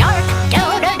 Grandma shark,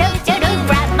 do-do-do-do-do.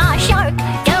 Grandma shark,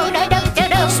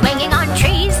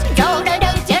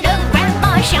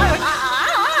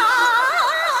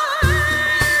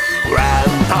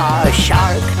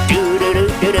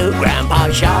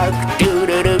 Grandpa Shark,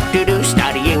 doo-doo-doo-doo-doo,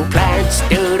 studying plants,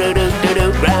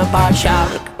 doo-doo-doo-doo-doo, Grandpa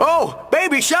Shark. Oh,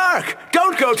 Baby Shark,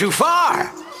 don't go too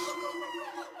far.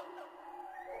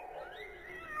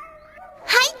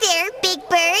 Hi there, Big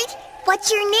Bird.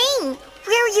 What's your name?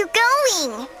 Where are you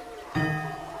going?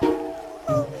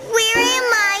 Where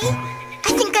am I?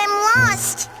 I think I'm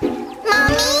lost.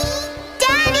 Mommy?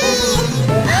 Daddy?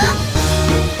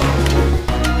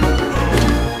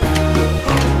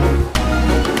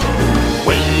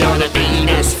 We are the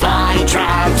Venus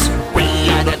flytraps. We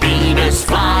are the Venus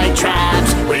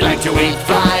flytraps. We like to eat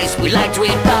flies. We like to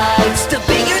eat bugs. The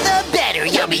bigger the better.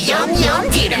 Yummy, yum, yum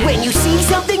dinner. When you see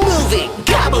something moving,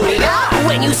 gobble it up.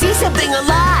 When you see something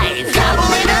alive,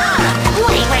 gobble it up.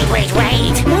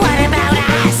 Wait. What about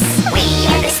us? We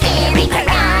are the scary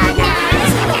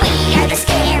piranhas. We are the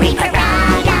scary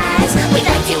piranhas. We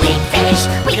like to eat fish.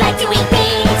 We like to eat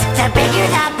beans. The bigger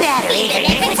the better, even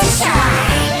if it's a shark.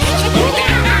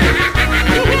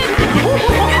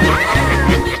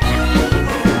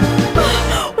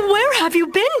 Where have you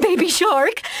been, Baby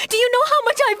Shark? Do you know how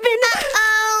much I've been...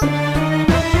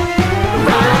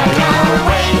 Run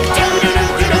away,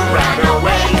 doo-doo-doo-doo-doo, run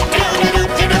away,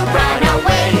 doo-doo-doo-doo-doo, run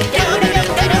away,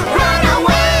 doo-doo-doo-doo-doo, run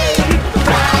away.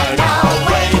 Run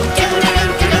away,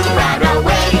 doo-doo-doo-doo-doo, run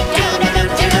away,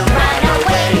 doo-doo-doo-doo-doo, run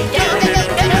away,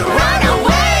 doo-doo-doo-doo-doo, run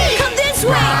away. Come this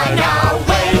way! Run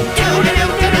away,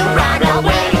 doo-doo-doo-doo-doo, run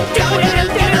away,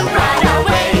 doo-doo-doo-doo-doo, run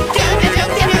away,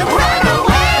 doo-doo-doo-doo-doo, run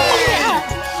away.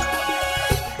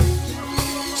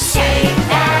 Save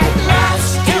at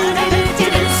last,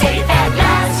 doo-doo-doo-doo-doo, save at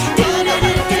last,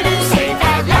 doo-doo-doo-doo-doo, save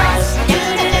at last,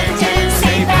 doo-doo-doo-doo,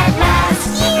 save at last.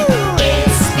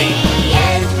 It's the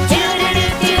end,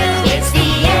 doo-doo-doo-doo, it's the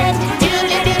end,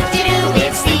 doo-doo-doo-doo,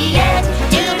 it's the end,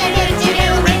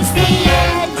 doo-doo-doo-doo, it's the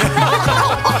end.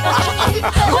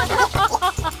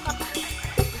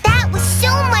 That was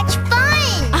so much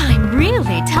fun! I'm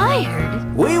really tired.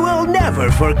 We will never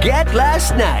forget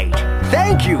last night.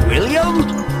 Thank you, William.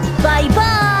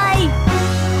 Bye-bye!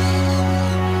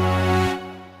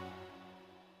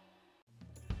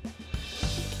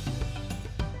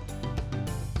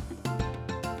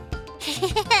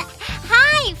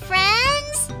 Hi,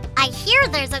 friends! I hear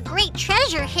there's a great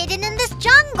treasure hidden in this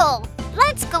jungle.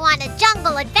 Let's go on a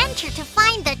jungle adventure to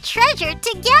find the treasure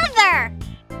together.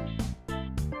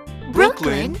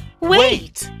 Brooklyn,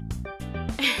 wait!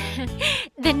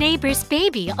 The neighbor's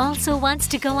baby also wants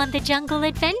to go on the jungle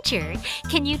adventure.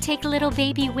 Can you take little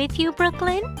baby with you,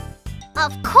 Brooklyn?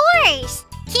 Of course!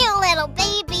 Cute little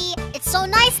baby. It's so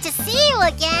nice to see you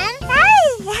again.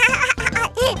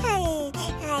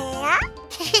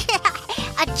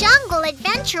 A jungle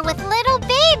adventure with little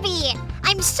baby.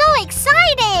 I'm so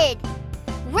excited.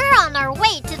 We're on our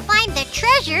way to find the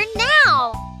treasure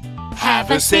now.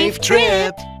 Have a safe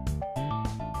trip!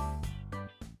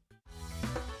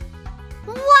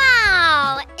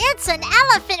 Wow! It's an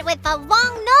elephant with a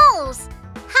long nose.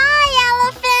 Hi,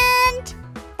 elephant.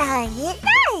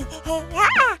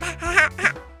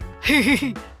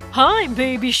 Hi,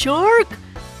 Baby Shark.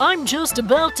 I'm just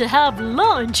about to have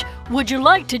lunch. Would you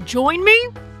like to join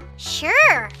me?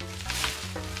 Sure.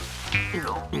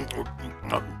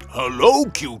 Hello,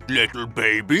 cute little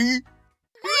baby.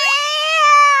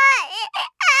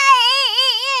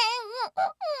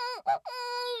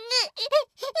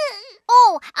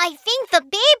 Oh, I think the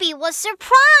baby was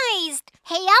surprised.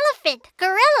 Hey, elephant,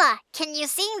 gorilla, can you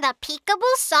sing the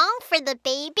Peekaboo song for the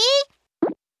baby?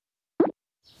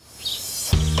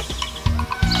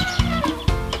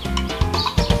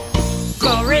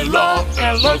 Gorilla,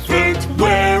 elephant,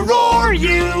 where are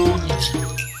you?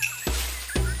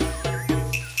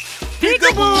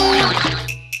 Peekaboo!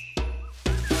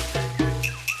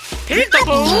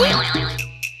 Peekaboo!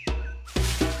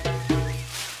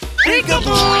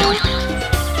 Peekaboo!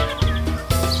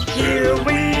 Here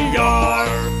we are!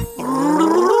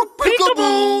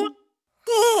 Peekaboo!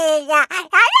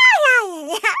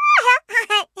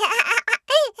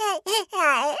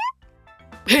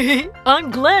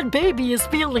 I'm glad Baby is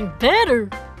feeling better.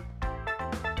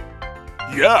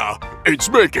 Yeah, it's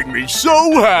making me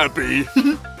so happy!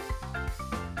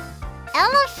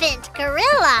 Elephant,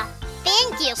 gorilla,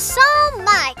 thank you so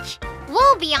much.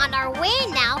 We'll be on our way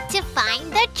now to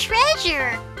find the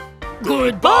treasure.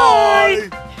 Goodbye!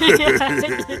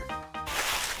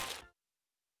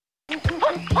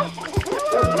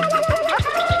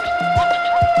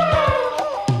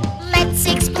 Let's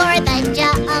explore the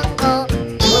jungle.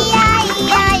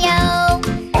 E-I-E-I-O.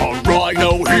 A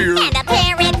rhino here! And a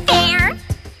parrot there.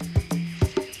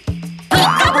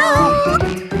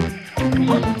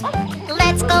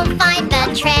 Let's go find the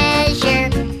treasure.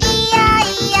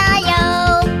 E-I-E-I-O.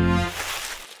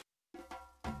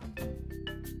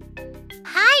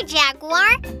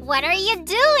 Jaguar. What are you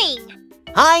doing?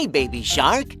 Hi, Baby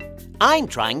Shark. I'm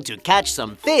trying to catch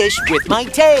some fish with my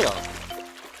tail.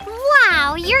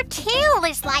 Wow, your tail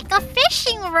is like a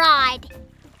fishing rod.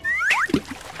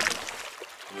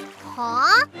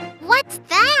 Huh? What's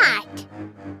that?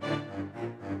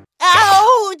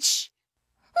 Ouch!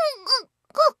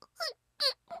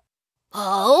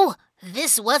 Oh,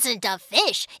 this wasn't a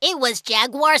fish. It was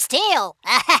Jaguar's tail.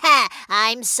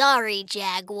 I'm sorry,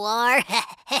 Jaguar.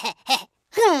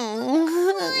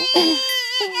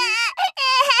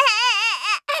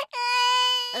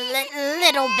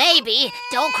 Little baby,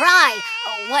 don't cry.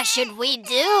 What should we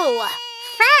do?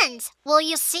 Friends, will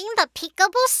you sing the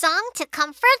Peekaboo song to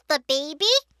comfort the baby?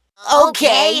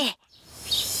 Okay.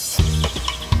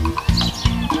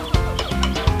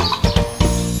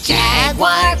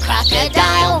 Jaguar,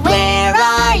 crocodile, where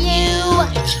are you?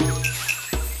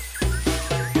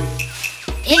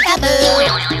 Peekaboo!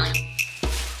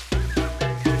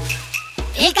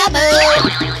 Peekaboo!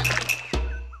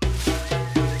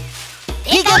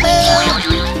 Peekaboo!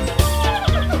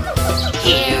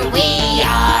 Here we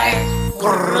are!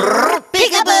 Grrr,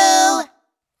 Peekaboo!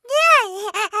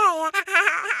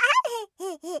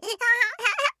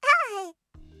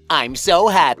 I'm so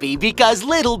happy because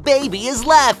little baby is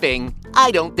laughing.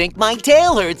 I don't think my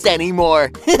tail hurts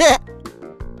anymore.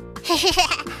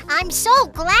 I'm so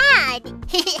glad.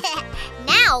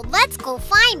 Now let's go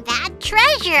find that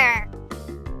treasure.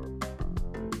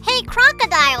 Hey,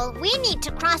 Crocodile, we need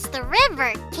to cross the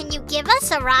river. Can you give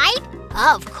us a ride?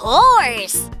 Of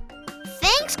course!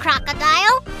 Thanks,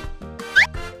 Crocodile.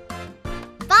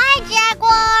 Bye,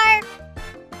 Jaguar.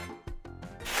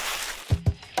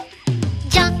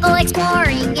 Jungle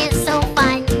exploring is so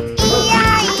fun.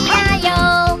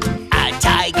 E-I-E-I-O. A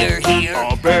tiger here.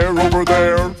 A bear over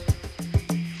there.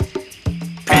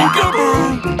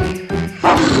 Peekaboo!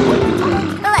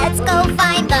 Let's go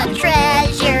find the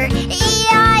treasure.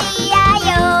 E-I-E-I-O.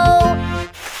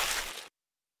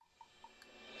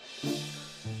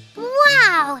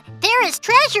 Wow, there is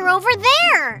treasure over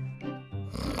there.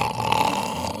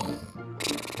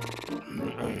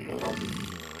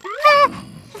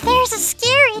 There's a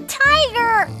scary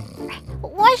tiger.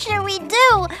 What should we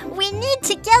do? We need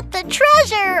to get the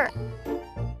treasure.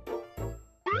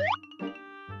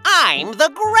 I'm the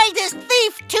greatest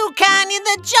thief toucan in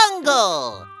the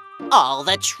jungle. All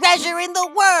the treasure in the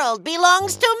world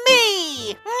belongs to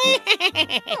me.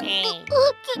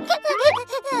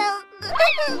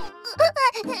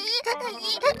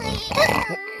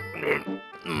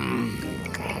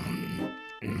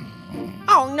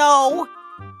 Oh no!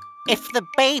 If the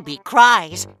baby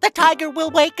cries, the tiger will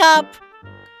wake up.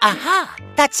 Aha!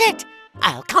 That's it!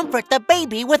 I'll comfort the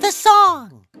baby with a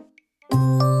song.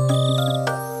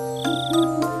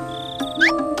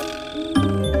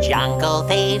 Jungle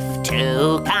thief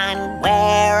toucan,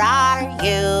 where are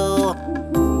you?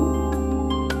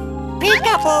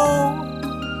 Peekaboo!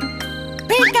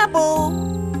 Peekaboo!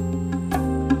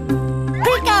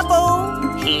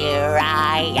 Peekaboo! Here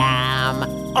I am.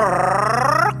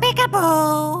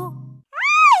 Peekaboo!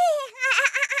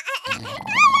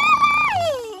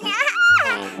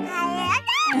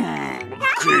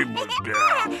 Keep it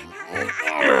down.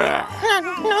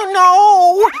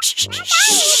 No! Shh!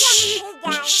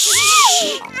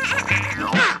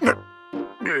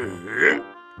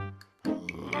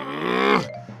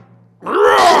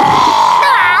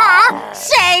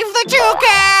 Save the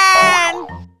toucan!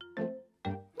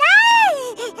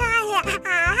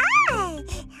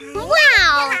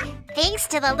 Wow! Thanks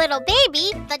to the little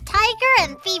baby, the tiger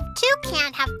and thief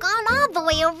toucan have gone all the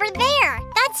way over there.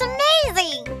 That's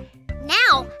amazing!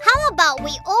 Now, how about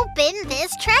we open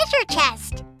this treasure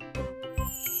chest?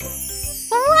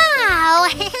 Wow!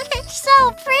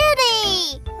 So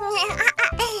pretty!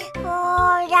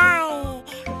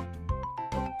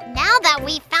 Now that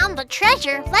we found the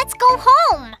treasure, let's go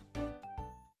home!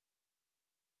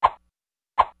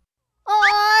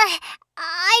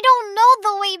 I don't know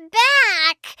the way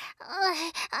back.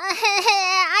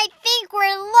 I think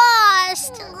we're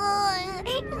lost.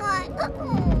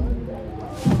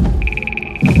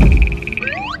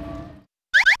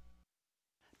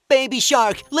 Baby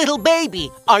Shark, little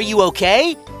baby, are you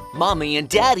okay? Mommy and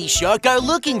Daddy Shark are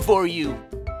looking for you.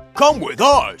 Come with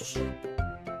us.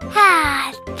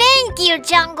 Thank you,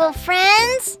 jungle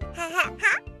friends.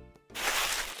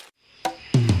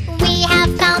 We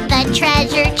have found the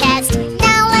treasure chest.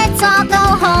 Now let's all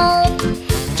go home.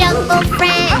 Jungle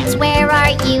friends, where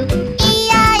are you?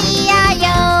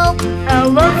 E-I-E-I-O.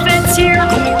 Elephants here.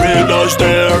 Gorillas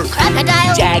there.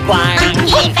 Crocodile, Jaguar,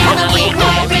 monkey family,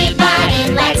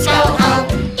 everybody, let's go home.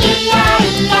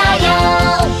 E-I-E-I-O.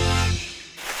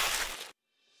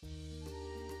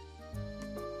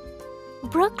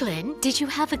 Brooklyn, did you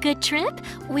have a good trip?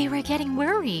 We were getting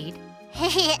worried.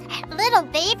 Little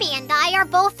baby and I are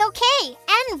both okay,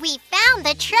 and we found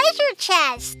the treasure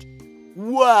chest.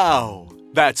 Wow!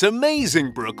 That's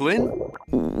amazing, Brooklyn.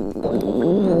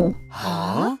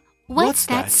 Huh? What's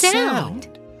that sound?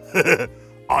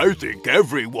 I think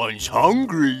everyone's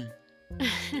hungry.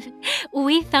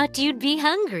 We thought you'd be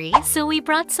hungry, so we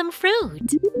brought some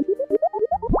fruit.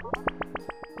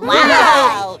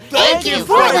 Wow! Thank you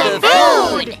for the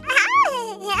food!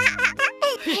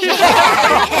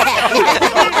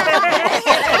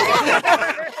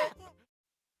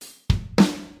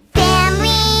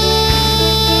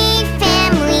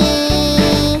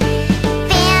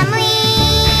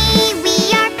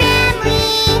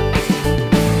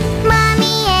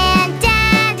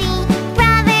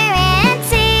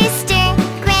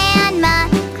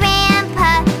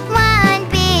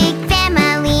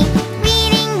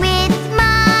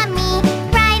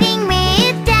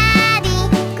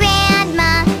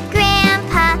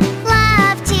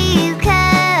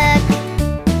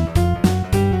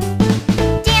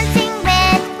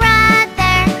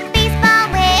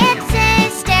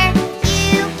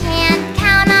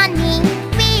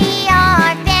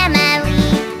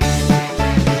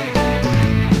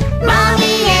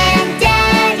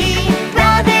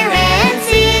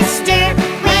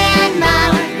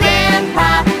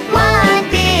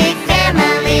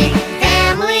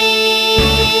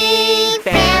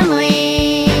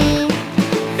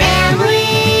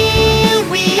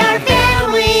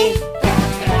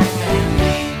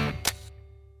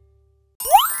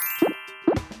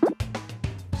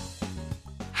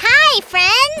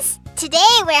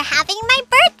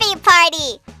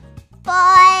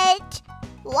 But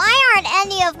why aren't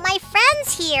any of my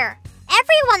friends here?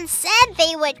 Everyone said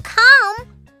they would come.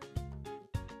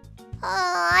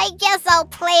 I guess I'll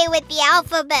play with the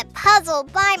alphabet puzzle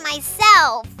by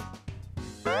myself.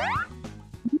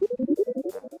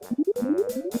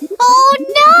 Oh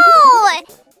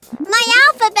no! My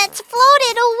alphabet's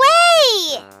floated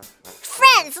away!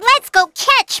 Friends, let's go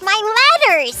catch my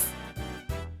letters!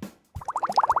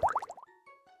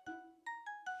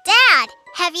 Dad,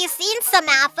 have you seen some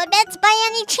alphabets by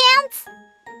any chance?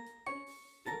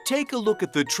 Take a look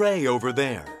at the tray over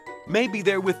there. Maybe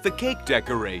they're with the cake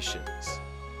decorations.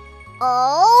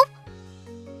 Oh?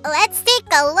 Let's take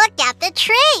a look at the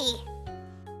tray.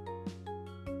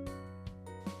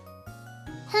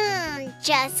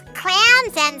 Just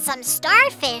clams and some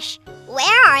starfish.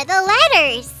 Where are the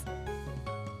letters?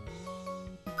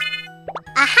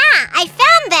 Aha! I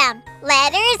found them!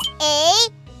 Letters A,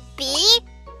 B,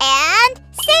 and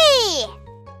C.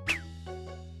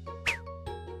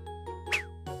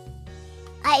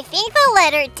 I think the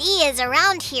letter D is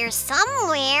around here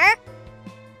somewhere.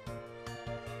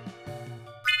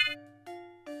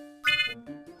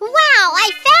 Wow,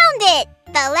 I found it!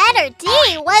 The letter D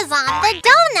was on the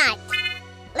donut.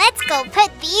 Let's go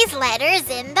put these letters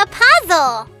in the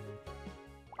puzzle.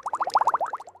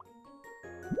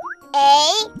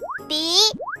 A,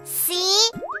 B, C,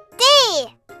 D.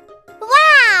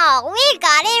 Wow, we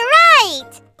got it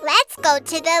right! Let's go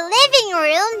to the living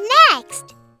room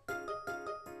next.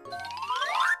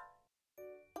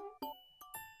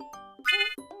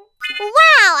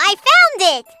 Wow, I found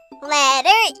it!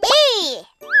 Letter E.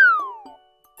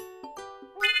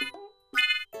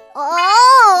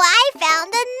 Oh, I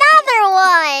found another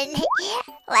one!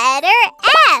 Letter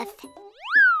F.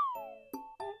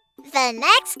 The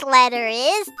next letter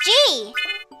is G.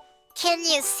 Can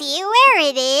you see where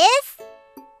it is?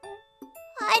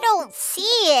 I don't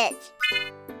see it.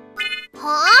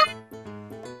 Huh?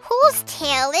 Whose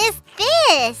tail is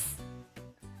this?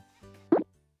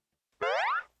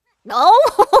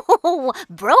 Oh,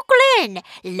 Brooklyn,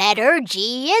 letter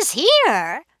G is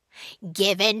here.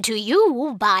 Given to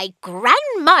you by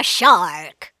Grandma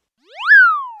Shark.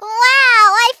 Wow,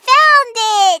 I found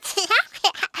it!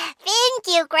 Thank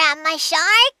you, Grandma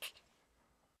Shark.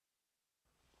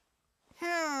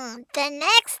 The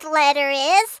next letter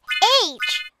is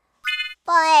H.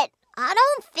 But I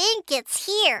don't think it's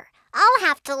here. I'll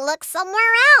have to look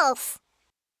somewhere else.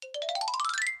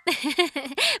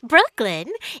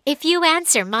 Brooklyn, if you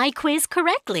answer my quiz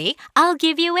correctly, I'll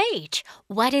give you H.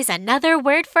 What is another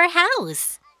word for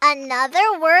house?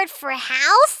 Another word for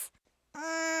house?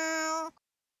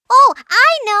 Oh,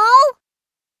 I know!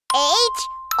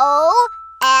 H-O-M-E.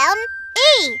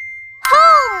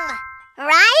 Home!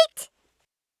 Right?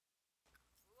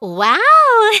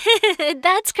 Wow!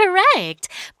 That's correct.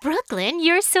 Brooklyn,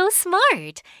 you're so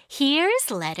smart. Here's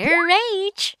letter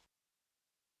H.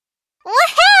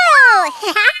 Woohoo!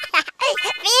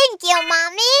 Thank you,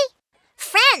 Mommy.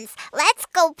 Friends, let's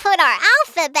go put our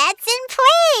alphabets in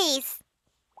place.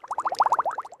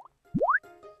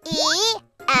 E,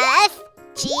 F,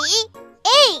 G,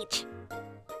 H.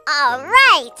 All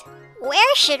right.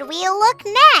 Where should we look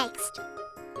next?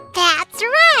 That's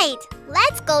right.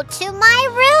 Let's go to my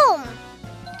room.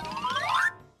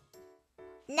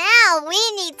 Now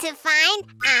we need to find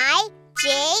I,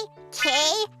 J,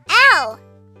 K, L.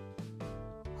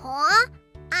 Huh?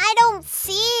 I don't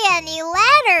see any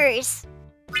letters.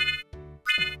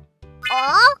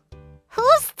 Oh?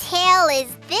 Whose tail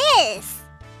is this?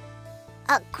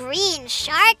 A green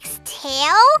shark's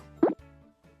tail?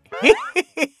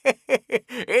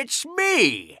 It's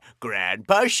me,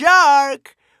 Grandpa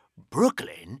Shark.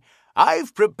 Brooklyn,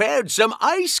 I've prepared some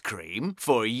ice cream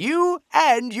for you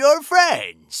and your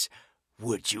friends.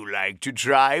 Would you like to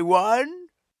try one?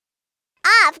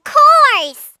 Of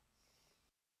course!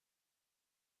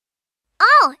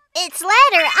 Oh, it's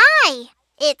letter I.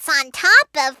 It's on top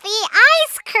of the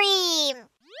ice cream.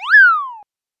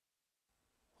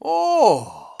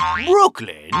 Oh,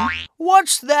 Brooklyn,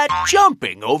 what's that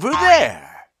jumping over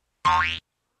there? Aha!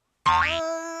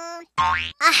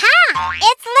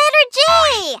 It's letter J!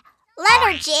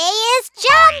 Letter J is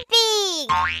jumping!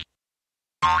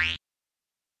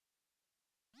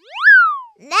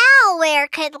 Now where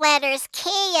could letters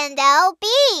K and L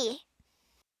be?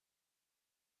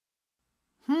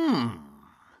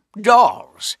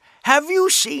 Dolls, have you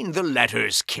seen the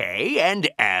letters K and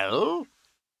L?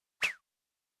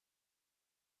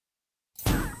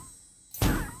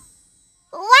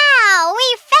 Wow,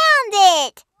 we found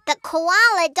it! The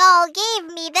koala doll gave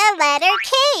me the letter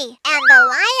K, and the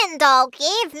lion doll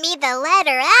gave me the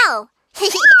letter L.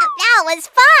 That was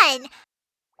fun!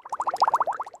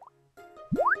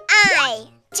 I,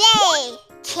 J,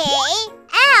 K,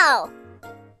 L.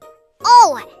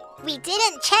 Oh, we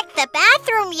didn't check the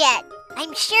bathroom yet.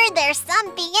 I'm sure there's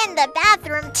something in the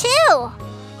bathroom too.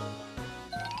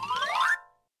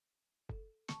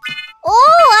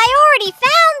 Oh, I already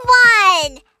found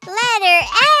one! Letter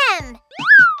M.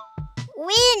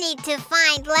 We need to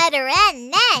find letter N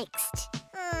next.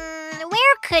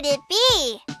 Where could it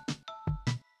be?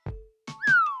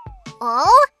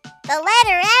 Oh, the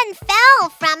letter N fell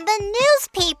from the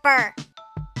newspaper.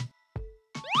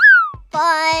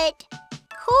 But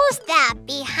who's that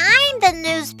behind the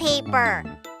newspaper?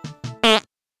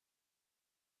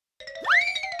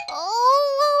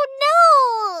 Oh,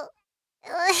 no!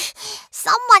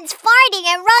 Someone's farting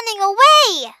and running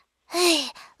away.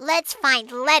 Let's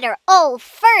find letter O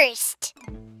first.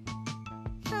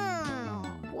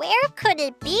 Where could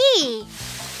it be?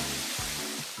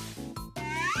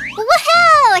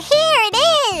 Woohoo! Here it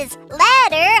is!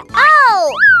 Letter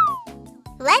O!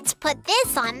 Let's put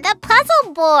this on the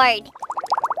puzzle board.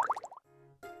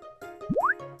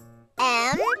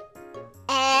 M,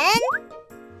 N,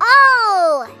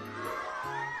 O.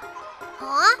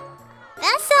 Huh?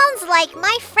 That sounds like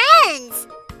my friends.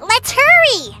 Let's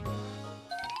hurry.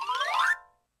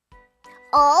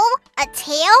 Oh, a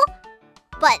tail?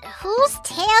 But whose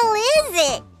tail is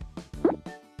it?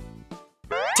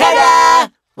 Ta-da!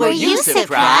 Were you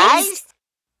surprised?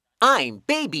 I'm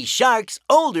Baby Shark's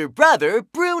older brother,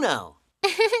 Bruno.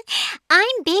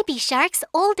 I'm Baby Shark's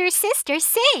older sister,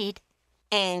 Sade.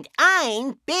 And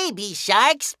I'm Baby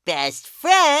Shark's best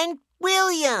friend,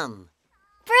 William.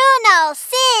 Bruno,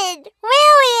 Sid,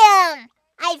 William!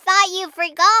 I thought you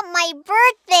forgot my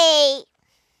birthday.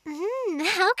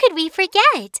 How could we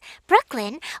forget?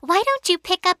 Brooklyn, why don't you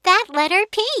pick up that letter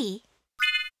P?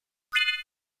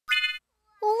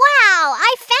 Wow,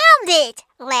 I found it!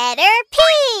 Letter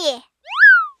P!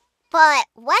 But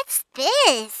what's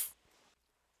this?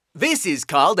 This is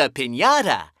called a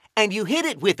piñata, and you hit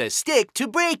it with a stick to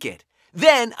break it.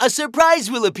 Then a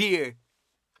surprise will appear.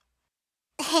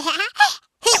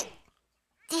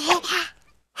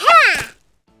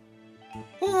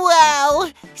 Wow,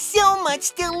 so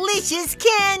much delicious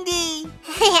candy!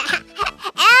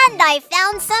 And I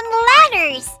found some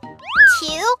letters.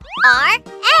 Q, R,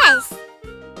 S.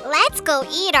 Let's go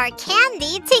eat our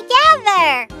candy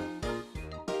together.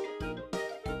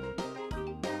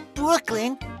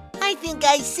 Brooklyn, I think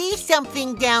I see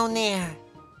something down there.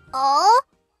 Oh?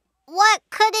 What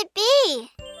could it be?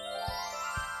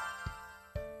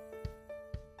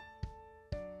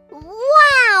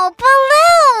 Wow,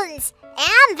 balloons!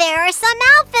 And there are some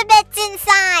alphabets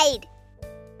inside.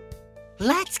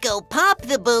 Let's go pop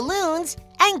the balloons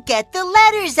and get the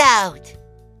letters out.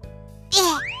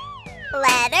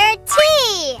 Letter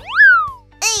T.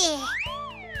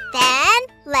 Then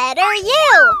letter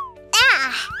U.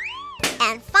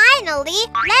 And finally,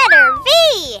 letter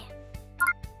V.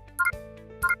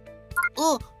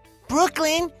 Oh,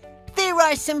 Brooklyn, there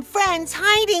are some friends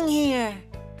hiding here.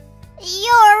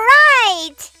 You're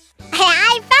right!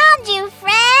 I found you,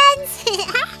 friends!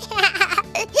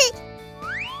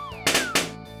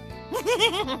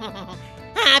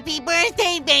 Happy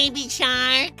birthday, Baby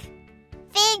Shark!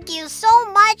 Thank you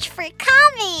so much for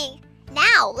coming!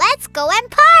 Now let's go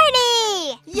and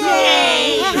party!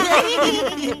 Yay!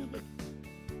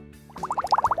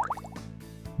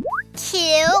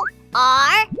 QRSTUV.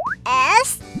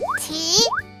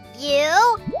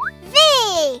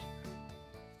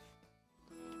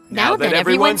 Now that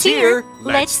everyone's here,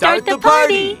 let's start the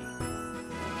party.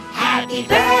 Happy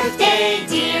birthday,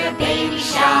 dear Baby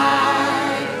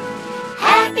Shark.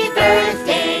 Happy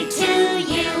birthday to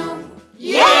you.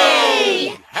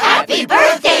 Yay! Happy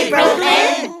birthday,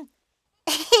 Brooklyn!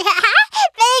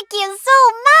 Thank you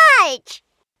so much!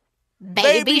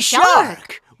 Baby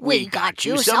Shark, we got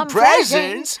you some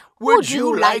presents. Would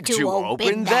you like to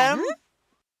open them?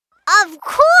 Of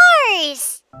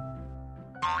course!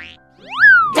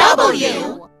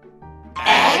 W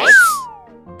X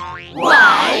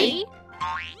Y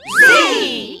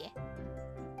Z.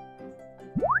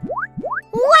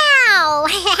 Wow!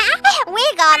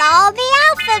 We got all the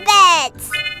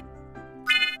alphabets!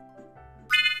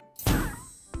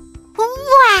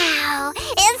 Wow!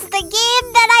 It's the game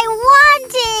that I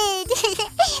wanted!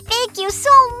 Thank you so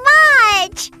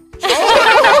much!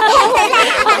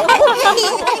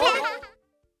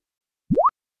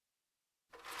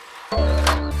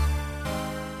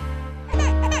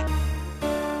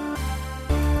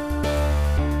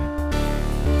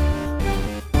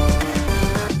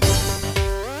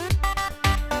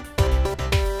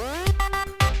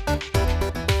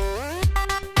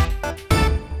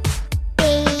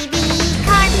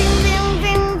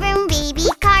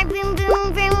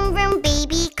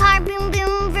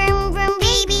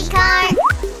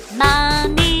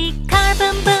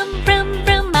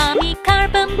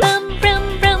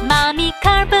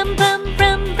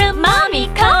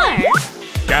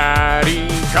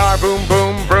 Car boom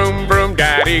boom vroom vroom,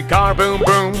 daddy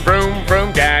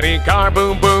car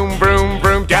boom boom vroom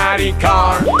vroom, daddy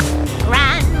car.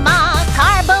 Grandma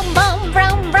car boom boom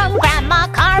vroom vroom, grandma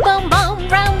car boom boom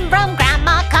vroom vroom,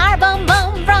 grandma car boom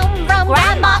boom vroom vroom,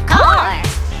 grandma car.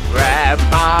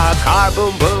 Grandpa car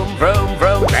boom boom vroom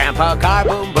vroom, grandpa car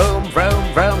boom boom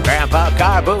vroom vroom, grandpa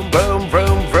car boom boom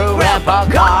vroom vroom, grandpa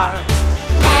car.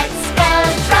 Let's go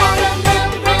drive,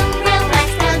 vroom vroom vroom.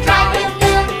 Let's go drive,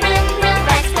 vroom vroom vroom.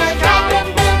 Let's go drive, vroom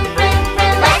vroom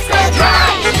vroom. Let's go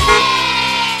drive.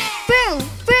 Vroom,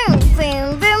 vroom, vroom,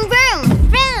 vroom, vroom.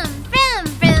 Vroom, vroom,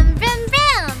 vroom, vroom,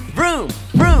 vroom.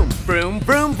 Vroom, vroom, vroom,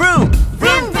 vroom, vroom.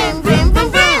 Vroom, vroom, vroom, vroom,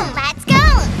 vroom. Let's go!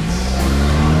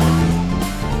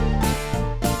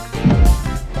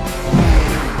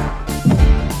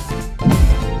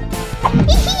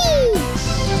 Hee-hee!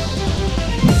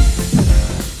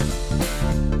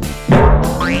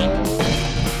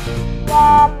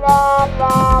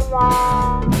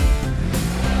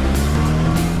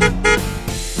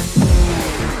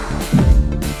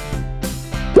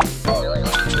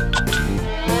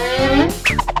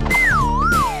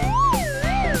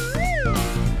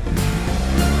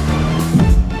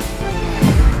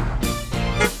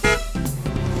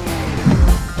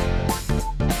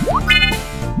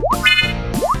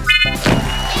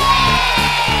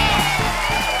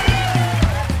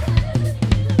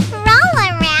 Roll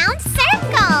around,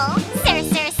 circle. Sir,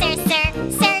 sir, sir, sir,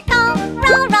 circle.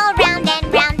 Roll, roll round and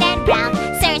round and round.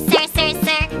 Sir, sir, sir,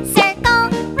 sir, circle.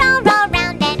 Roll, roll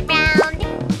round and round.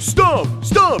 Stomp,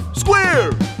 stomp,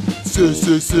 square.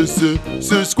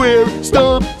 Square,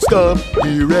 stomp, stomp,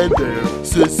 here and there.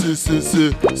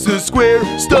 Square,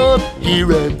 stomp,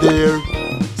 here and there.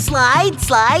 Slide,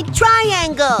 slide,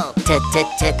 triangle.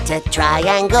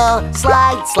 Triangle.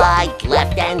 Slide, slide,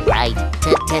 left and right.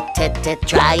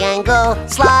 Triangle.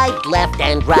 Slide, left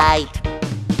and right.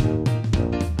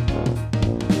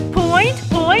 Point,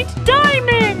 point,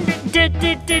 diamond.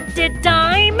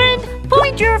 Diamond.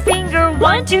 Point your finger.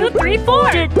 1, 2, 3,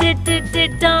 4.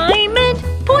 Diamond.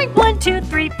 Point 1, 2,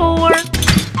 3, 4.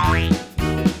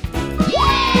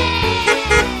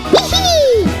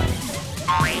 Hee-hee!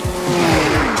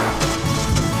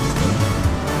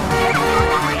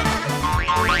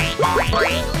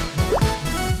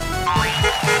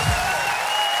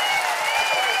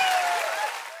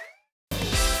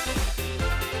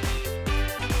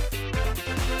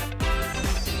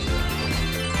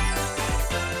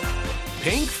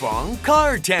 Pinkfong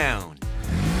Car Town.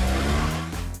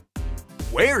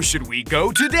 Where should we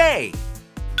go today?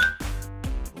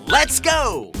 Let's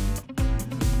go!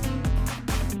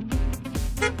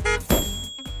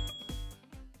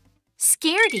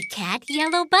 scaredy cat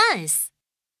yellow bus.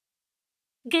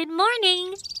 Good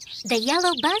morning. The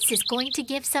yellow bus is going to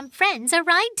give some friends a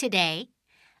ride today.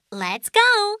 Let's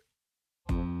go.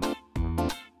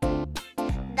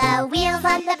 The wheels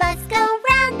on the bus go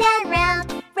round and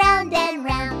round, round and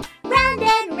round, round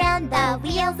and round. The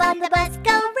wheels on the bus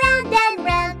go round and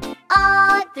round,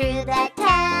 all through the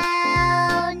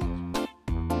town.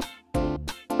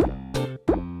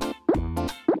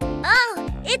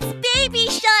 Oh, it's Baby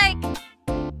Shark!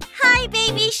 Hi,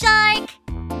 Baby Shark!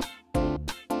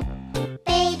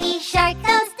 Baby Shark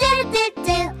goes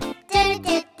do-do-do-do,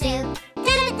 do-do-do-do,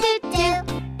 do-do-do-do.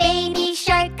 Baby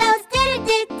Shark goes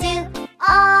do-do-do-do,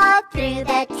 all through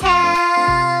the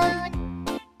town.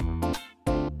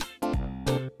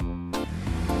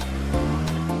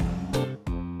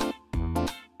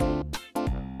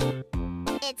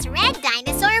 It's Red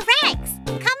Dinosaur Rex.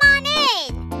 Come on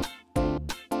in.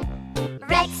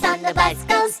 Rex on the bus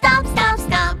goes stomp, stomp,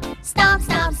 stomp, stomp,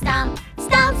 stomp, stomp,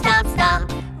 stomp, stomp,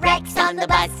 stomp. Rex on the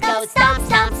bus goes stomp,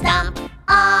 stomp, stomp,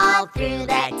 all through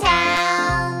the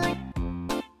town.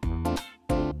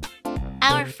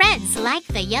 Our friends like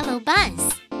the yellow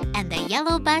bus, and the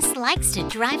yellow bus likes to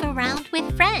drive around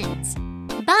with friends.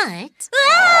 But... Oh.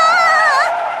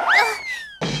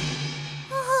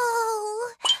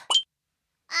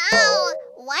 Ow!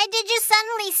 Why did you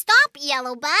suddenly stop,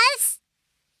 Yellow Bus?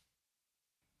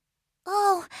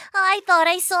 Oh, I thought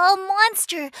I saw a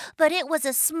monster, but it was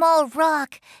a small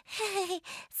rock.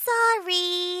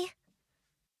 Sorry.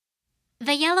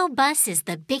 The yellow bus is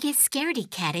the biggest scaredy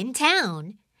cat in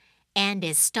town and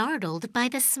is startled by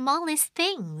the smallest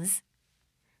things.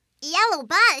 Yellow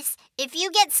Bus, if you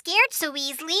get scared so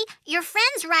easily, your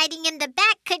friends riding in the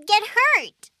back could get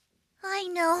hurt. I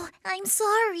know. I'm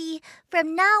sorry.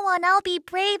 From now on, I'll be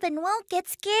brave and won't get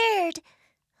scared.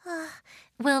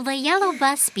 Will the yellow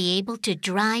bus be able to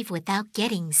drive without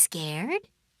getting scared?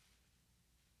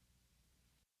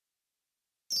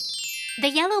 The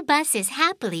yellow bus is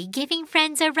happily giving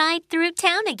friends a ride through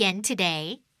town again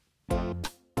today.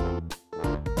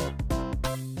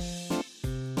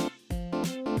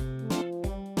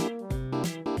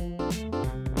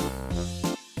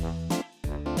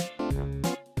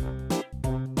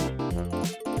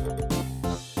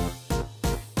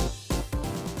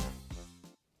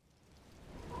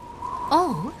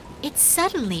 Oh, it's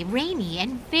suddenly rainy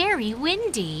and very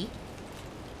windy.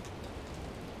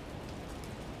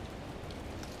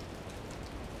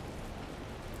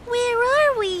 Where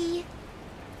are we?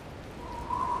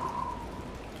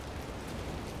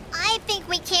 I think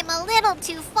we came a little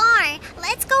too far.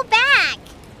 Let's go back.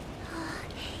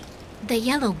 The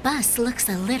yellow bus looks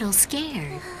a little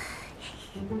scared.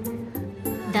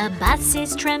 The bus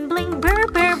is trembling, burr,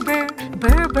 burr, burr,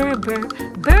 burr, burr, burr,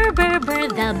 burr, burr, burr.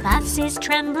 The bus is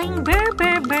trembling, burr,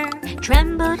 burr, burr,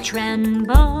 tremble,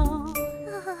 tremble.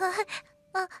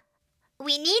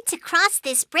 We need to cross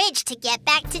this bridge to get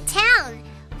back to town.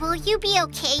 Will you be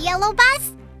okay, Yellow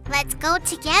Bus? Let's go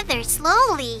together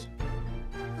slowly.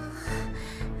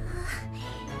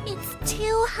 It's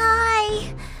too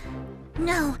high.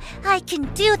 No, I can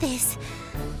do this.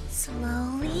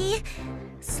 Slowly,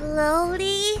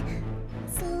 slowly,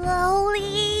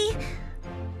 slowly.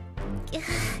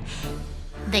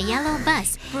 The yellow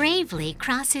bus bravely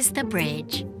crosses the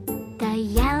bridge. The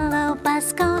yellow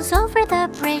bus goes over the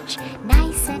bridge,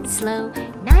 nice and slow,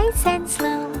 nice and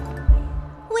slow.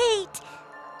 Wait,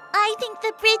 I think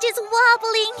the bridge is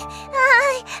wobbling.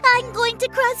 I'm going to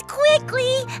cross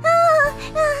quickly.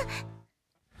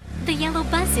 The yellow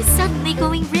bus is suddenly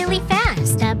going really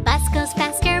fast. The bus goes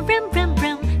faster, vroom, vroom,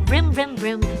 vroom, vroom, vroom,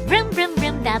 vroom, vroom, vroom,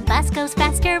 vroom. The bus goes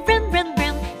faster, vroom, vroom,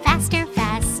 vroom, faster,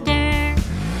 faster.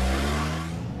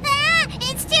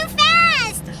 It's too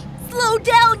fast! Slow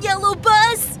down, Yellow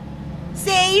Bus!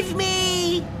 Save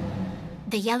me!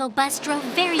 The yellow bus drove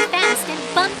very fast and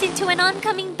bumped into an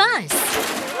oncoming bus.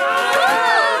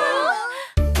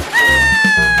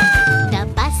 The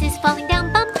bus is falling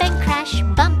down, bump and crash,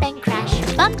 bump and crash,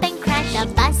 bump and crash. The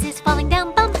bus is falling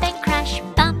down, bump and crash,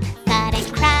 bump, thud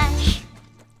and crash.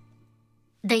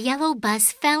 The yellow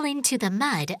bus fell into the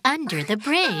mud under the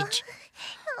bridge.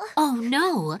 Oh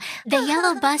no, the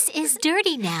yellow bus is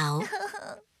dirty now.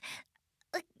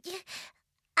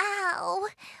 Ow!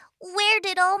 Where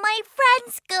did all my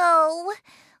friends go?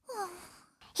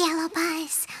 Yellow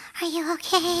Bus, are you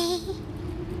okay?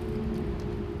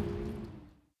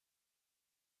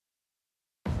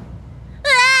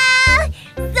 Ah!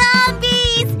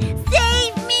 Zombies!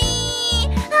 Save me!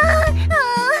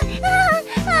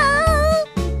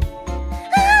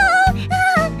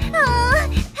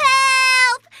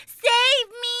 Help! Save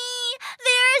me!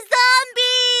 There are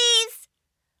zombies!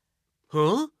 Huh?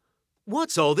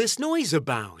 What's all this noise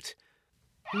about?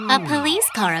 A police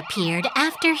car appeared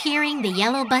after hearing the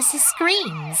yellow bus's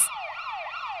screams.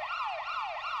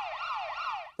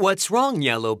 What's wrong,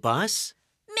 Yellow Bus?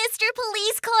 Mr.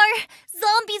 Police Car,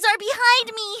 zombies are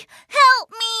behind me.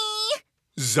 Help me!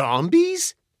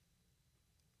 Zombies?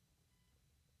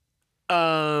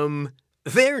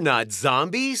 They're not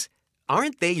zombies.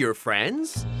 Aren't they your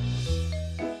friends?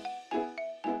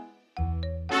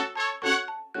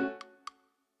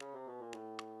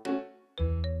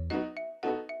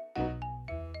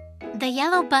 The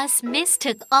yellow bus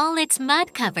mistook all its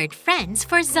mud-covered friends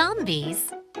for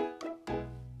zombies.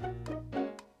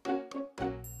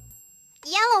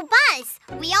 Yellow Bus,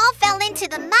 we all fell into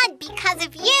the mud because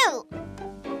of you.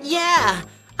 Yeah,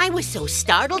 I was so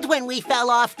startled when we fell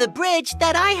off the bridge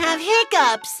that I have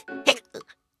hiccups.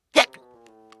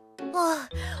 Oh,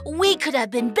 we could have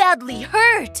been badly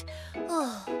hurt.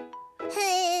 Oh.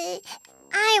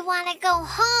 I want to go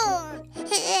home.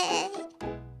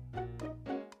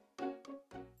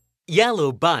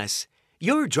 Yellow Bus,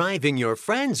 you're driving your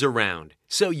friends around,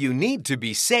 so you need to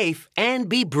be safe and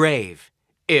be brave.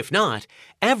 If not,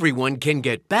 everyone can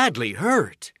get badly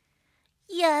hurt.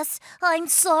 Yes, I'm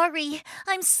sorry.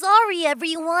 I'm sorry,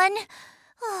 everyone.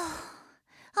 Oh,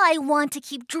 I want to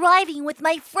keep driving with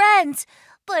my friends,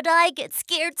 but I get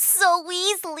scared so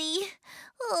easily.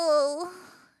 Oh.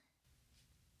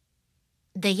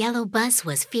 The yellow bus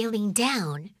was feeling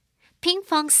down.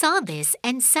 Pinkfong saw this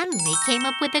and suddenly came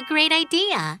up with a great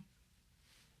idea.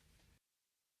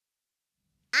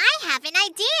 I have an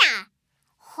idea.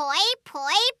 Hoi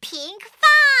poi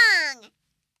pinkfong!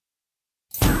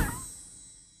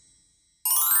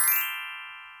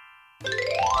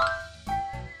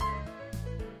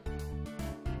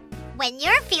 When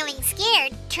you're feeling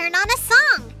scared, turn on a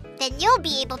song. Then you'll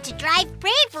be able to drive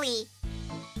bravely.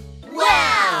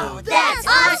 Wow, that's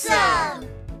awesome!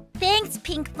 Thanks,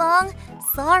 Pinkfong.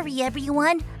 Sorry,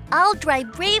 everyone. I'll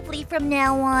drive bravely from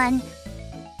now on.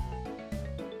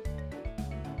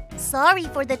 Sorry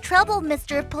for the trouble,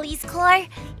 Mr. Police Car.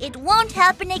 It won't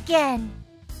happen again.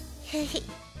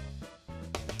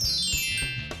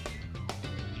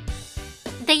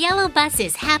 The yellow bus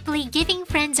is happily giving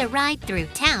friends a ride through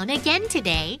town again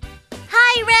today.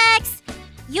 Hi, Rex!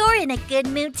 You're in a good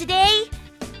mood today?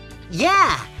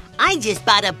 Yeah, I just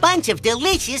bought a bunch of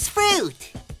delicious fruit.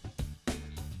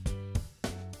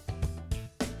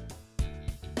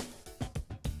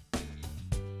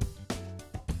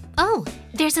 Oh,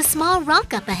 there's a small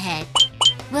rock up ahead.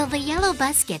 Will the yellow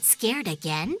bus get scared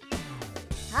again?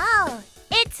 Oh,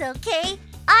 it's okay.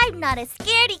 I'm not a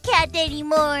scaredy cat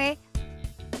anymore.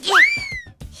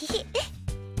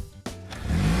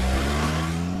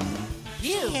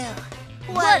 Phew,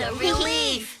 what a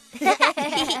relief!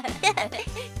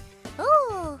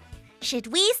 Oh, should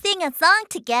we sing a song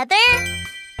together?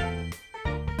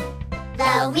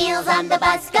 The wheels on the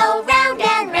bus go round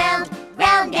and round,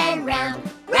 round and round,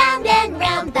 round and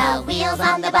round. The wheels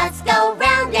on the bus go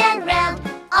round and round,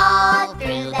 all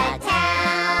through the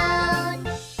town.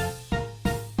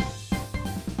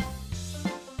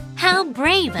 How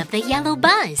brave of the yellow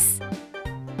bus!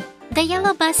 The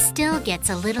yellow bus still gets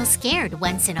a little scared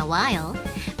once in a while,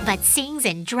 but sings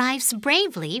and drives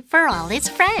bravely for all its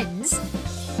friends.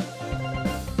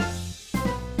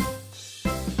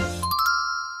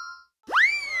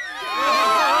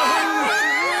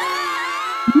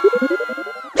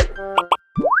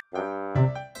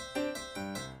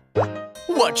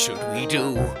 What should we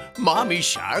do? Mommy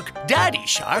Shark, Daddy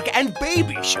Shark, and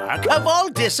Baby Shark have all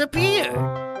disappeared.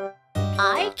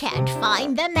 I can't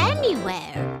find them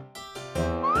anywhere.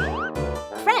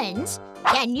 Friends,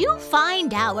 can you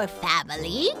find our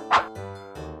family?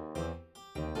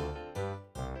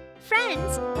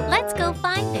 Friends, let's go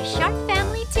find the shark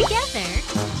family together.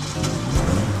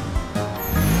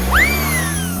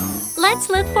 Let's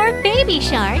look for Baby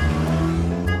Shark.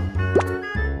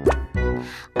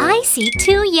 I see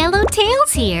 2 yellow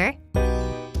tails here.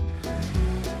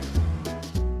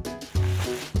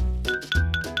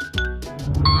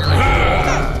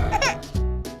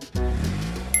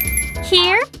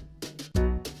 Here.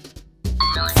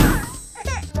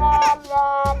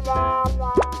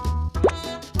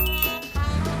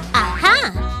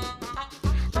 Aha!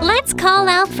 Let's call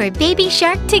out for Baby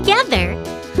Shark together.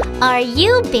 Are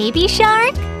you Baby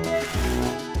Shark?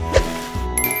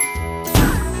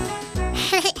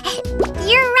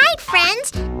 You're right,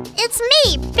 friends. It's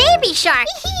me, Baby Shark.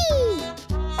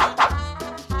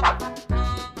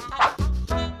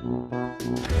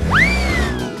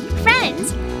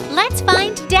 Friends, let's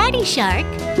find Daddy Shark.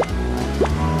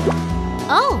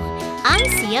 Oh, I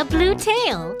see a blue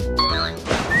tail.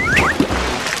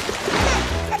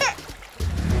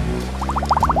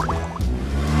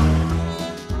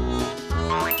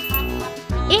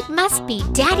 must be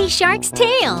Daddy Shark's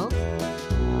tail.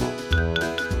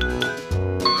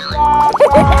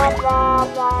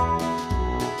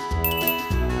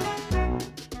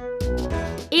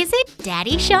 Is it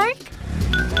Daddy Shark?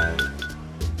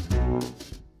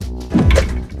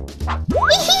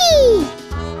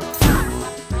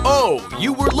 Oh,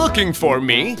 you were looking for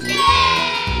me?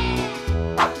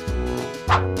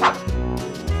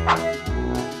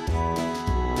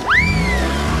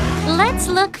 Let's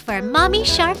look for Mommy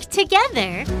Shark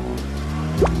together.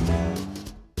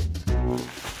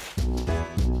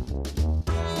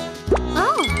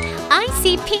 Oh, I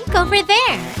see Pink over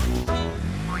there.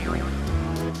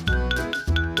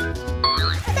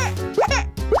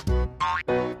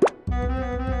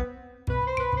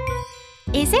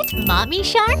 Is it Mommy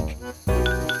Shark?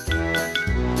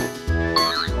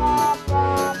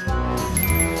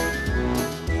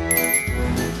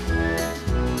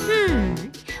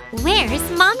 Where's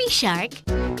Mommy Shark?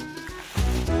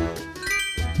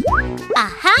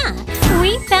 Aha!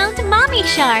 We found Mommy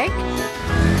Shark!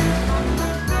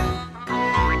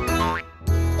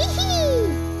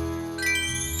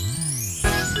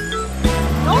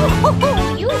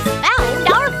 Oh, you found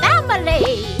our family!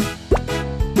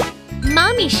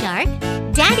 Mommy Shark,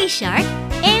 Daddy Shark,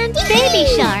 and Baby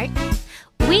Shark.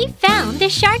 We found the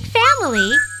shark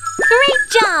family. Great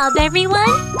job,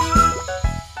 everyone!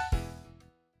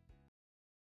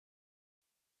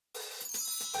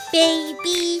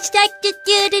 Baby shark, do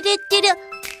do do do do do.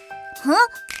 Huh?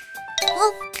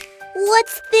 Oh,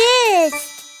 what's this?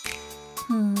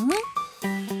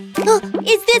 Oh,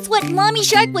 is this what Mommy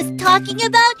Shark was talking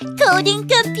about? Coding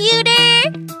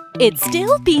computer? It's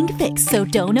still being fixed, so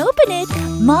don't open it.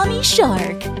 Mommy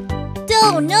Shark.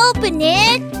 Don't open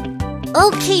it.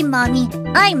 Okay, Mommy,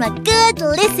 I'm a good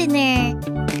listener.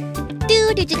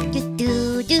 Do do do do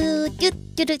do do do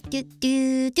do do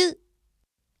do do.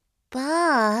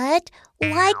 But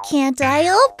why can't I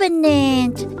open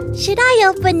it? Should I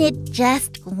open it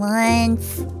just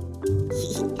once?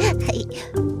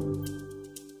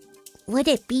 Would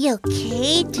it be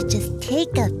okay to just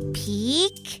take a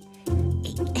peek?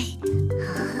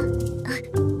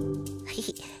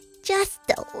 Just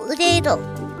a little.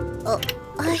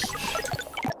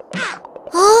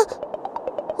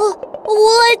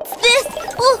 What's this?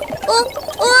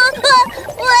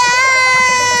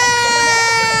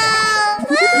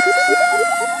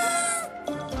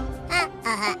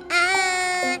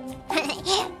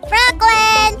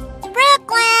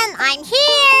 Brooklyn, I'm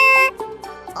here.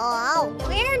 Oh,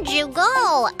 where'd you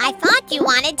go? I thought you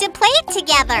wanted to play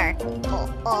together.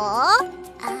 Huh?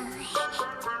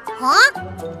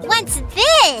 What's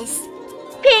this?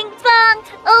 Pinkfong,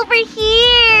 over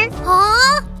here.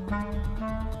 Huh?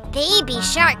 Baby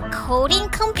Shark coding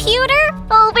computer?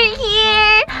 Over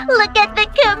here. Look at the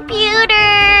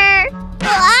computer.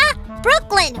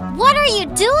 Brooklyn, what are you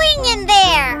doing in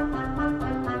there?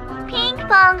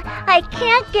 Pinkfong, I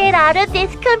can't get out of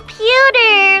this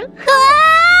computer.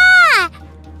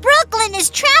 Brooklyn is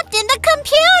trapped in the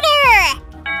computer!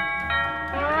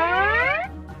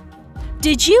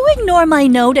 Did you ignore my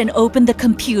note and open the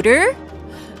computer?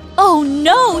 Oh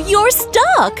no, you're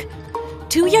stuck!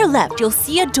 To your left, you'll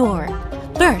see a door.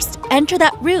 First, enter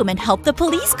that room and help the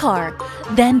police car.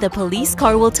 Then the police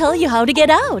car will tell you how to get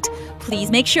out. Please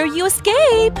make sure you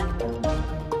escape.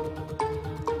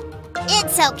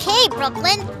 It's okay,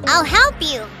 Brooklyn. I'll help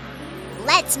you.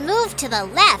 Let's move to the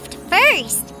left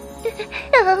first.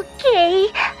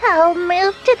 Okay, I'll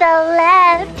move to the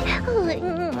left.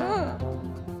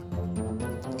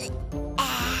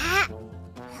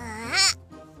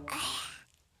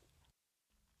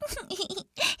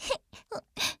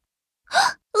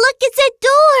 Look, it's a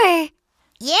door!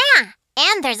 Yeah,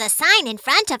 and there's a sign in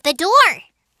front of the door.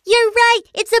 You're right,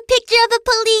 it's a picture of a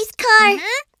police car.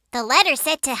 The letter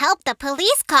said to help the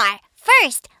police car.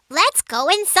 First, let's go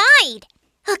inside.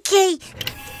 Okay.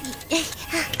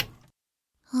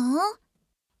 Huh?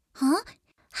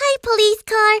 Hi, police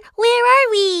car. Where are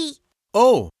we?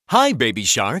 Oh, hi, Baby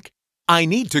Shark. I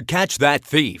need to catch that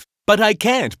thief, but I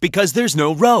can't because there's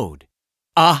no road.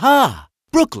 Aha!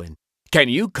 Brooklyn, can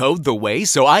you code the way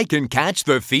so I can catch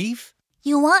the thief?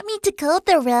 You want me to code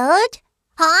the road?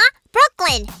 Huh?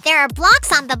 Brooklyn, there are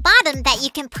blocks on the bottom that you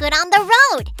can put on the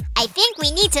road. I think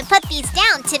we need to put these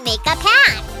down to make a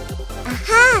path.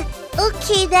 Aha!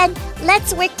 Okay then,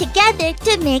 let's work together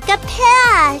to make a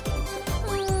path.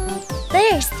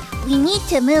 First, we need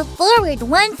to move forward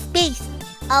one space.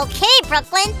 Okay,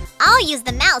 Brooklyn. I'll use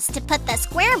the mouse to put the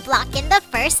square block in the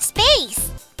first space.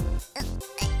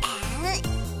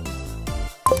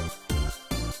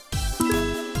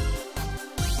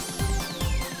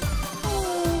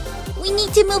 We We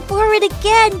need to move forward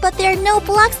again, but there are no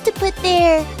blocks to put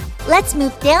there. Let's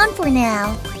move down for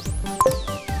now.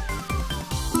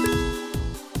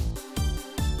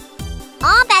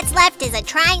 All that's left is a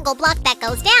triangle block that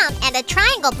goes down and a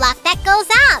triangle block that goes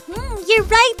up. You're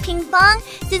right, Pinkfong.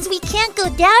 Since we can't go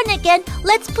down again,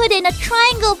 let's put in a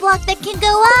triangle block that can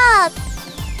go up.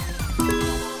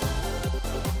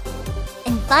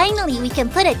 And finally, we can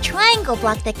put a triangle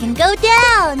block that can go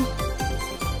down.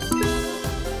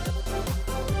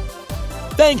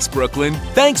 Thanks, Brooklyn.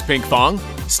 Thanks, Pinkfong.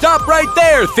 Stop right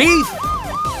there, thief!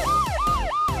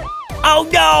 Oh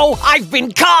no! I've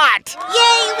been caught!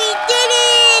 Yay, we did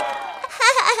it!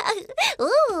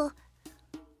 Ooh.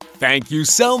 Thank you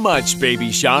so much,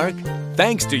 Baby Shark.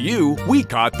 Thanks to you, we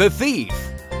caught the thief.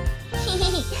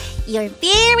 You're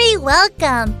very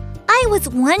welcome. I was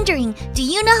wondering, do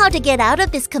you know how to get out of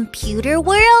this computer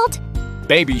world?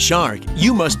 Baby Shark,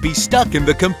 you must be stuck in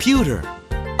the computer.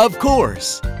 Of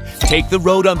course. Take the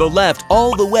road on the left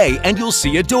all the way and you'll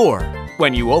see a door.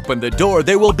 When you open the door,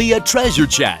 there will be a treasure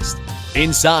chest.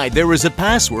 Inside, there is a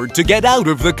password to get out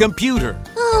of the computer.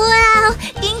 Wow!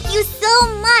 Thank you so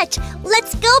much!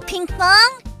 Let's go,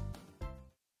 Pinkfong!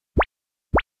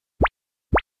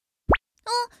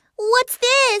 Oh, what's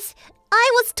this? I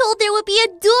was told there would be a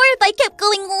door if I kept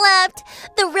going left.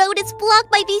 The road is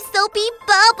blocked by these soapy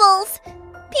bubbles.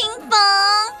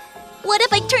 Pinkfong! What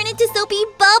if I turn into soapy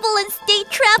bubble and stay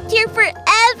trapped here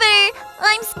forever?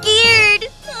 I'm scared.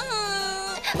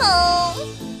 Oh.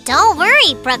 Don't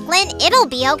worry, Brooklyn. It'll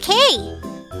be okay.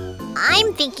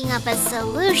 I'm thinking of a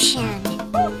solution.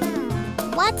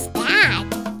 What's that?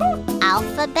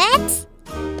 Alphabets?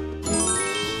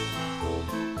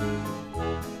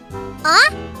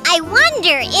 I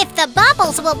wonder if the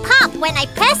bubbles will pop when I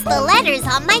press the letters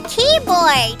on my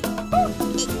keyboard.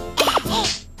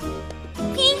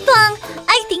 Pinkfong,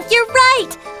 I think you're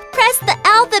right. Press the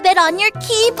alphabet on your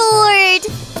keyboard.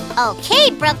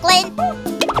 Okay, Brooklyn.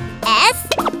 S,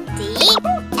 D,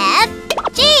 F,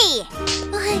 G.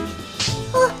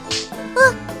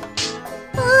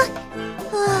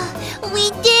 We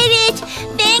did it!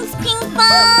 Thanks,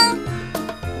 Pinkfong!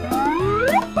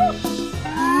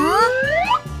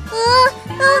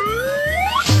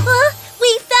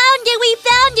 We found it! We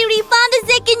found it! We found the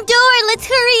second door! Let's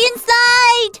hurry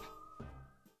inside!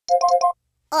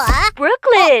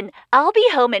 Brooklyn, I'll be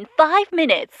home in 5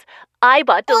 minutes. I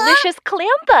bought delicious clam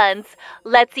buns.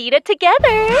 Let's eat it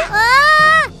together.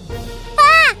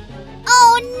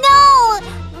 Oh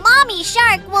no! Mommy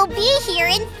Shark will be here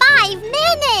in 5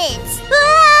 minutes!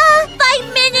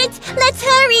 5 minutes! Let's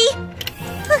hurry!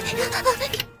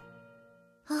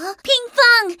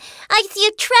 Pinkfong! I see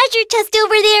a treasure chest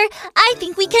over there! I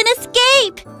think we can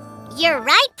escape! You're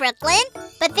right, Brooklyn.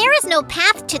 But there is no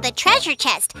path to the treasure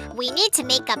chest. We need to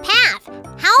make a path.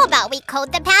 How about we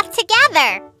code the path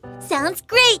together? Sounds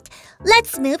great!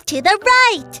 Let's move to the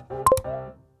right!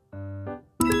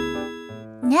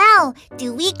 Now,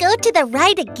 do we go to the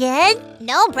right again?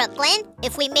 No, Brooklyn.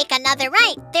 If we make another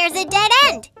right, there's a dead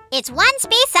end. It's 1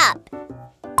 space up.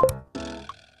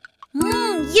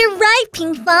 You're right,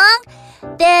 Pinkfong.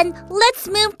 Then let's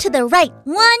move to the right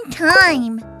 1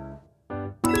 time.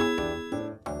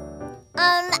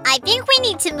 I think we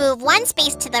need to move 1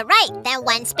 space to the right, then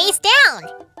 1 space down.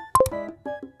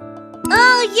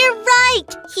 Oh, you're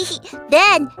right!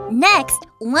 Then, next,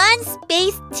 1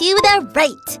 space to the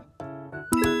right.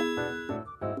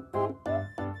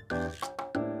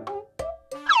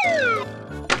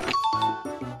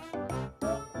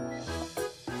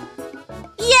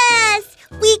 Yes!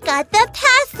 We got the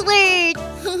password!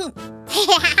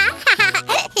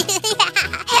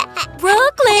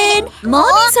 Brooklyn,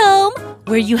 Mommy's home.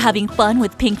 Were you having fun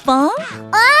with Pinkfong?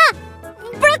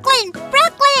 Brooklyn!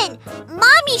 Brooklyn!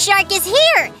 Mommy Shark is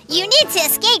here! You need to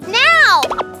escape now!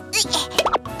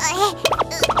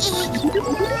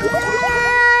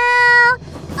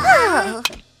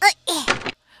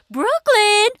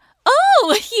 Brooklyn!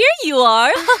 Oh, here you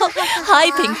are!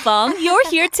 Hi, Pinkfong. You're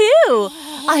here too.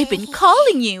 I've been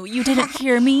calling you. You didn't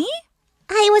hear me?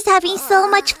 I was having so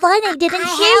much fun I didn't hear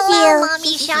Hello, you.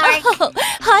 Mommy Shark. Oh,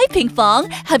 hi, Pinkfong.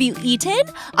 Have you eaten?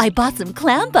 I bought some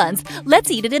clam buns.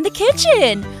 Let's eat it in the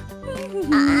kitchen.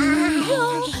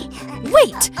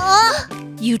 Wait!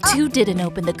 You two didn't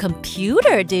open the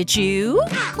computer, did you?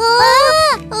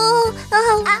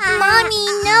 Mommy,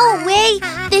 no way!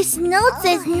 This note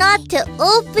says not to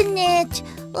open it.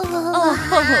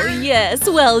 Oh, yes,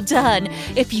 well done.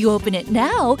 If you open it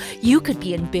now, you could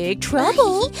be in big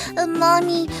trouble.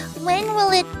 Mommy, when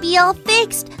will it be all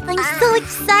fixed? I'm so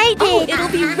excited. Oh, it'll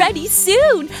be ready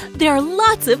soon. There are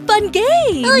lots of fun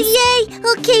games. Oh, yay!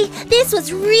 Okay, this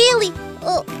was really...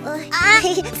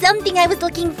 Something I was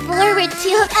looking forward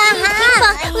to.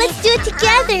 Pinkfong, let's do it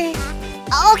together.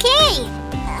 Okay.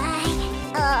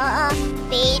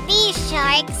 Baby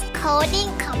Shark's coding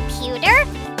computer?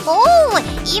 Oh,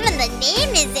 even the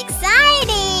name is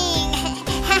exciting.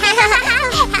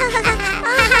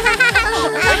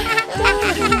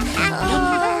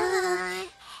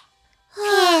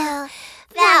 Phew,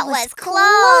 that was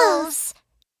close.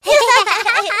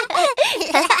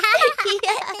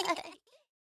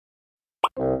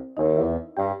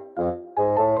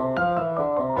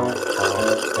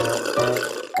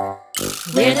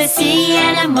 We're the sea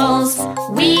animals,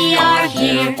 we are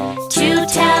here to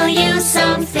tell you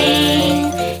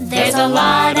something. There's a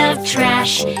lot of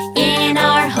trash in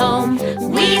our home,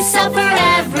 we suffer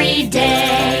every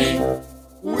day.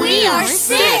 We are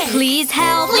sick! Please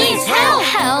help! Please help!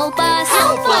 Help us!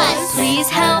 Help us! Please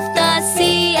help the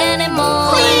sea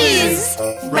animals! Please!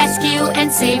 Rescue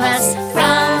and save us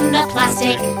from the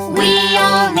plastic, we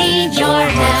all need your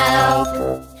help.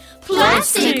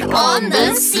 Plastic on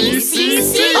the sea.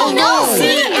 Oh no!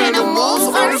 Sea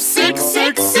animals are sick.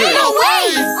 No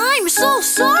way! I'm so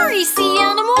sorry, sea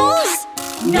animals.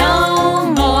 No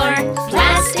more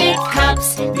plastic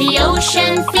cups, the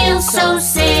ocean feels so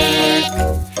sick.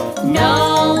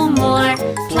 No more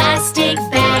plastic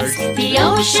bags, the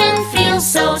ocean feels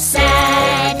so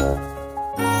sad.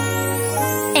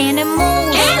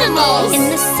 Animals in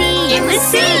the sea.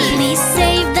 Please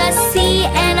save the sea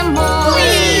animals.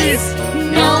 Please!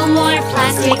 No more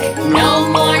plastic, no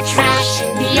more trash,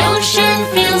 the ocean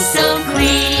feels so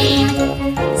clean.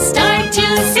 Start to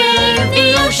save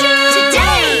the ocean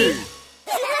today!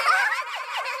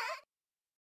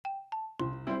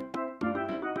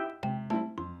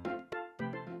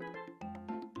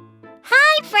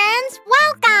 Hi, friends.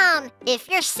 Welcome. If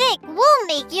you're sick, we'll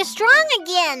make you strong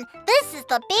again. This is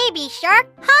the Baby Shark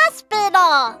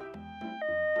Hospital.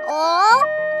 Oh.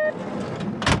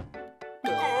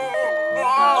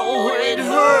 Oh, it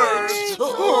hurts!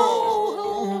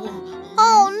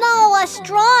 Oh no, a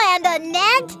straw and a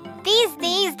net? These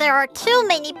days there are too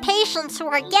many patients who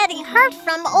are getting hurt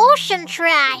from ocean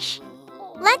trash.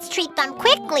 Let's treat them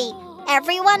quickly.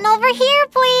 Everyone over here,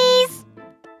 please.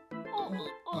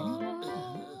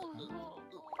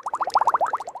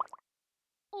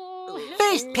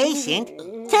 First patient,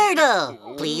 Turtle.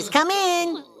 Please come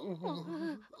in.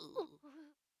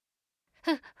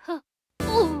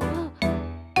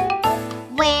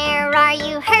 Where are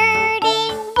you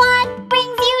hurting? What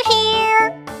brings you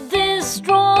here? This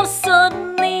straw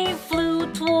suddenly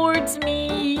flew towards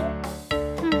me.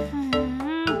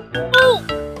 Oh!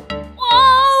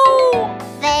 Whoa!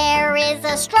 There is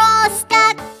a straw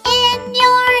stuck in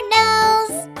your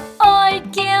nose. I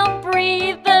can't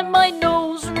breathe and my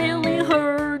nose really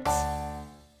hurts.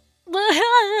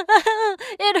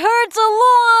 It hurts a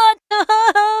lot.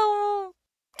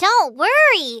 Don't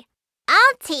worry.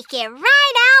 I'll take it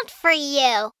right out for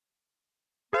you.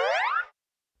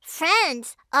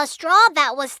 Friends, a straw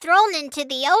that was thrown into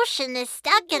the ocean is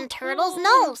stuck in Turtle's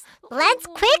nose. Let's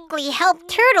quickly help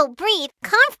Turtle breathe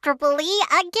comfortably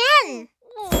again.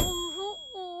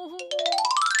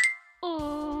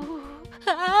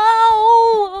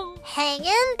 Ow! Hang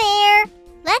in there.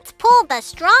 Let's pull the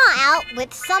straw out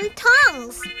with some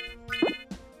tongs.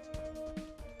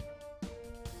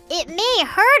 It may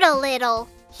hurt a little.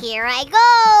 Here I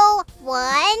go.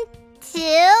 1,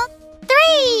 2,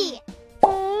 3.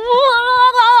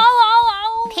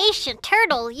 Patient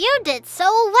Turtle, you did so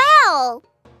well.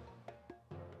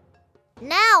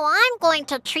 Now I'm going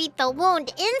to treat the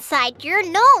wound inside your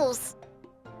nose.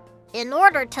 In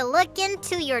order to look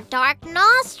into your dark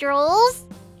nostrils,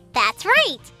 that's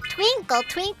right, twinkle,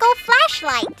 twinkle,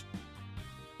 flashlight.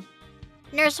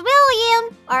 Nurse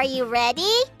William, are you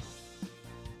ready?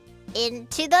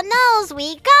 Into the nose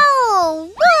we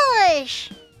go! Whoosh!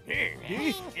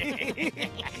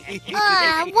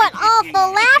 What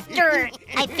awful laughter!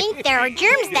 I think there are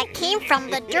germs that came from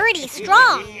the dirty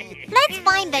straw. Let's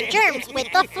find the germs with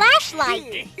the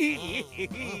flashlight.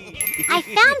 I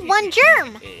found one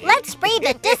germ. Let's spray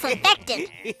the disinfectant.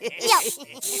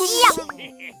 Yup.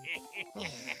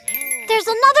 There's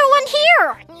another one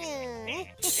here.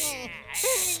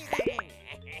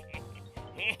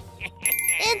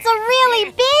 It's a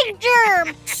really big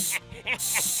germ.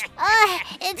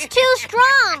 It's too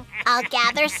strong. I'll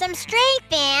gather some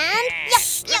strength and...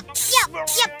 Yup.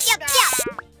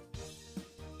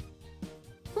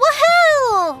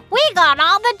 Woohoo! We got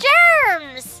all the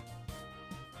germs!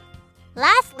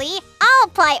 Lastly, I'll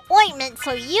apply ointment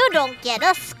so you don't get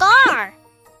a scar.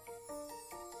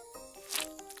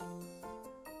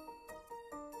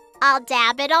 I'll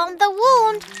dab it on the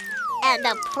wound. and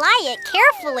apply it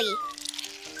carefully.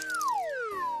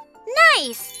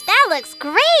 Nice! That looks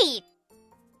great!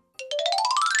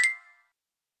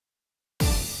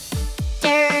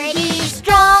 Dirty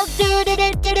straws,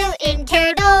 do-do-do-do-do, in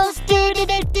turtles,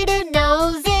 do-do-do-do-do,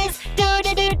 noses,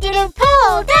 do-do-do-do-do,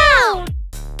 pull down!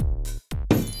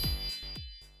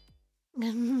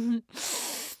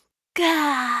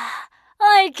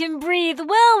 I can breathe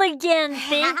well again,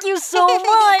 thank you so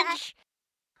much!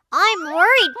 I'm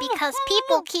worried because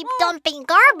people keep dumping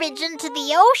garbage into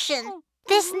the ocean.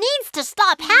 This needs to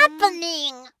stop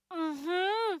happening.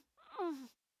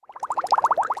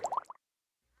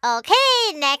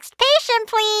 Okay, next patient,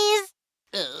 please.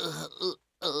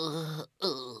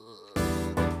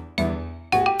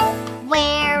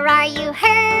 Where are you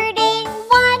hurting?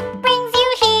 What brings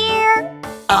you here?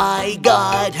 I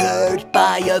got hurt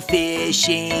by a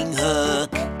fishing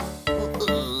hook.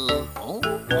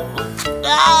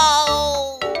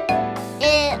 Ow!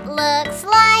 It looks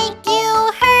like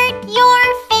you hurt your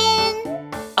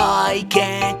fin. I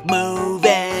can't move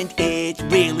and it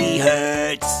really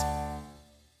hurts.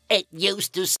 It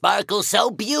used to sparkle so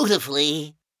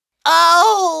beautifully.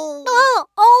 Oh!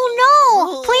 Oh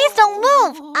no! Please don't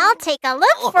move. I'll take a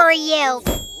look for you.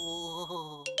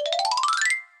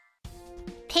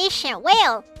 Patient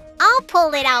whale, I'll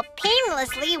pull it out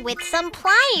painlessly with some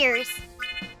pliers.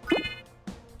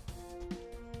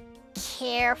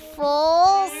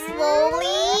 Careful,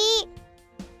 slowly.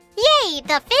 Yay,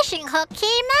 the fishing hook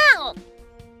came out.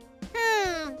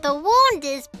 The wound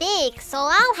is big, so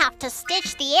I'll have to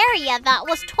stitch the area that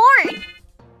was torn.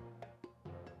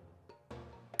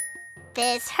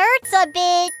 This hurts a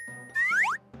bit.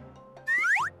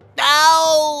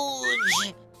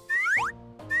 Ouch!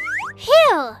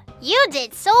 Phew, you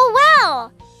did so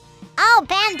well. I'll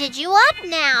bandage you up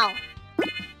now.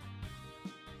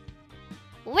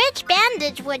 Which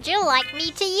bandage would you like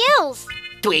me to use?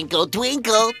 Twinkle,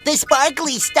 twinkle, the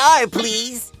sparkly star,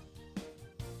 please.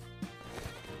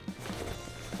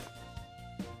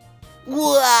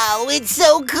 Wow, it's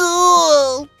so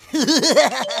cool!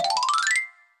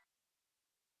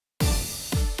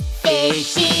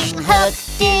 Fishing hook,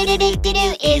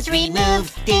 do-do-do-do-do, is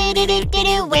removed,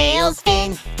 do-do-do-do-do, whale's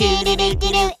fin,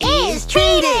 do-do-do-do-do, is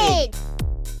treated!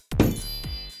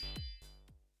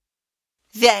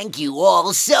 Thank you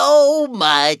all so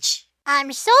much.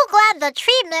 I'm so glad the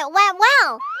treatment went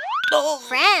well. Oh.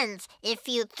 Friends, if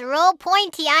you throw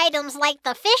pointy items like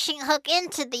the fishing hook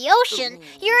into the ocean,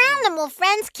 your animal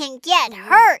friends can get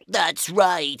hurt. That's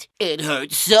right. It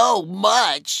hurts so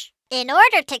much. In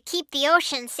order to keep the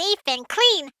ocean safe and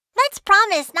clean, let's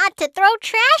promise not to throw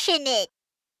trash in it.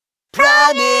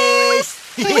 Promise!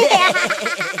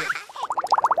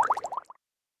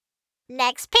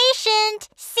 Next patient,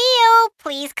 Seal,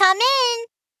 please come in.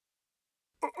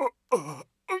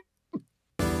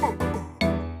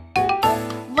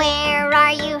 Where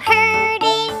are you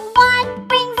hurting? What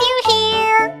brings you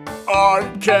here? I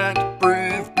can't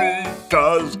breathe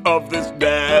because of this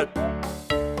net.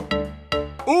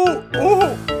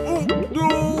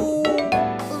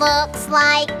 Looks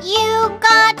like you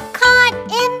got caught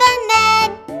in the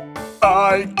net.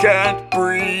 I can't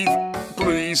breathe.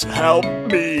 Please help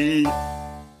me.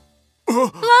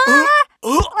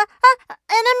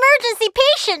 An emergency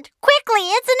patient! Quickly,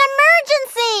 it's an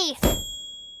emergency!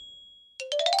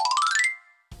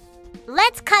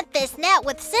 Let's cut this net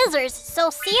with scissors so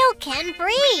Seal can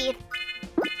breathe.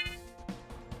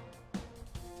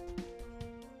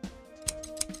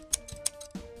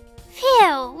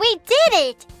 Phew, we did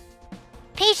it!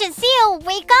 Patient Seal,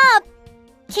 wake up!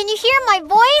 Can you hear my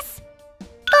voice?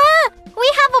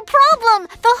 We have a problem!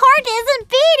 The heart isn't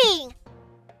beating!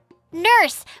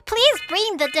 Nurse, please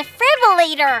bring the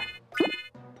defibrillator.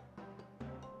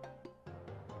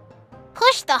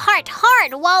 Push the heart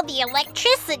hard while the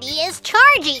electricity is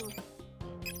charging.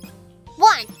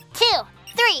 1, 2,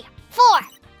 3, 4.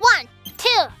 1,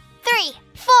 2, 3,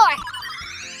 4.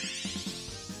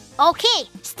 Okay,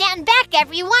 stand back,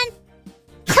 everyone.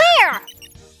 Clear!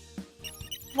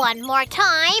 One more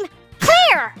time.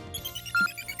 Clear!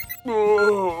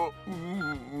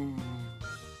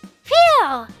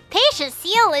 Phew! Patient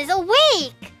Seal is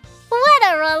awake! What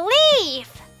a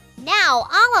relief! Now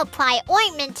I'll apply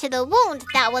ointment to the wound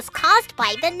that was caused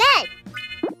by the net.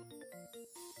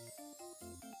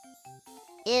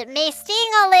 It may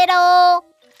sting a little.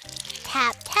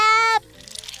 Tap, tap.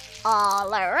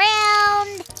 All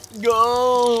around.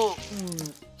 Go!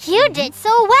 You did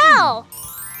so well!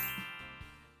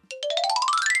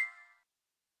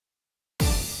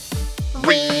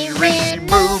 We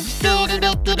removed the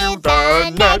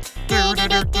net,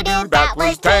 that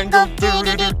was tangled,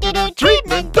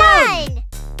 Treatment done!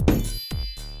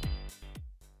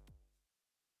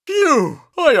 Phew!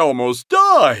 I almost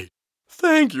died.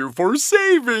 Thank you for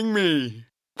saving me.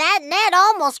 That net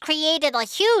almost created a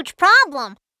huge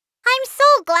problem. I'm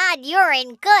so glad you're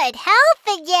in good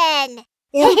health again.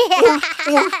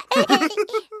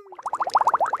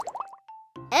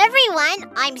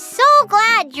 Everyone, I'm so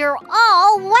glad you're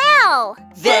all well.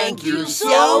 Thank you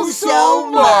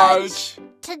so much.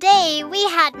 Today, we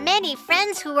had many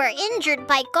friends who were injured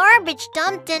by garbage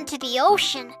dumped into the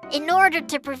ocean. In order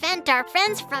to prevent our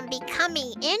friends from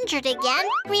becoming injured again,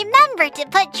 remember to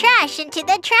put trash into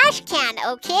the trash can,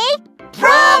 okay?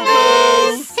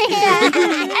 Promise! Hey guys,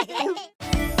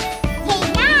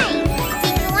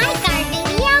 did you like our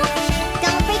video?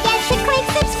 Don't forget to click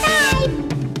subscribe!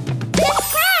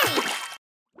 Subscribe!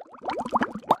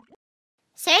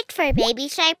 Search for Baby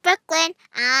Shark Brooklyn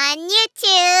on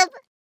YouTube.